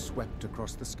shadow swept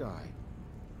across the sky.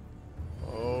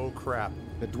 Oh, crap.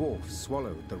 The dwarf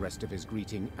swallowed the rest of his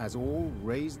greeting as all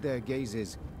raised their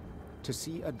gazes to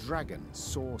see a dragon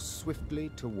soar swiftly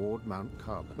toward Mount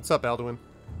Carbon. What's up, Alduin?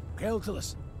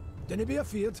 Keltilis. Dinna be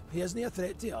afeard, he isn't a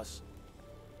threat to us.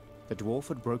 The dwarf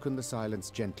had broken the silence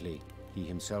gently, he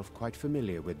himself quite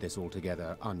familiar with this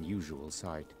altogether unusual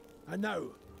sight. And now,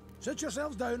 sit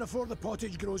yourselves down afore the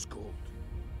pottage grows cold.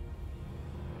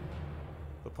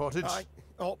 The pottage? Aye,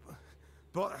 up,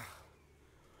 but...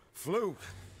 Flew.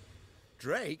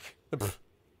 Drake?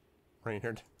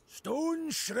 Reynard.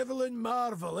 Stone shriveling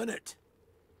marvel, innit?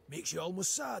 Makes you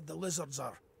almost sad the lizards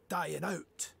are dying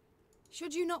out.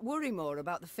 Should you not worry more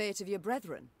about the fate of your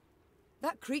brethren?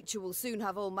 That creature will soon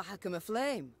have all Mahakam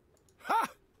aflame. Ha!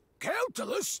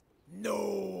 Keltilis?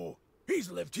 No! He's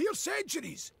lived here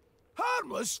centuries.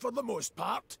 Harmless for the most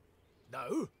part.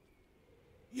 Now,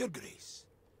 your grace.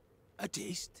 A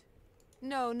taste?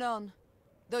 No, none.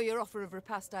 Though your offer of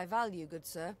repast I value, good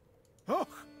sir. Oh,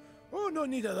 no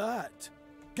need of that.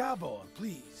 Gabor,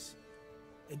 please.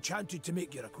 Enchanted to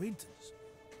make your acquaintance.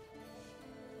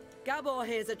 Gabor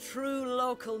here's a true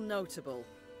local notable,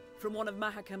 from one of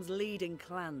Mahakam's leading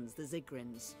clans, the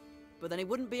Zigrins. But then he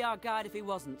wouldn't be our guide if he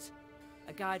wasn't.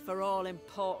 A guide for all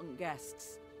important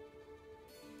guests.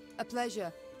 A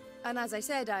pleasure. And as I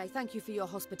said, I thank you for your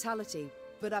hospitality,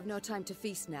 but I've no time to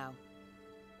feast now.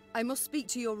 I must speak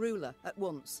to your ruler at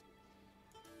once.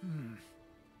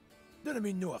 Don't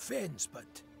mean no offence,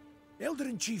 but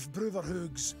Elder-in-Chief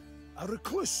Bruverhoog's a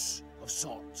recluse of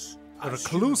sorts. A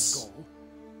recluse?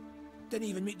 Didn't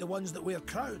even meet the ones that wear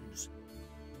crowns.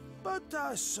 But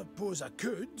I suppose I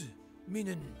could.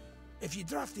 Meaning, if you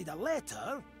drafted a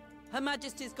letter... Her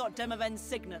Majesty's got Demavend's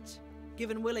signet,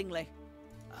 given willingly.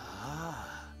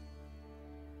 Ah.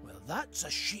 Well, that's a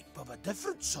sheep of a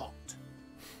different sort.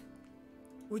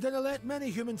 We didn't let many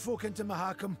human folk into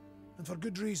Mahakam, and for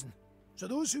good reason. So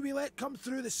those who we let come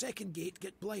through the second gate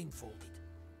get blindfolded.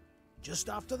 Just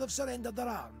after they've surrendered their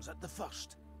arms at the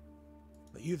first.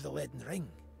 But you've the leaden ring.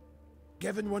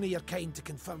 Given one of your kind to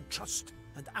confirm trust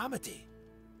and amity.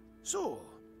 So,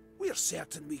 we're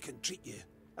certain we can treat you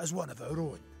as one of our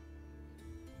own.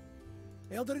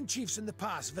 Elder-in-Chief's in the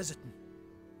pass visiting.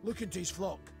 Looking to his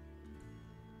flock.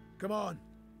 Come on.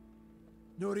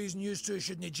 No reason you two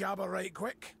shouldn't jabber right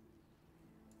quick.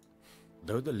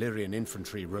 Though the Lyrian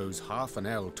infantry rose half an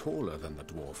ell taller than the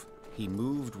dwarf, he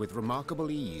moved with remarkable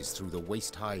ease through the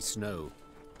waist-high snow,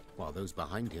 while those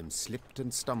behind him slipped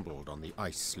and stumbled on the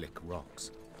ice-slick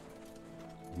rocks.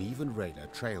 Meve and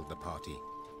Rayla trailed the party,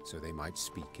 so they might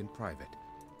speak in private.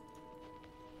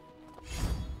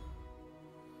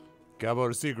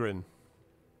 Gabor Sigrin.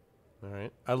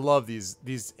 Alright. I love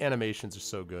these animations are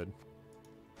so good.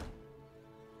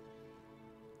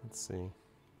 Let's see.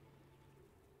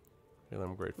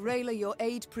 I'm grateful. Rayla, your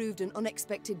aid proved an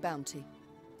unexpected bounty.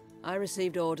 I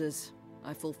received orders.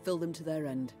 I fulfilled them to their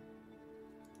end.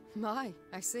 My,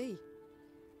 I see.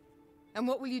 And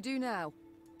what will you do now?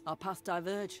 Our paths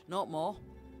diverge, not more.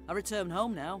 I return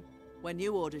home now, where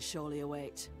new orders surely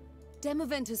await.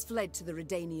 Demavent has fled to the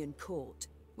Redanian court,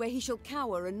 where he shall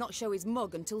cower and not show his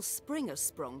mug until spring has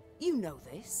sprung. You know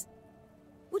this.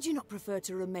 Would you not prefer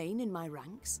to remain in my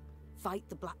ranks? Fight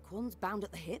the Black Ones bound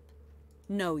at the hip?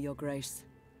 No, Your Grace.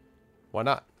 Why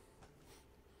not?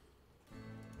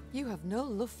 You have no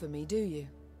love for me, do you?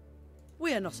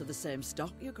 We are not of the same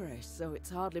stock, Your Grace, so it's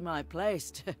hardly my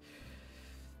place to...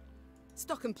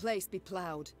 Stock and place be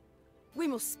ploughed. We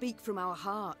must speak from our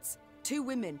hearts. Two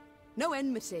women, no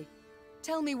enmity.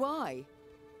 Tell me why.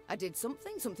 I did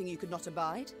something you could not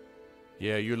abide.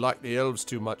 Yeah, you like the elves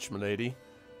too much, milady.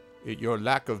 Your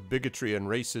lack of bigotry and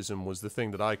racism was the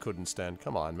thing that I couldn't stand.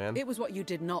 Come on, man. It was what you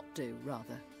did not do,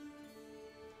 rather.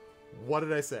 What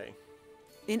did I say?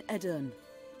 In Edirn,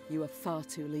 you are far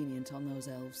too lenient on those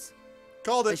elves.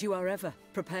 Called it! As you are ever,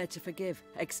 prepared to forgive,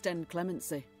 extend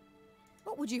clemency.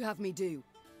 What would you have me do?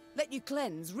 Let you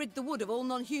cleanse, rid the wood of all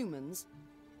non-humans?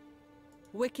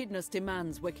 Wickedness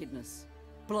demands wickedness.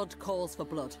 Blood calls for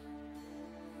blood.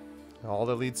 All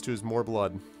that leads to is more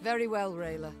blood. Very well,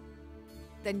 Rayla.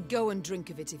 Then go and drink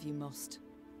of it if you must.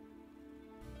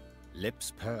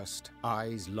 Lips pursed,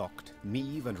 eyes locked,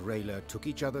 Meve and Rayla took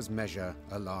each other's measure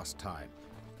a last time.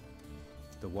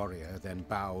 The warrior then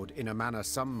bowed in a manner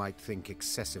some might think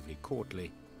excessively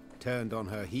courtly, turned on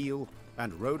her heel,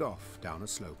 and rode off down a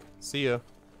slope. See ya.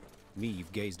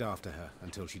 Meve gazed after her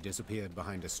until she disappeared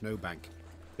behind a snowbank,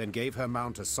 then gave her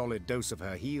mount a solid dose of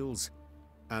her heels,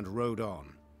 and rode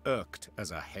on, irked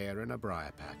as a hare in a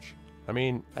briar patch. I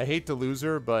mean, I hate to lose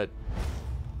her, but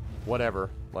whatever.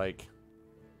 Like,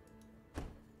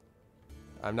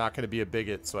 I'm not going to be a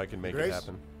bigot, so I can make Grace, it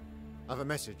happen. I have a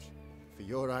message for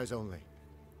your eyes only.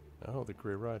 Oh, the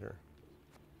Grey Rider.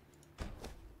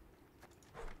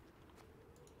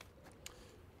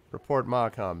 Report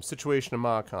Mahakam. Situation in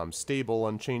Mahakam. Stable,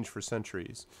 unchanged for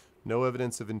centuries. No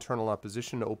evidence of internal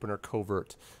opposition, open or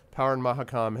covert. Power in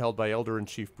Mahakam held by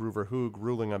Elder-in-Chief Bruver Hoog,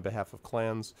 ruling on behalf of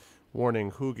clans.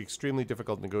 Warning, Hoog, extremely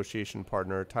difficult negotiation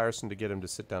partner, tiresome to get him to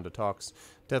sit down to talks,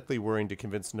 deathly worrying to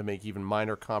convince him to make even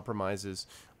minor compromises,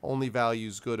 only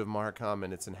values good of Mahakam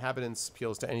and its inhabitants,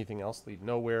 appeals to anything else, lead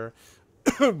nowhere.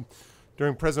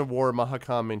 During present war,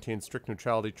 Mahakam maintains strict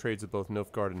neutrality, trades with both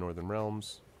Nilfgaard and Northern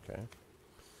Realms. Okay.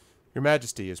 Your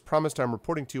Majesty, as promised, I am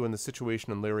reporting to you on the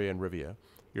situation in Lyria and Rivia.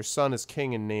 Your son is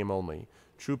king in name only.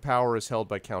 True power is held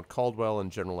by Count Caldwell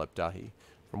and General Ebdahi.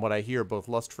 From what I hear, both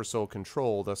lust for soul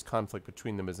control, thus conflict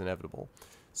between them is inevitable.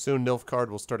 Soon Nilfgaard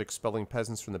will start expelling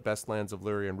peasants from the best lands of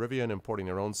Lyria and Rivia and importing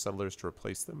their own settlers to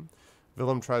replace them.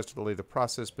 Willem tries to delay the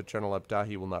process, but General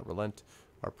Ebdahi will not relent.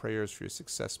 Our prayers for your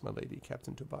success, my lady,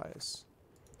 Captain Tobias.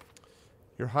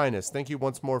 Your Highness, thank you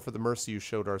once more for the mercy you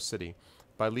showed our city.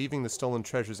 By leaving the stolen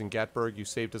treasures in Gatburg, you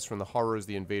saved us from the horrors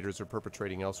the invaders are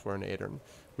perpetrating elsewhere in Aedirn.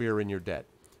 We are in your debt.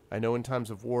 I know in times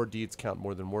of war, deeds count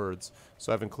more than words,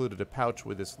 so I've included a pouch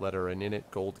with this letter, and in it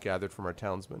gold gathered from our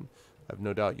townsmen. I've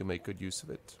no doubt you'll make good use of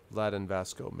it. Vlad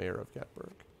Vasco, Mayor of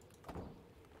Gatburg.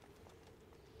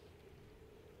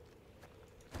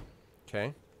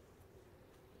 Okay.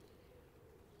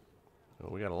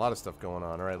 Well, we got a lot of stuff going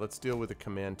on. Alright, let's deal with the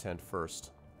command tent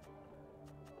first.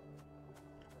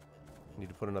 Need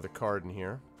to put another card in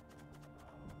here.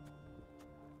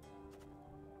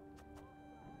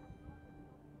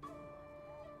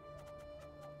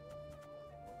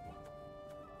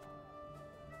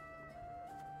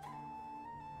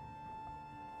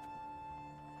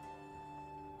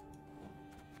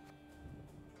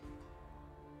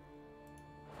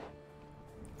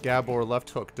 Gabor left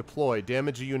hook. Deploy.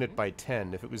 Damage a unit by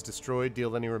 10. If it was destroyed,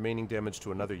 deal any remaining damage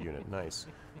to another unit. Nice.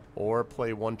 Or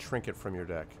play one trinket from your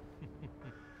deck.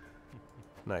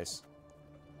 Nice.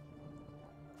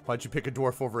 Why'd you pick a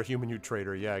dwarf over a human, you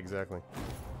traitor? Yeah, exactly.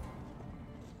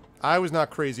 I was not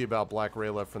crazy about Black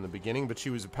Rayla from the beginning, but she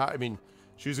was I mean,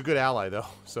 she was a good ally, though,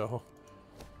 so...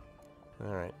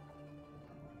 Alright.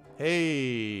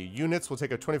 Hey! Units will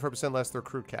take a 25% less their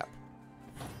crew cap.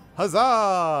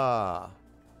 Huzzah!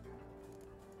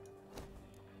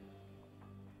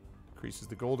 Increases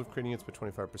the gold of creating units by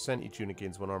 25%. Each unit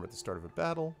gains 1 arm at the start of a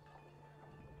battle.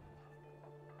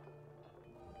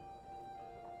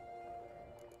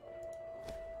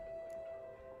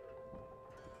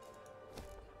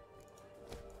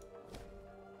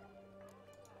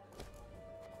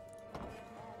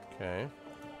 Okay.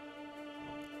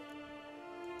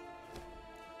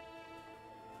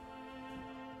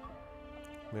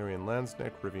 Marion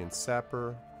Lansneck, Rivian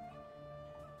Sapper.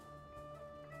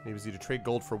 Maybe it's easy to trade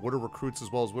gold for wood or recruits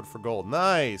as well as wood for gold.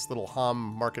 Nice! Little Hom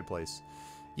marketplace.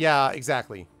 Yeah,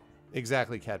 exactly.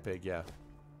 Exactly, Catpig, yeah.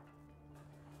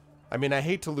 I mean, I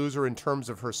hate to lose her in terms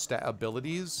of her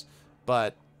abilities,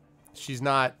 but she's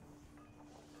not...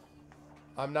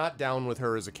 I'm not down with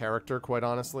her as a character, quite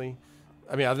honestly.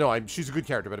 I mean, I don't know, she's a good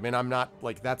character, but I mean, I'm not,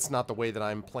 like, that's not the way that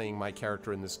I'm playing my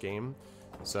character in this game.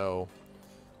 So,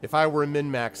 if I were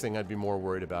min-maxing, I'd be more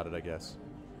worried about it, I guess.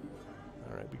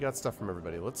 Alright, we got stuff from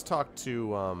everybody. Let's talk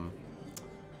to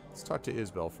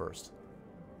Isbel first.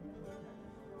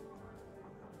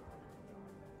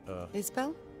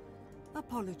 Isbel?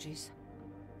 Apologies.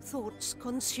 Thoughts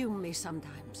consume me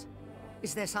sometimes.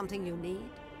 Is there something you need?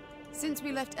 Since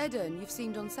we left Edirne, you've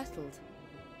seemed unsettled.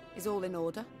 Is all in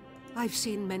order? I've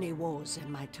seen many wars in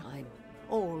my time.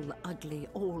 All ugly,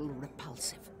 all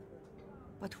repulsive.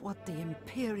 But what the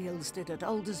Imperials did at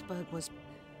Aldersburg was...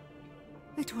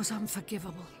 it was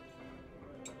unforgivable.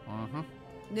 Mm-hmm.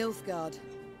 Nilfgaard.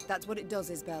 That's what it does,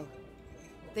 Isbel.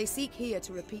 They seek here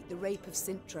to repeat the rape of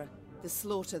Sintra, the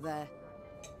slaughter there.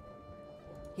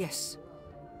 Yes,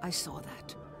 I saw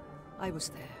that. I was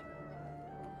there.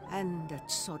 And at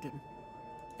Sodden.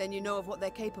 Then you know of what they're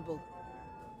capable?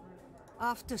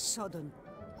 After Sodden,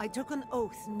 I took an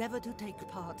oath never to take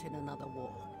part in another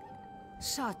war.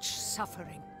 Such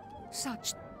suffering,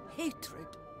 such hatred,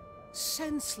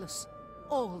 senseless,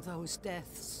 all those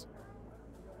deaths.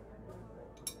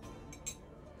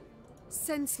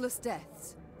 Senseless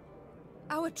deaths?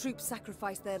 Our troops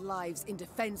sacrificed their lives in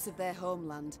defense of their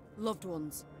homeland, loved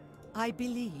ones. I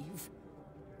believe,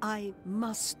 I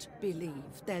must believe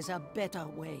there's a better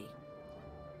way.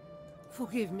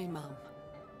 Forgive me, Mom.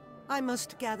 I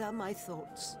must gather my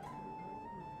thoughts.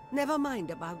 Never mind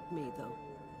about me, though.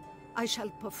 I shall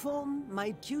perform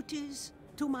my duties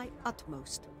to my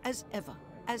utmost, as ever,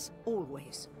 as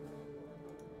always.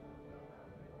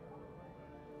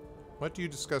 What do you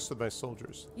discuss with my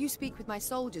soldiers? You speak with my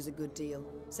soldiers a good deal.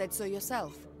 Said so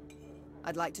yourself.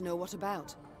 I'd like to know what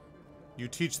about. You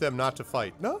teach them not to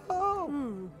fight. No!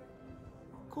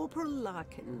 Corporal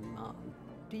Larkin, Mom.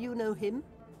 Do you know him?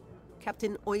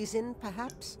 Captain Oisin,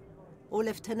 perhaps? Or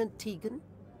Lieutenant Tegan?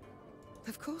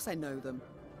 Of course I know them.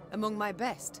 Among my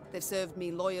best. They've served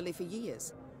me loyally for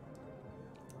years.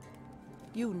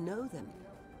 You know them.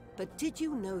 But did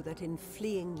you know that in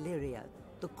fleeing Lyria,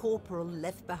 the corporal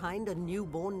left behind a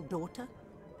newborn daughter?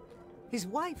 His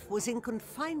wife was in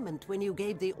confinement when you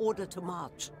gave the order to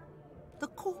march. The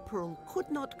corporal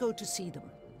could not go to see them.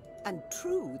 And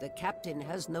true, the captain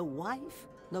has no wife,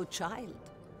 no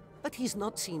child. But he's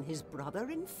not seen his brother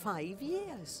in 5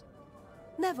 years.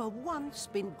 Never once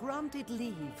been granted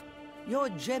leave. Your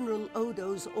General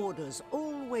Odo's orders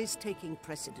always taking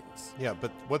precedence. Yeah,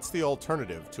 but what's the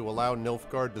alternative? To allow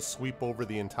Nilfgaard to sweep over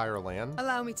the entire land?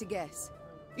 Allow me to guess.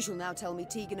 You shall now tell me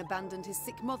Tegan abandoned his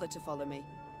sick mother to follow me.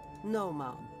 No,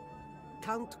 Ma'am.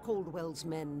 Count Caldwell's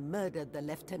men murdered the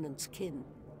lieutenant's kin.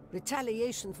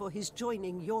 Retaliation for his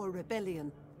joining your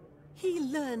rebellion. He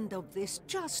learned of this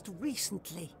just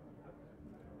recently.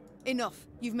 Enough.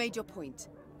 You've made your point.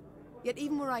 Yet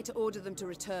even were I to order them to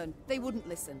return, they wouldn't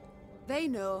listen. They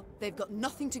know they've got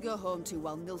nothing to go home to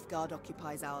while Nilfgaard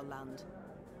occupies our land.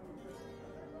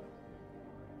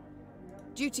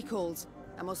 Duty calls.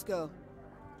 I must go.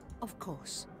 Of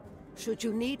course. Should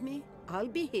you need me, I'll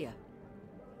be here.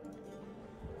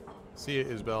 See you,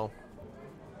 Isbel.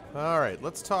 Alright,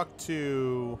 let's talk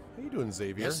to... How you doing,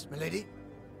 Xavier? Yes, milady?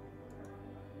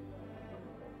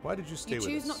 Why did you stay with us?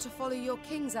 You choose not to follow your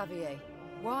king, Xavier.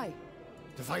 Why?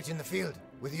 To fight in the field,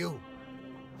 with you.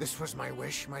 This was my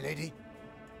wish, my lady.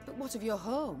 But what of your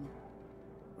home?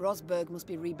 Rosberg must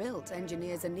be rebuilt.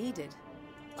 Engineers are needed.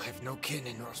 I've no kin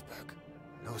in Rosberg.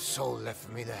 No soul left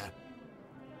for me there.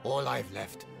 All I've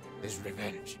left is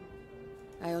revenge.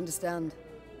 I understand.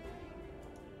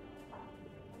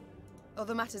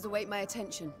 Other matters await my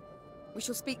attention. We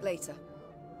shall speak later.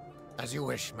 As you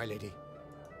wish, my lady.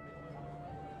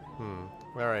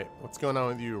 Alright, what's going on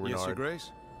with you, Renard? Yes, Your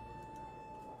Grace?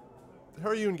 How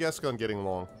are you and Gascon getting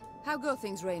along? How go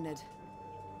things, Reynard?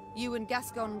 You and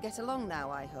Gascon get along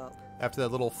now, I hope. After that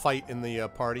little fight in the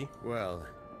party? Well,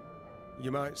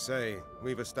 you might say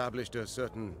we've established a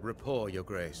certain rapport, Your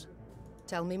Grace.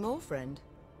 Tell me more, friend.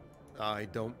 I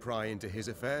don't pry into his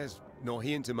affairs, nor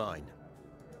he into mine.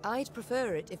 I'd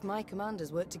prefer it if my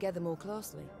commanders worked together more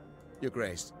closely. Your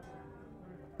Grace,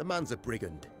 the man's a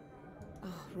brigand.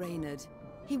 Oh, Reynard.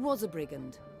 He was a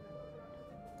brigand.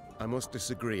 I must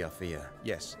disagree, I fear.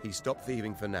 Yes, he stopped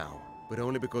thieving for now, but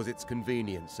only because it's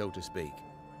convenient, so to speak.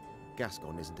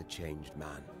 Gascon isn't a changed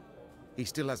man. He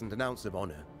still hasn't an ounce of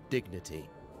honor, dignity.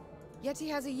 Yet he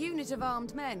has a unit of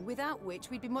armed men, without which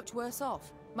we'd be much worse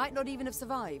off. Might not even have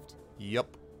survived.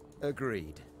 Yup.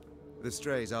 Agreed. The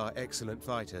Strays are excellent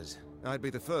fighters. I'd be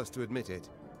the first to admit it.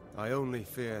 I only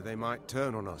fear they might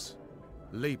turn on us.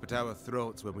 Leap at our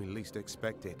throats when we least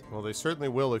expect it. Well, they certainly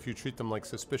will if you treat them like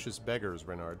suspicious beggars,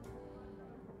 Renard.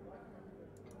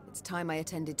 It's time I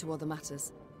attended to other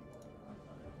matters.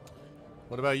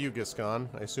 What about you, Giscon?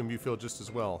 I assume you feel just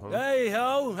as well, huh?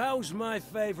 Hey-ho, how's my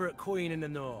favorite queen in the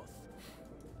north?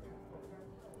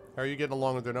 How are you getting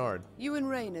along with Renard? You and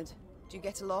Reynard, do you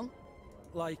get along?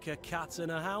 Like a cat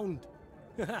and a hound.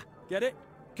 Get it?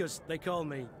 Because they call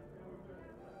me...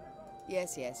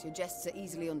 Yes, yes, your jests are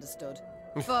easily understood.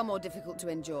 Far more difficult to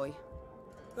enjoy.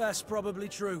 That's probably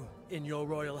true, in your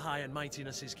royal high and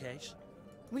mightiness's case.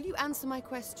 Will you answer my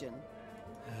question?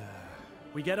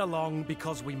 We get along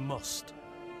because we must.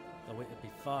 Though it'd be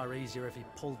far easier if he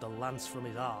pulled the lance from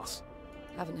his arse.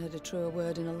 Haven't heard a truer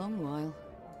word in a long while.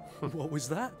 What was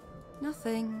that?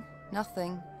 Nothing.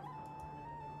 Nothing.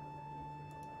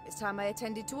 It's time I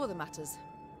attended to other matters.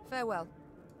 Farewell.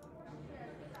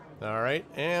 All right,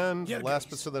 and Here, last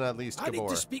guys. but certainly not least, I need to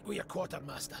Gabor. speak with your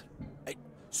quartermaster.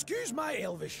 Excuse my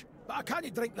Elvish, but I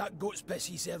can't drink that goat's piss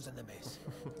he serves in the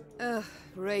mess.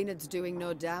 Reynard's doing,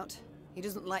 no doubt. He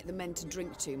doesn't like the men to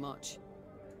drink too much.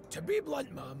 To be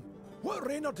blunt, ma'am, what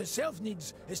Reynard himself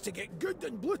needs is to get good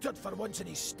and bloated for once in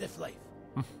his stiff life.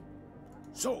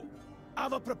 So, I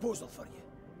have a proposal for you.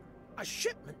 A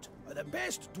shipment of the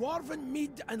best dwarven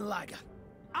mead and lager.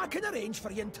 I can arrange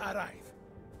for you to arrive.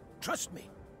 Trust me,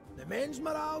 the men's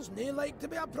morale's nae like to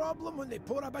be a problem when they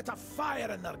pour a bit of fire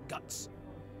in their guts.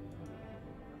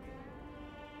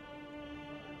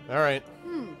 All right.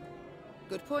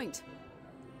 Good point.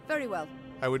 Very well.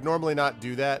 I would normally not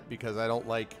do that because I don't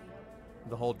like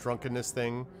the whole drunkenness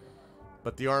thing,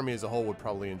 but the army as a whole would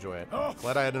probably enjoy it. Oh,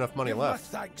 Glad I had enough money give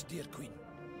left. my thanks, dear Queen.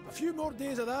 A few more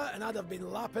days of that and I'd have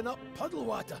been lapping up puddle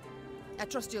water. I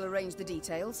trust you'll arrange the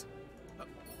details.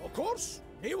 Of course,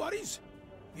 no worries.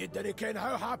 You didn't ken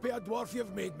how happy a dwarf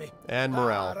you've made me. And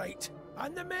morale. Ah, right.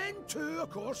 And the men too,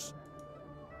 of course.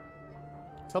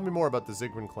 Tell me more about the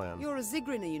Zigrin clan. You're a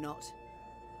Zigrin, are you not?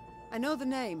 I know the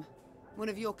name. One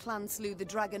of your clan slew the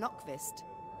dragon Ockvist.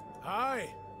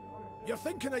 Aye. You're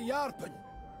thinking of Yarpen.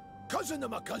 Cousin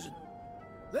of my cousin.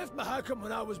 Left Mahakam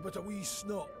when I was but a wee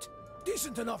snot.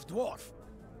 Decent enough dwarf,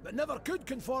 but never could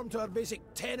conform to our basic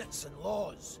tenets and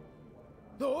laws.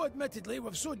 Though, admittedly,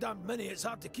 we've so damned many it's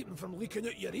hard to keep them from leaking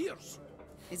out your ears.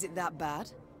 Is it that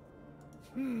bad?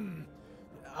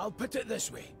 I'll put it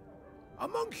this way.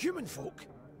 Among human folk,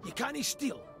 you can't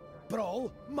steal,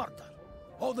 brawl, murder.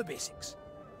 All the basics.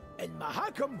 In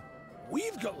Mahakam,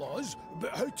 we've got laws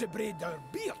about how to braid our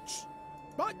beards.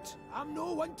 But I'm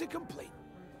no one to complain.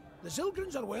 The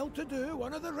Zilgrins are well-to-do,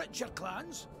 one of the richer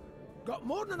clans. Got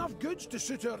more than enough goods to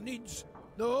suit our needs.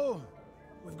 Though,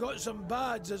 we've got some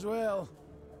bads as well.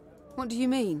 What do you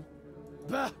mean?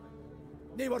 Bah!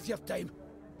 Nae worth your time.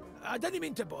 I didn't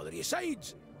mean to bother you.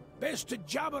 Sides, best to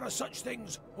jabber of such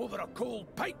things over a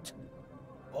cold pint.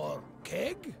 Or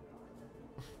keg?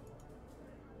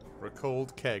 For a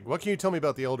cold keg. What can you tell me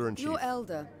about the Elder in Chief? Your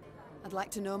elder. I'd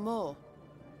like to know more.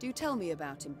 Do tell me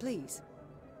about him, please.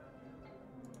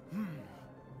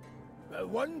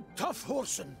 One tough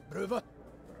horseman, Bruva.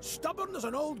 Stubborn as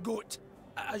an old goat,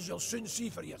 as you'll soon see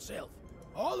for yourself.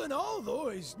 All in all, though,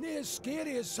 he's nae as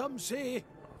scary as some say.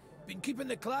 Been keeping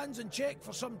the clans in check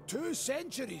for some 2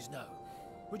 centuries now.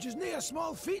 Which is nae a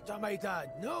small feat, I might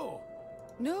add, no.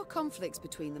 No conflicts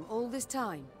between them all this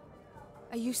time.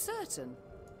 Are you certain?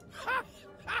 Ha!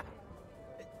 Ha!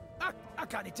 I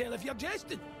can't tell if you're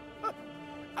jesting.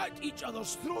 At each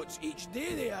other's throats each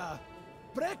day they are.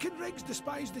 Breckenrigs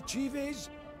despise the Chives.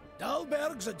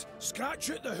 Dalbergs would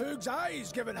scratch out the Hoog's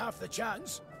eyes given half the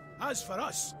chance. As for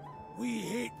us, we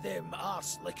hate them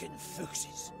arse-licking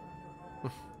fuchsies.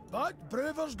 But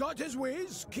Brewer's got his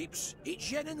ways, keeps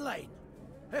each yen in line.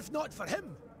 If not for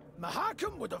him,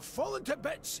 Mahakam would have fallen to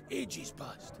bits ages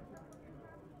past.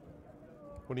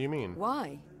 What do you mean?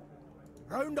 Why?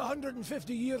 Round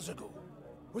 150 years ago,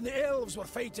 when the elves were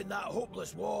fighting that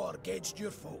hopeless war against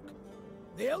your folk,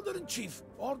 the Elder-in-Chief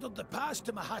ordered the pass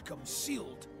to Mahakam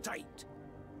sealed tight.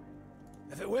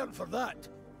 If it weren't for that,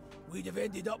 we'd have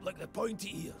ended up like the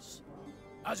pointy ears.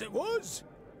 As it was,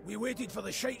 we waited for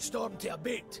the shite storm to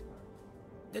abate.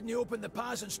 Didn't open the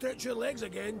pass and stretch your legs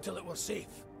again till it were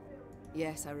safe.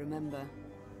 Yes, I remember.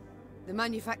 The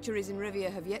manufacturers in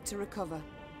Rivia have yet to recover.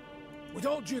 With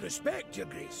all due respect, Your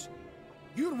Grace,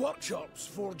 your workshops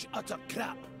forge utter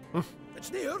crap.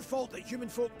 It's nae our fault that human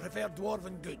folk prefer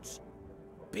dwarven goods.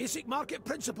 Basic market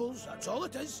principles, that's all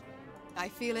it is. I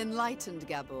feel enlightened,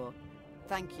 Gabor.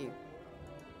 Thank you.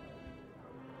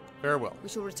 Farewell. We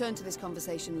shall return to this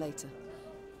conversation later.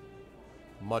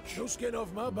 Much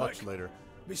later.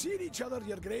 We see each other,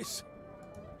 your grace.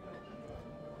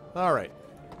 All right.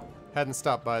 Hadn't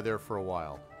stopped by there for a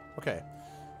while. Okay.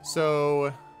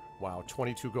 So, wow,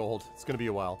 22 gold. It's going to be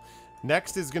a while.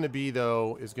 Next is going to be,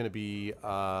 though,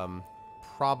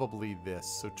 probably this.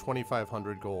 So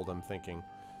 2,500 gold, I'm thinking,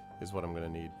 is what I'm going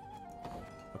to need.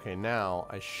 Okay, now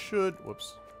I should...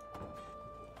 Whoops.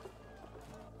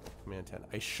 Command 10.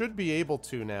 I should be able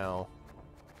to now...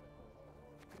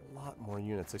 A lot more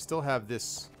units. I still have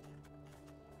this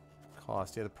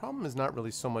cost. Yeah, the problem is not really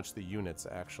so much the units,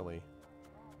 actually.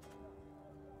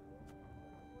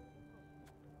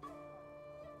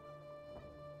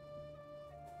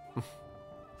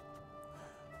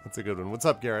 That's a good one. What's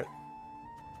up, Garrett?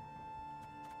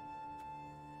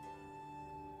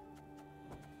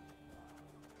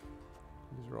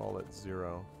 These are all at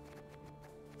 0.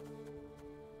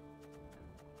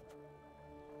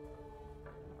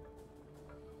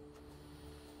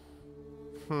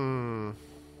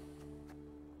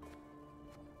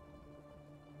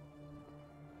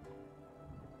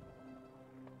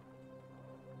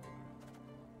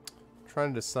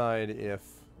 Trying to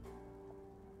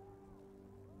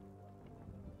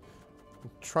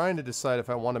decide if...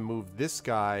 I want to move this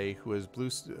guy who has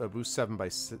boost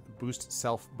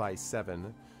self by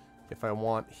 7. If I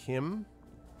want him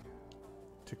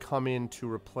to come in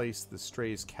to replace the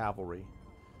Stray's cavalry.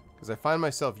 Because I find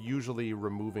myself usually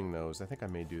removing those. I think I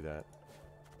may do that.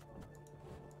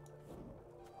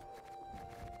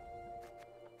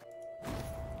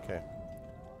 Okay.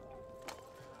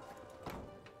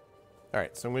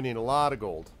 Alright, so I'm going to need a lot of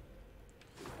gold.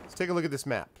 Let's take a look at this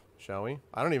map, shall we?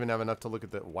 I don't even have enough to look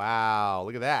at the... Wow,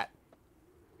 look at that.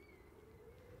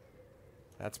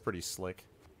 That's pretty slick.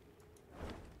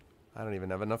 I don't even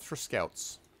have enough for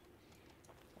scouts.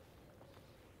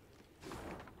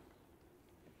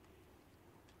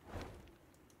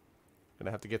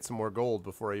 Gonna have to get some more gold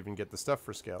before I even get the stuff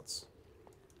for scouts.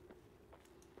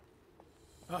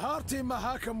 A hearty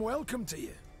Mahakam welcome to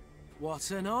you. What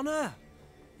an honor!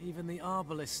 Even the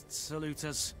arbalists salute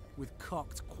us with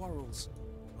cocked quarrels.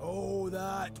 Oh,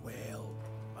 that well.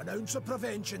 An ounce of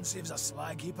prevention saves a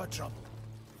slag heap of trouble.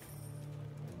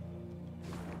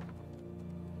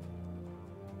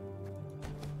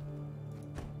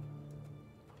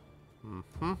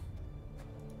 Mm-hmm.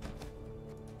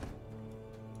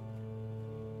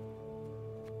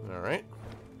 Alright.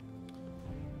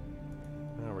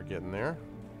 Now we're getting there.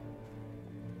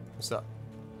 What's up?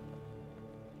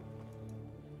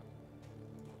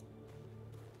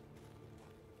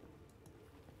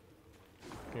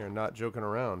 You're not joking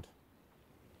around.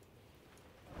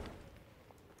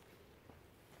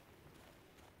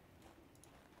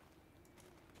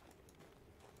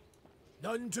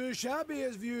 None too shabby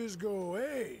as views go,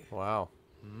 eh? Wow.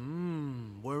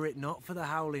 Were it not for the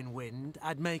howling wind,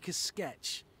 I'd make a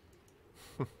sketch.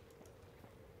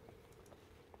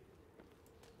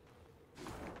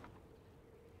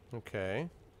 Okay.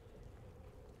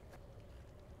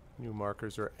 New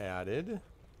markers are added.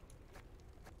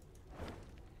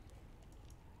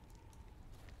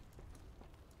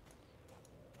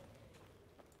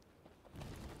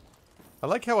 I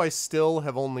like how I still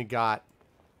have only got,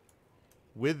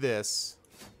 with this,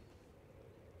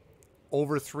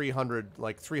 over 300,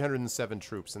 like 307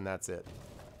 troops, and that's it.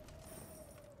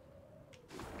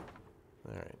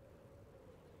 Alright.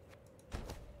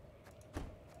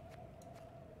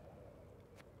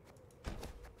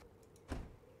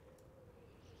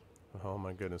 Oh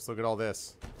my goodness, look at all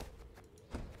this.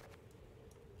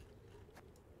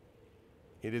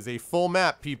 It is a full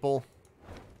map, people.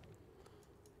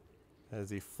 That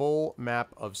is a full map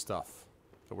of stuff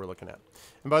that we're looking at.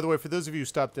 And by the way, for those of you who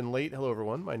stopped in late, hello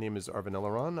everyone. My name is Arvin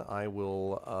Eleron. I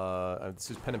will, this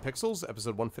is Pen and Pixels,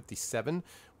 episode 157.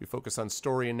 We focus on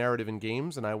story and narrative in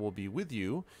games, and I will be with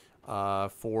you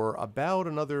for about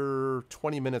another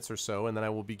 20 minutes or so, and then I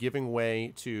will be giving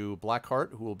way to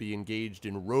Blackheart, who will be engaged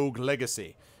in Rogue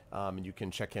Legacy. And you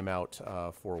can check him out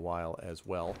for a while as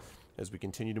well, as we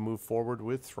continue to move forward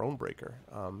with Thronebreaker.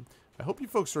 I hope you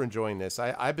folks are enjoying this.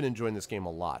 I've been enjoying this game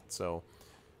a lot, so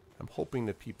I'm hoping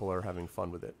that people are having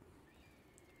fun with it.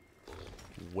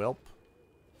 Welp.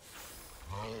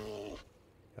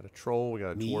 Got a troll, we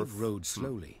got a dwarf. Neve rode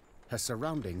slowly, her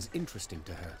surroundings interesting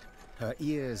to her, her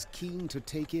ears keen to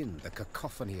take in the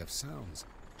cacophony of sounds.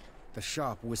 The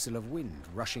sharp whistle of wind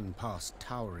rushing past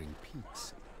towering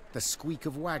peaks, the squeak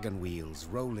of wagon wheels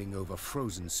rolling over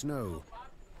frozen snow,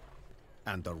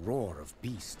 and the roar of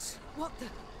beasts. What the...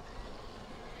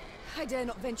 I dare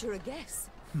not venture a guess.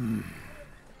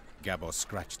 Gabor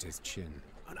scratched his chin.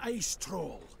 An ice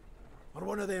troll. Or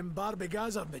one of them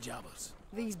Barbigazar bejabbers.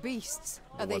 These beasts,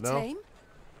 are they What now? tame?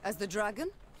 As the dragon?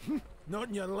 Not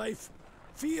in your life.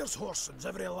 Fierce horsens,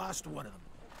 every last one of them.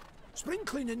 Spring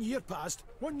cleaning year past,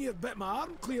 1 year bit my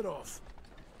arm clear off.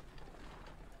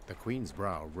 The Queen's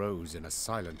brow rose in a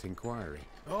silent inquiry.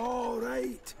 All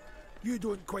right. You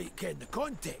don't quite ken the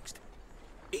context.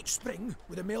 Each spring,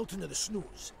 with the melting of the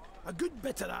snows, a good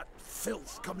bit of that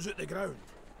filth comes out the ground.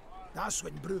 That's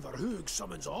when Brother Hoog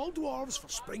summons all dwarves for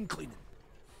spring cleaning.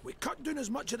 We cut down as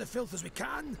much of the filth as we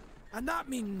can, and that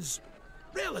means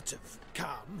relative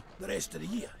calm the rest of the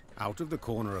year. Out of the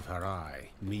corner of her eye,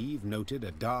 Meve noted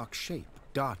a dark shape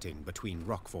darting between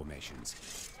rock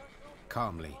formations.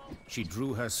 Calmly, she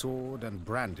drew her sword and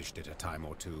brandished it a time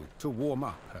or two to warm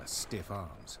up her stiff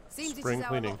arms. Seems it is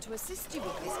our lot to assist you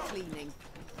with this cleaning.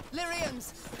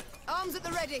 Lyrians, arms at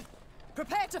the ready.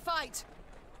 Prepare to fight.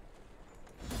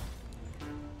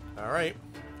 All right.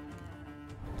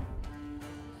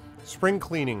 Spring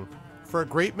cleaning. For a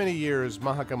great many years,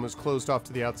 Mahakam was closed off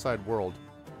to the outside world.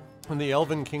 When the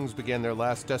Elven Kings began their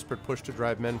last desperate push to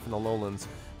drive men from the lowlands,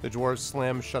 the dwarves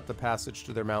slammed shut the passage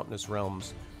to their mountainous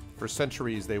realms. For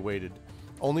centuries they waited.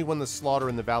 Only when the slaughter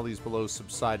in the valleys below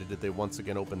subsided did they once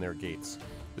again open their gates.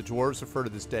 The dwarves refer to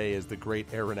this day as the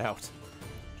Great Aaron Out.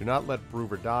 Do not let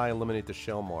Bruver die, eliminate the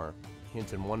Shelmar.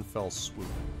 Hint in one fell swoop.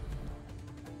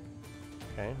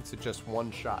 Okay, it's just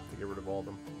one shot to get rid of all of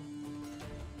them.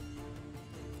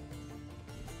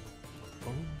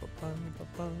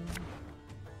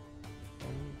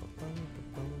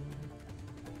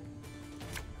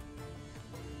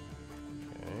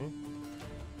 Okay.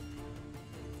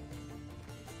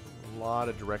 A lot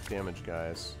of direct damage,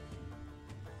 guys.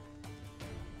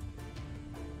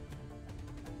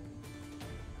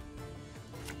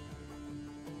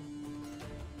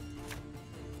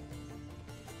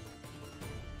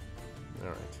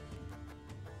 Alright.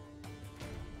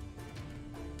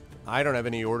 I don't have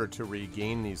any order to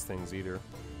regain these things either.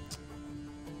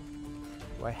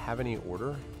 Do I have any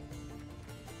order?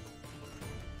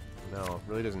 No, it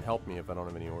really doesn't help me if I don't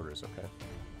have any orders, okay.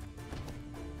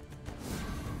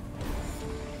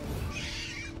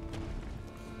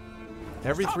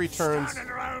 Every 3 turns...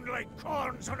 Standing around like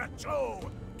corns on a toe!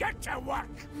 Get to work!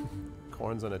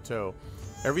 Corns on a toe.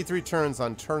 Every 3 turns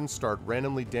on turn start,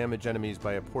 randomly damage enemies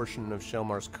by a portion of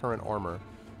Shelmar's current armor,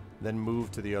 then move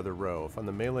to the other row. If on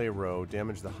the melee row,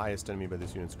 damage the highest enemy by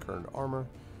this unit's current armor.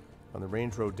 On the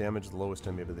range row, damage the lowest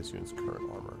enemy by this unit's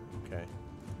current armor. Okay.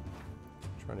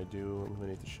 Trying to do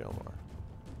eliminate the Shelmar.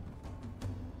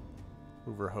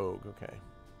 Hoover Hogue, okay.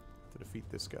 To defeat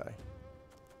this guy.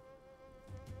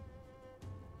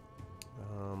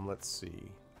 Let's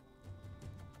see.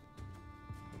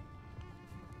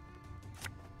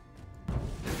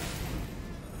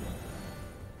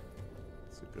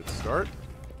 It's a good start.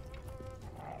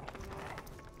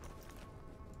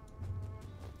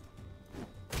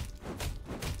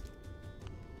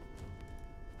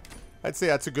 I'd say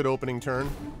that's a good opening turn.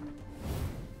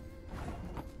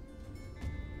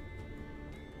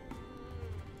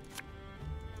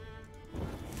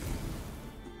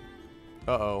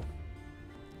 Uh-oh.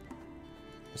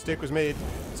 Mistake was made.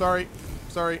 Sorry.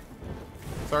 Sorry.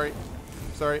 Sorry.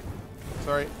 Sorry.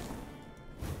 Sorry.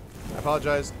 I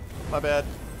apologize. My bad.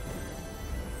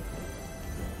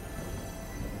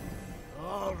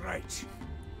 All right.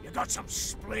 You got some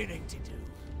splaining to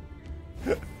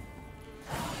do.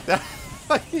 That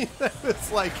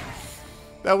was like...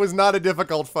 That was not a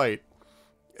difficult fight.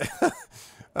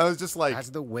 I was just like... As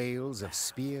the wails of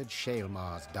speared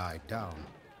Shelmars died down,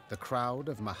 the crowd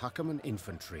of Mahakaman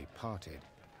infantry parted.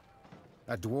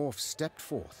 A dwarf stepped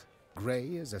forth,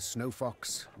 grey as a snow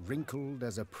fox, wrinkled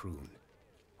as a prune.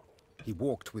 He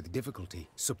walked with difficulty,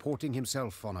 supporting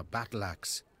himself on a battle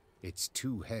axe, its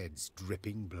 2 heads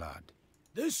dripping blood.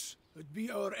 This would be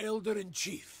our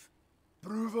elder-in-chief,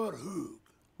 Bruver Hoog.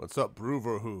 What's up,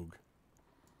 Bruver Hoog?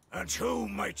 And who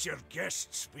might your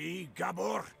guests be,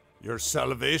 Gabor? Your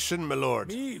salvation, my lord.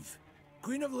 Meve,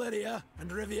 Queen of Lyria and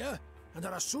Rivia, and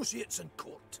her associates in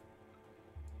court.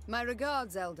 My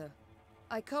regards, Elder.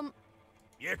 I come...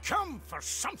 You come for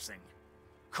something.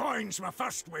 Coin's my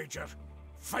first wager.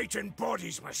 Fighting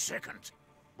bodies my second.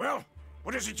 Well,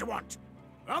 what is it you want?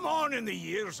 I'm on in the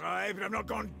years, aye, but I'm not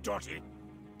gone dotty.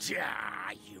 Tja,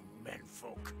 you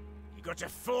menfolk. You got to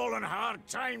fall on hard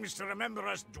times to remember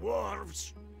us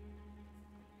dwarves.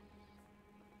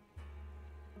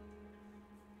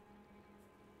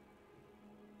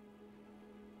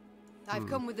 I've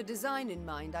come with a design in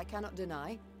mind, I cannot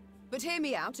deny. But hear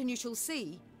me out and you shall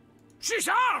see. She's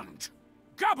armed!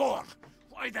 Gabor!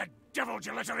 Why the devil did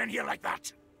you let her in here like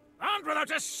that? and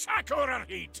without a sack or a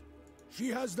heat. She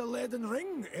has the leaden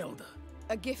ring, Elder.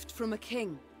 A gift from a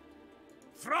king.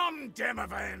 From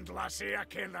Demavend, lassie, I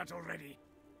ken that already.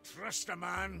 Trust a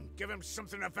man, give him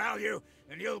something of value,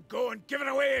 and he'll go and give it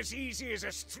away as easy as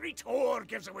a street whore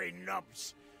gives away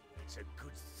nubs. It's a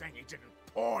good thing he didn't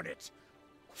pawn it.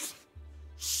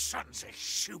 Sons of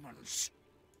humans.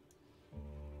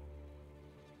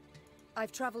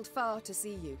 I've traveled far to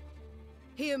see you.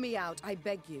 Hear me out, I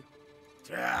beg you.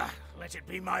 Let it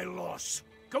be my loss.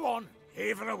 Go on,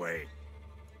 haver away.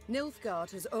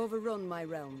 Nilfgaard has overrun my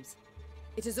realms.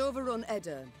 It has overrun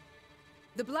Edirn.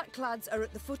 The Blackclads are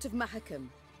at the foot of Mahakam.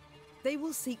 They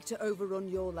will seek to overrun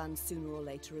your land sooner or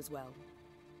later as well.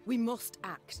 We must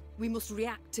act. We must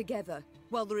react together,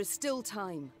 while there is still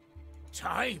time.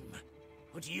 Time?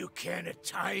 What do you ken of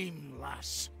time,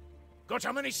 lass? Got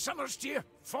how many summers to you?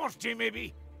 40,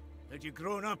 maybe? Had you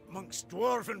grown up amongst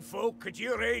dwarven folk, at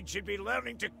your age you'd be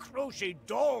learning to crochet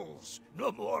dolls.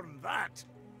 No more than that.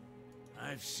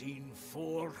 I've seen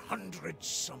 400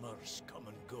 summers come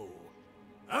and go.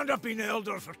 And I've been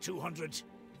elder for 200.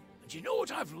 And you know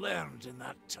what I've learned in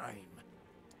that time?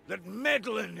 That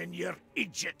meddling in your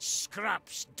idiot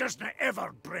scraps doesn't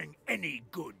ever bring any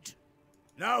good.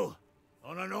 Now,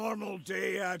 on a normal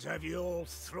day, I'd have you all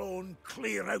thrown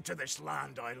clear out of this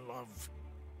land I love.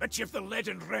 But you've the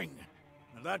leaden ring,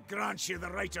 and that grants you the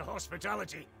right of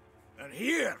hospitality. And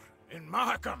here, in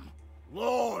Mahakam,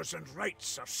 laws and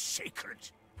rights are sacred.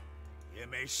 You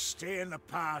may stay in the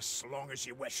pass long as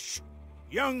you wish.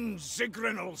 Young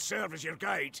Zigrin'll serve as your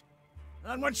guide.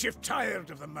 And once you've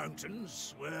tired of the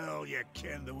mountains, well, you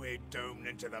ken the way down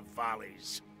into the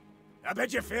valleys. I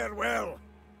bid you farewell.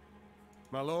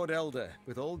 My Lord Elder,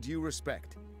 with all due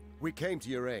respect, we came to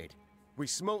your aid. We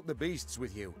smote the beasts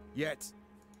with you, yet...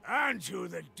 And who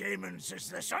the demons is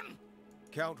this one?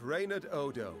 Count Reynard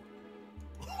Odo.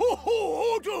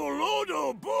 Ho-ho! Odo,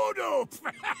 Lodo, Bodo!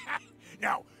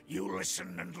 Now, you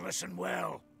listen and listen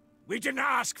well. We didn't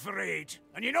ask for aid,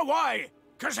 and you know why?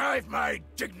 'Cause I've my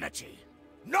dignity.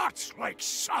 Not like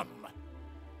some.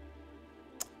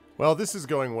 Well, this is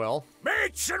going well.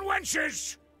 Mates and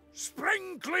wenches!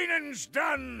 Spring cleaning's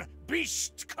done,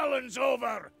 beast culling's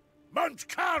over. Mount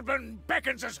Carbon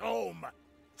beckons us home.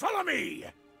 Follow me!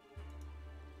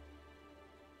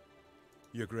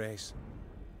 Your Grace,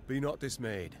 be not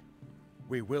dismayed.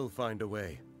 We will find a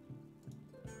way.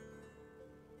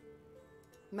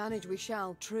 Manage we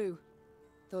shall, true.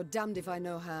 Though damned if I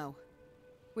know how.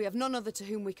 We have none other to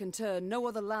whom we can turn, no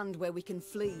other land where we can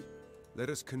flee. Let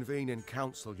us convene in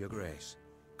council, Your Grace.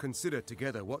 Consider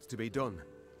together what's to be done.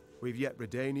 We've yet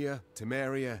Redania,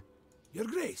 Temeria... Your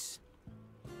Grace,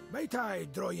 might I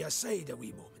draw you aside a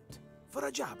wee moment, for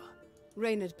a jabber?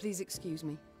 Reynard, please excuse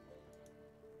me.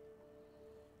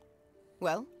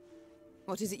 Well,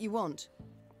 what is it you want?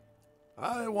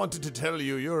 I wanted to tell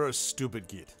you you're a stupid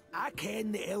git. I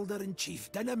ken the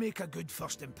Elder-in-Chief didn't make a good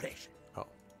first impression. Oh.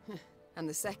 And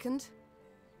the second?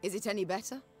 Is it any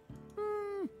better?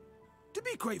 To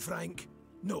be quite frank,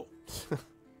 no.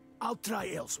 I'll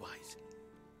try elsewise.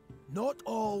 Not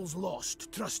all's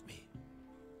lost, trust me.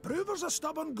 Bruver's a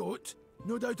stubborn goat,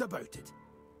 no doubt about it.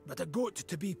 But a goat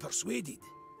to be persuaded.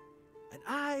 And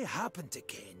I happen to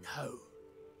ken how.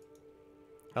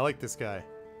 I like this guy.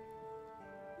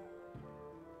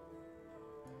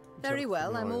 Very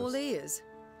well, I'm all ears.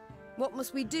 What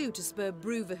must we do to spur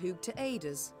Bruverhoog to aid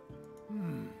us?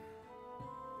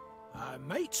 I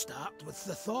might start with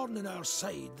the thorn in our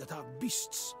side that are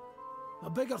beasts. A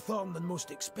bigger thorn than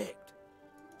most expect.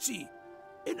 See,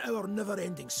 in our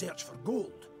never-ending search for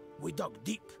gold, we dug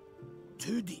deep.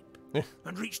 Too deep.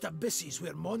 And reached abysses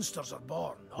where monsters are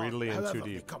born, or however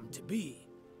they come to be.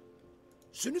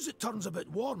 Soon as it turns a bit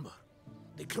warmer,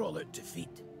 they crawl out to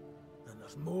feed. And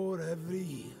there's more every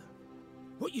year.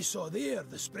 What you saw there,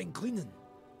 the spring cleaning,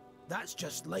 that's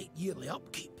just light yearly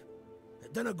upkeep.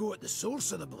 It dinna go at the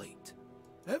source of the blight.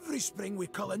 Every spring we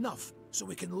cull enough so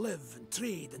we can live and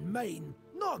trade and mine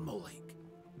normal-like.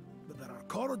 But there are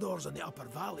corridors in the upper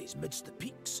valleys midst the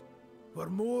peaks, where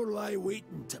more lie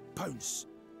waiting to pounce.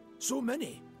 So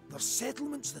many, there's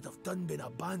settlements that have done been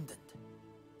abandoned.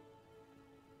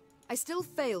 I still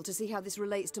fail to see how this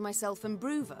relates to myself and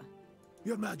Bruver.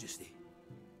 Your Majesty,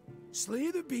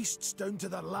 slay the beasts down to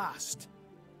their last,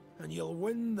 and you'll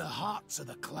win the hearts of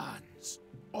the clans.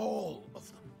 All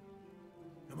of them.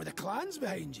 And with the clans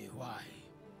behind you, why,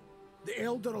 the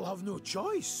Elder'll have no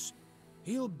choice.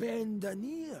 He'll bend an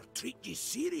ear, treat you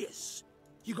serious.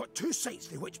 You got two sites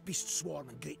through which beasts swarm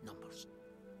in great numbers.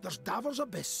 There's Davor's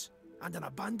Abyss, and an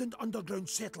abandoned underground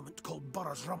settlement called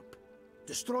Burra's Rump.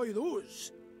 Destroy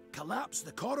those, collapse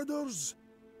the corridors,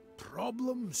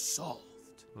 Problem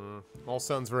solved. All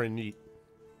sounds very neat.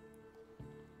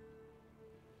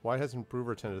 Why hasn't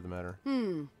Brewer tended the matter?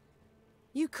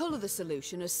 You colour the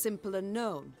solution as simple and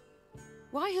known.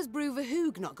 Why has Brewer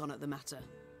Hoog not gone at the matter?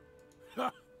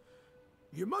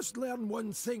 You must learn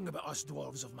one thing about us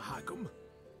dwarves of Mahakam.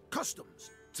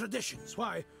 Customs, traditions,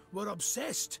 why, we're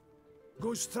obsessed.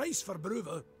 Goes thrice for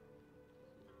Brewer.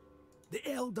 The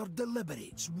Elder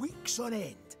deliberates weeks on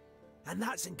end. And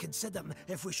that's in considering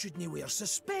if we shouldn't wear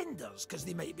suspenders, because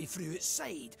they might be through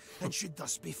outside, and should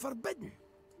thus be forbidden.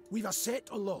 We've a set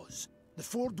of laws, the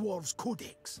Four Dwarves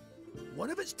Codex.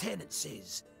 One of its tenets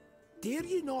says, dare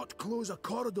ye not close a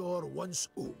corridor once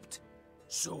oped.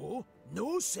 So,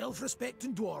 no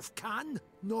self-respecting dwarf can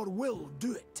nor will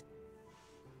do it.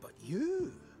 But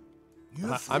you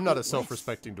I'm not a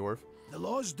self-respecting dwarf. The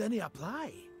laws didn't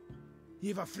apply.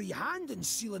 You've a free hand in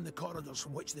sealing the corridors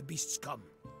from which the beasts come.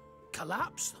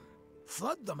 Collapse them,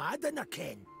 flood them, I dinna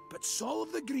ken, but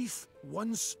solve the grief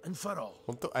once and for all.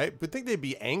 Well, I would think they'd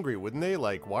be angry, wouldn't they?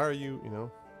 Like, why are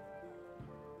you,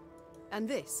 And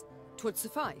this, 'twould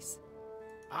suffice.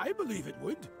 I believe it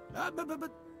would.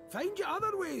 But find you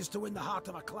other ways to win the heart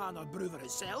of a clan or Brewer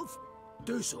itself.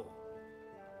 Do so.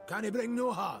 Can he bring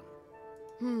no harm?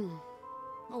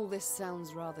 All this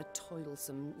sounds rather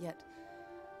toilsome, yet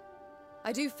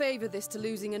I do favour this to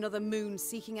losing another moon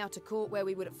seeking out a court where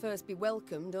we would at first be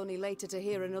welcomed, only later to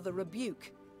hear another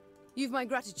rebuke. You've my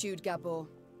gratitude, Gabor.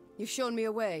 You've shown me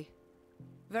a way.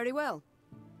 Very well.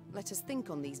 Let us think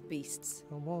on these beasts.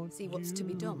 See what's to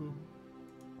be done.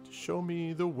 Show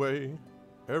me the way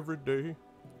every day.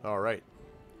 All right.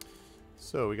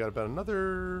 So we got about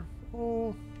another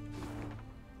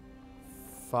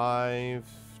 5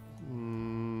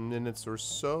 minutes or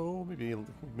so,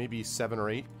 maybe 7 or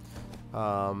 8,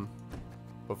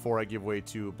 before I give way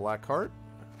to Blackheart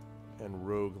and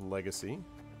Rogue Legacy.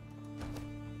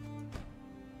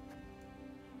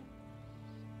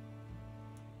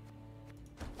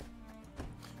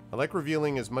 I like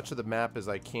revealing as much of the map as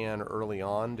I can early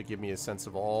on to give me a sense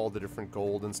of all the different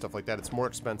gold and stuff like that. It's more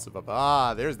expensive.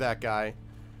 There's that guy.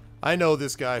 I know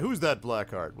this guy. Who's that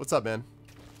Blackheart? What's up, man?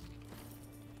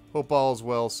 Hope all's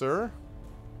well, sir.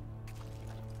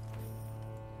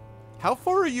 How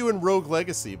far are you in Rogue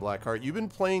Legacy, Blackheart? You've been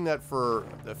playing that for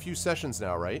a few sessions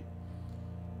now, right?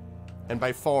 And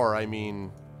by far, I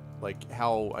mean, like,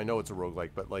 how... I know it's a roguelike,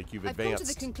 but, like, you've advanced I've come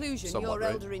to the conclusion somewhat, your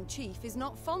right? Elder-in-Chief is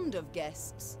not fond of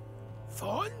guests.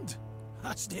 Fond?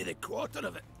 That's near the quarter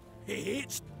of it. He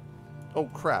hates... Oh,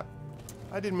 crap.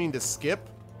 I didn't mean to skip.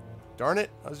 Darn it.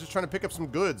 I was just trying to pick up some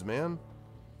goods, man.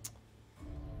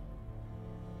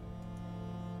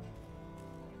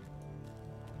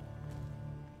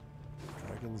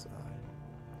 Dragon's Eye.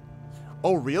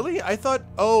 Oh, really? I thought...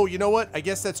 Oh, you know what? I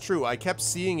guess that's true. I kept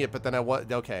seeing it, but then I was...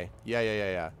 Okay.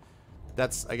 Yeah.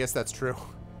 That's... I guess that's true.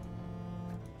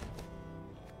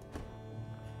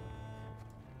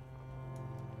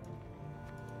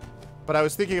 But I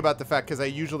was thinking about the fact, because I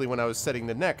usually, when I was setting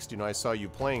the next, I saw you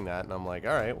playing that, and I'm like,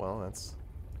 alright, well, that's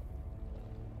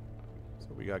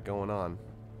what we got going on.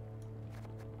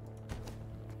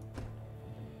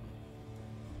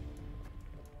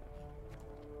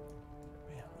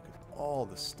 Man, look at all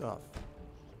the stuff.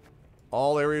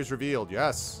 All areas revealed,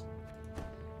 yes.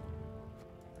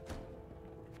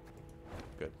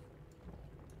 Good.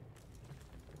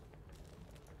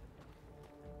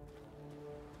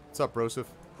 What's up, Broseph?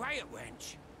 Quiet,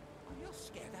 wench. You'll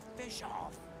scare the fish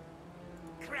off.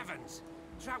 Crevens,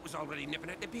 Trout was already nipping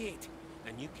at the bait.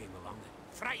 Then you came along and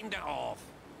frightened it off.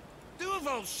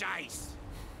 Duvel Scheiss!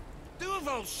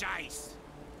 Duvel Scheiss!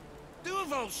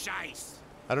 Duvel Scheiss!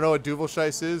 I don't know what Duvel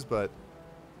Scheiss is, but...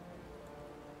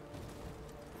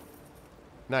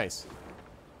 Nice.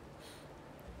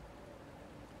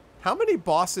 How many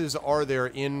bosses are there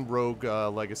in Rogue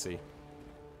Legacy?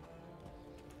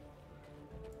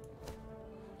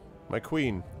 My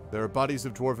queen, there are bodies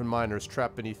of dwarven miners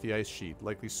trapped beneath the ice sheet,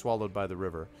 likely swallowed by the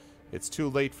river. It's too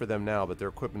late for them now, but their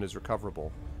equipment is recoverable.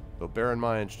 Though bear in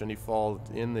mind, should any fall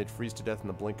in, they'd freeze to death in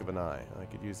the blink of an eye. I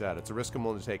could use that. It's a risk I'm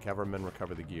willing to take. Have our men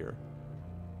recover the gear.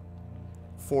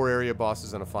 4 area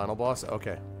bosses and a final boss?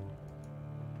 Okay.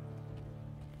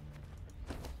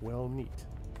 Well, neat.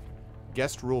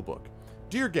 Guest rulebook.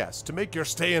 Dear guest, to make your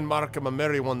stay in Markham a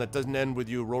merry one that doesn't end with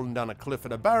you rolling down a cliff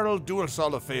in a barrel, do us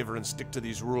all a favor and stick to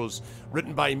these rules,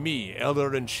 written by me,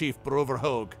 Elder-in-Chief Brover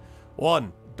Hogue.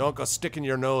 1. Don't go sticking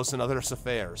your nose in others'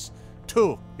 affairs.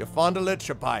 2. You fondle it,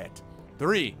 you buy it.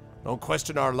 3. Don't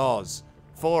question our laws.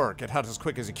 4. Get out as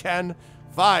quick as you can.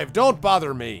 5. Don't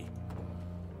bother me.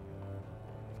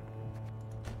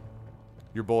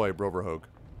 Your boy, Brover Hogue.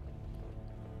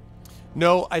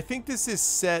 No, I think this is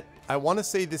set... I want to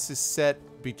say this is set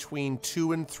between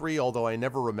 2 and 3, although I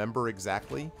never remember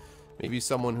exactly. Maybe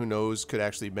someone who knows could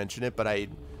actually mention it, but I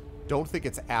don't think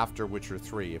it's after Witcher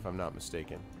 3, if I'm not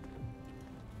mistaken.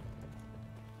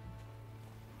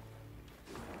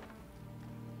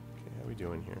 Okay, how are we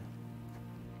doing here?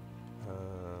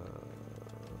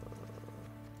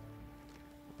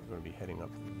 We're going to be heading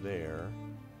up there.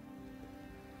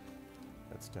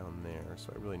 That's down there,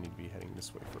 so I really need to be heading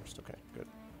this way first. Okay, good.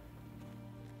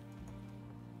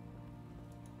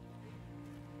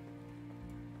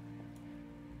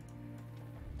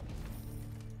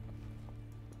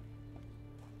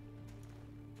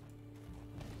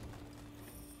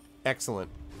 Excellent.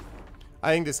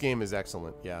 I think this game is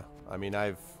excellent. Yeah, I mean,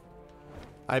 I've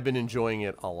been enjoying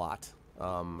it a lot.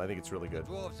 I think it's really good.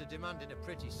 Dwarves are demanding a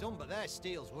pretty sum, but their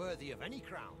steel's worthy of any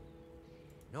crown.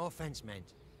 No offense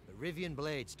meant, but Rivian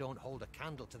blades don't hold a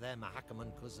candle to their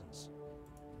Mahakaman cousins.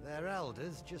 Their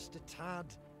elders just a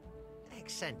tad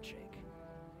eccentric.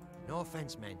 No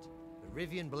offense meant, but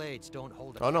Rivian blades don't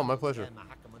hold a candle my to pleasure. their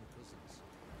Mahakaman cousins.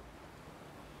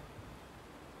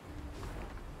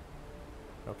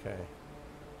 Okay.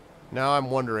 Now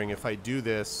I'm wondering if I do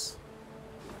this...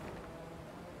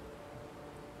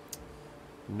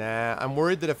 Nah, I'm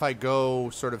worried that if I go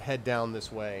sort of head down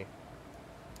this way,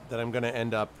 that I'm going to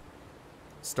end up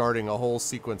starting a whole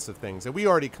sequence of things. And we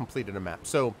already completed a map.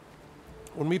 So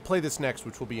when we play this next,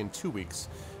 which will be in 2 weeks,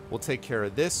 we'll take care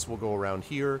of this. We'll go around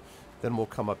here. Then we'll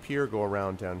come up here, go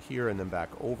around down here, and then back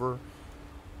over.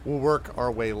 We'll work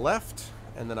our way left.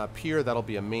 And then up here, that'll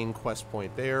be a main quest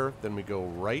point there. Then we go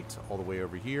right all the way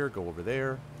over here, go over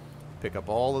there. Pick up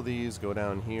all of these, go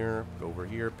down here, go over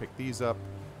here, pick these up.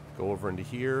 Go over into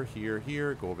here, here,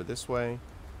 here, go over this way,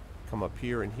 come up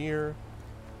here and here,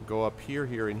 go up here,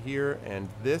 here, and here, and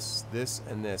this, this,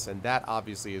 and this. And that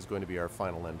obviously is going to be our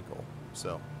final end goal.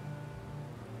 So.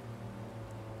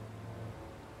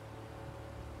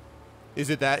 Is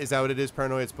that what it is,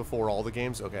 Paranoia? It's before all the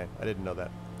games? Okay, I didn't know that.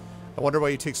 I wonder why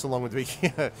you take so long with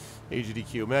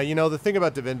AGDQ. Man, you know, the thing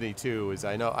about Divinity 2 is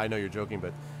I know you're joking,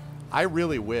 but I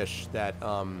really wish that,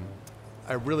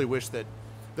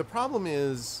 the problem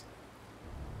is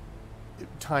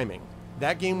timing.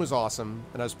 That game was awesome,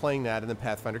 and I was playing that, and then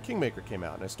Pathfinder Kingmaker came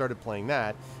out, and I started playing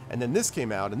that, and then this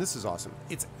came out, and this is awesome.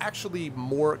 It's actually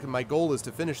more... My goal is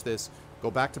to finish this,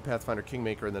 go back to Pathfinder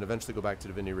Kingmaker, and then eventually go back to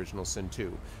Divinity Original Sin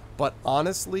 2. But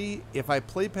honestly, if I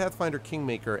play Pathfinder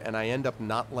Kingmaker and I end up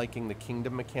not liking the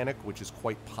kingdom mechanic, which is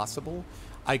quite possible,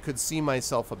 I could see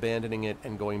myself abandoning it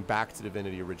and going back to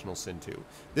Divinity Original Sin 2.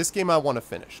 This game I want to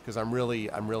finish because I'm really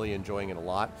enjoying it a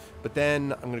lot. But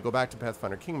then I'm going to go back to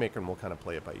Pathfinder Kingmaker and we'll kind of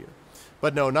play it by ear.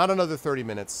 But no, not another 30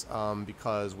 minutes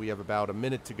because we have about a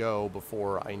minute to go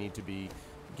before I need to be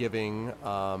giving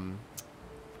Mr.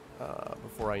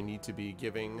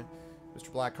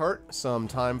 Blackheart some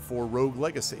time for Rogue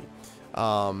Legacy.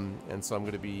 And so I'm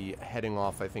going to be heading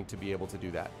off, I think, to be able to do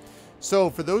that.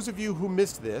 So, for those of you who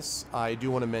missed this, I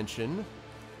do want to mention...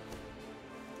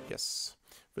 Yes.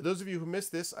 For those of you who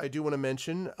missed this, I do want to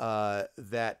mention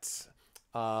that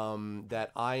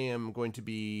I am going to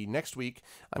be... Next week,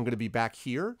 I'm going to be back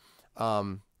here. Let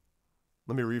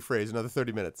me rephrase, another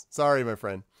 30 minutes. Sorry, my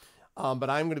friend.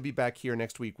 But I'm going to be back here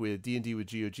next week with D&D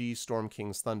with GOG, Storm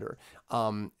King's Thunder.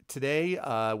 Today,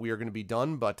 we are going to be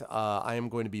done, but I am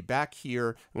going to be back here.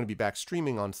 I'm going to be back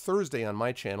streaming on Thursday on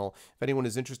my channel. If anyone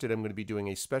is interested, I'm going to be doing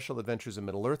a Special Adventures in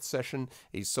Middle-earth session,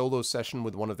 a solo session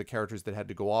with one of the characters that had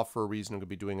to go off for a reason. I'm going to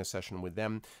be doing a session with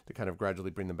them to kind of gradually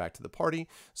bring them back to the party.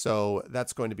 So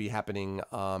that's going to be happening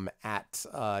at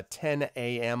 10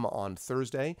 a.m. on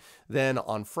Thursday. Then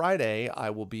on Friday, I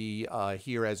will be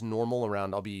here as normal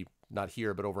around, I'll be not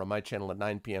here, but over on my channel at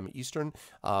 9 p.m. Eastern,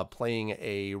 playing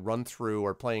a run-through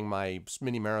or playing my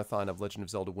mini marathon of Legend of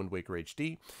Zelda Wind Waker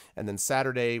HD. And then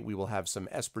Saturday, we will have some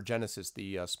Esper Genesis,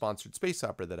 the sponsored space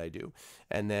opera that I do.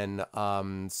 And then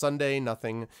Sunday,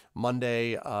 nothing.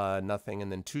 Monday, nothing.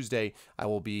 And then Tuesday, I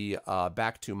will be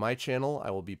back to my channel.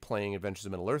 I will be playing Adventures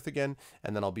of Middle-earth again.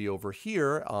 And then I'll be over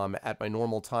here at my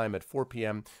normal time at 4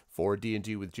 p.m. for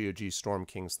D&D with GOG Storm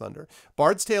King's Thunder.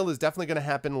 Bard's Tale is definitely going to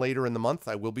happen later in the month.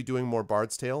 I will be doing more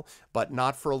Bard's Tale, but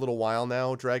not for a little while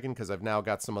now, Dragon, because I've now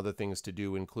got some other things to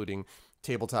do, including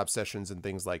tabletop sessions and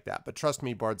things like that. But trust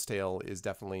me, Bard's Tale is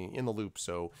definitely in the loop,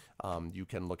 so you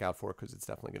can look out for it because it's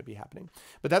definitely going to be happening.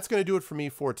 But that's going to do it for me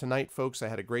for tonight, folks. I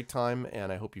had a great time,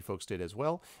 and I hope you folks did as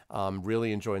well.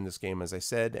 Really enjoying this game, as I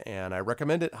said, and I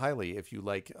recommend it highly if you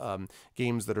like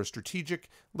games that are strategic,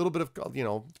 a little bit of,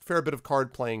 fair bit of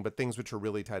card playing, but things which are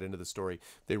really tied into the story.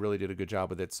 They really did a good job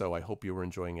with it, so I hope you were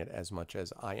enjoying it as much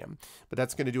as I am. But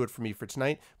that's going to do it for me for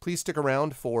tonight. Please stick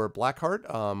around for Blackheart,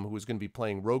 who is going to be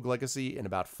playing Rogue Legacy in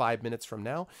about 5 minutes from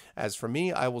now. As for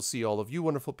me, I will see all of you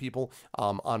wonderful people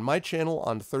on my channel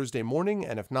on Thursday morning,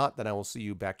 and if not, then I will see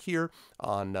you back here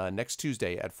on next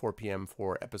Tuesday at 4 p.m.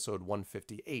 for episode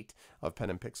 158 of Pen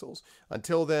and Pixels.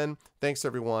 Until then, thanks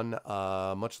everyone,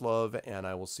 much love, and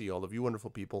I will see all of you wonderful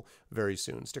people very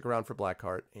soon. Stick around for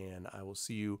Blackheart, and I will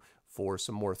see you for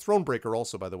some more Thronebreaker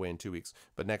also, by the way, in 2 weeks.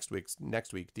 But next week,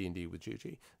 D&D with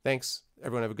GG. Thanks,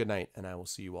 everyone. Have a good night, and I will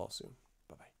see you all soon.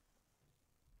 Bye-bye.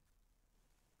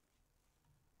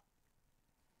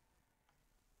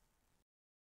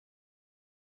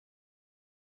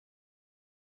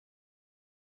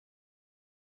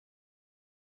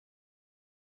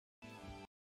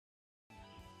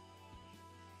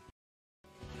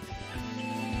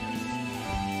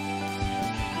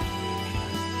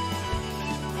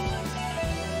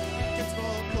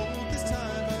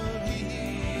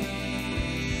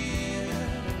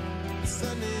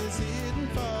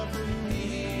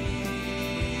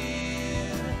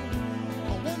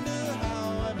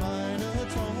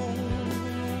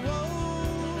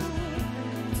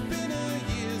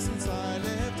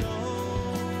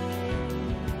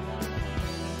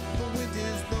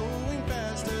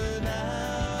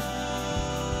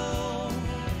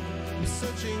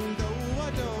 Searching though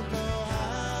I don't know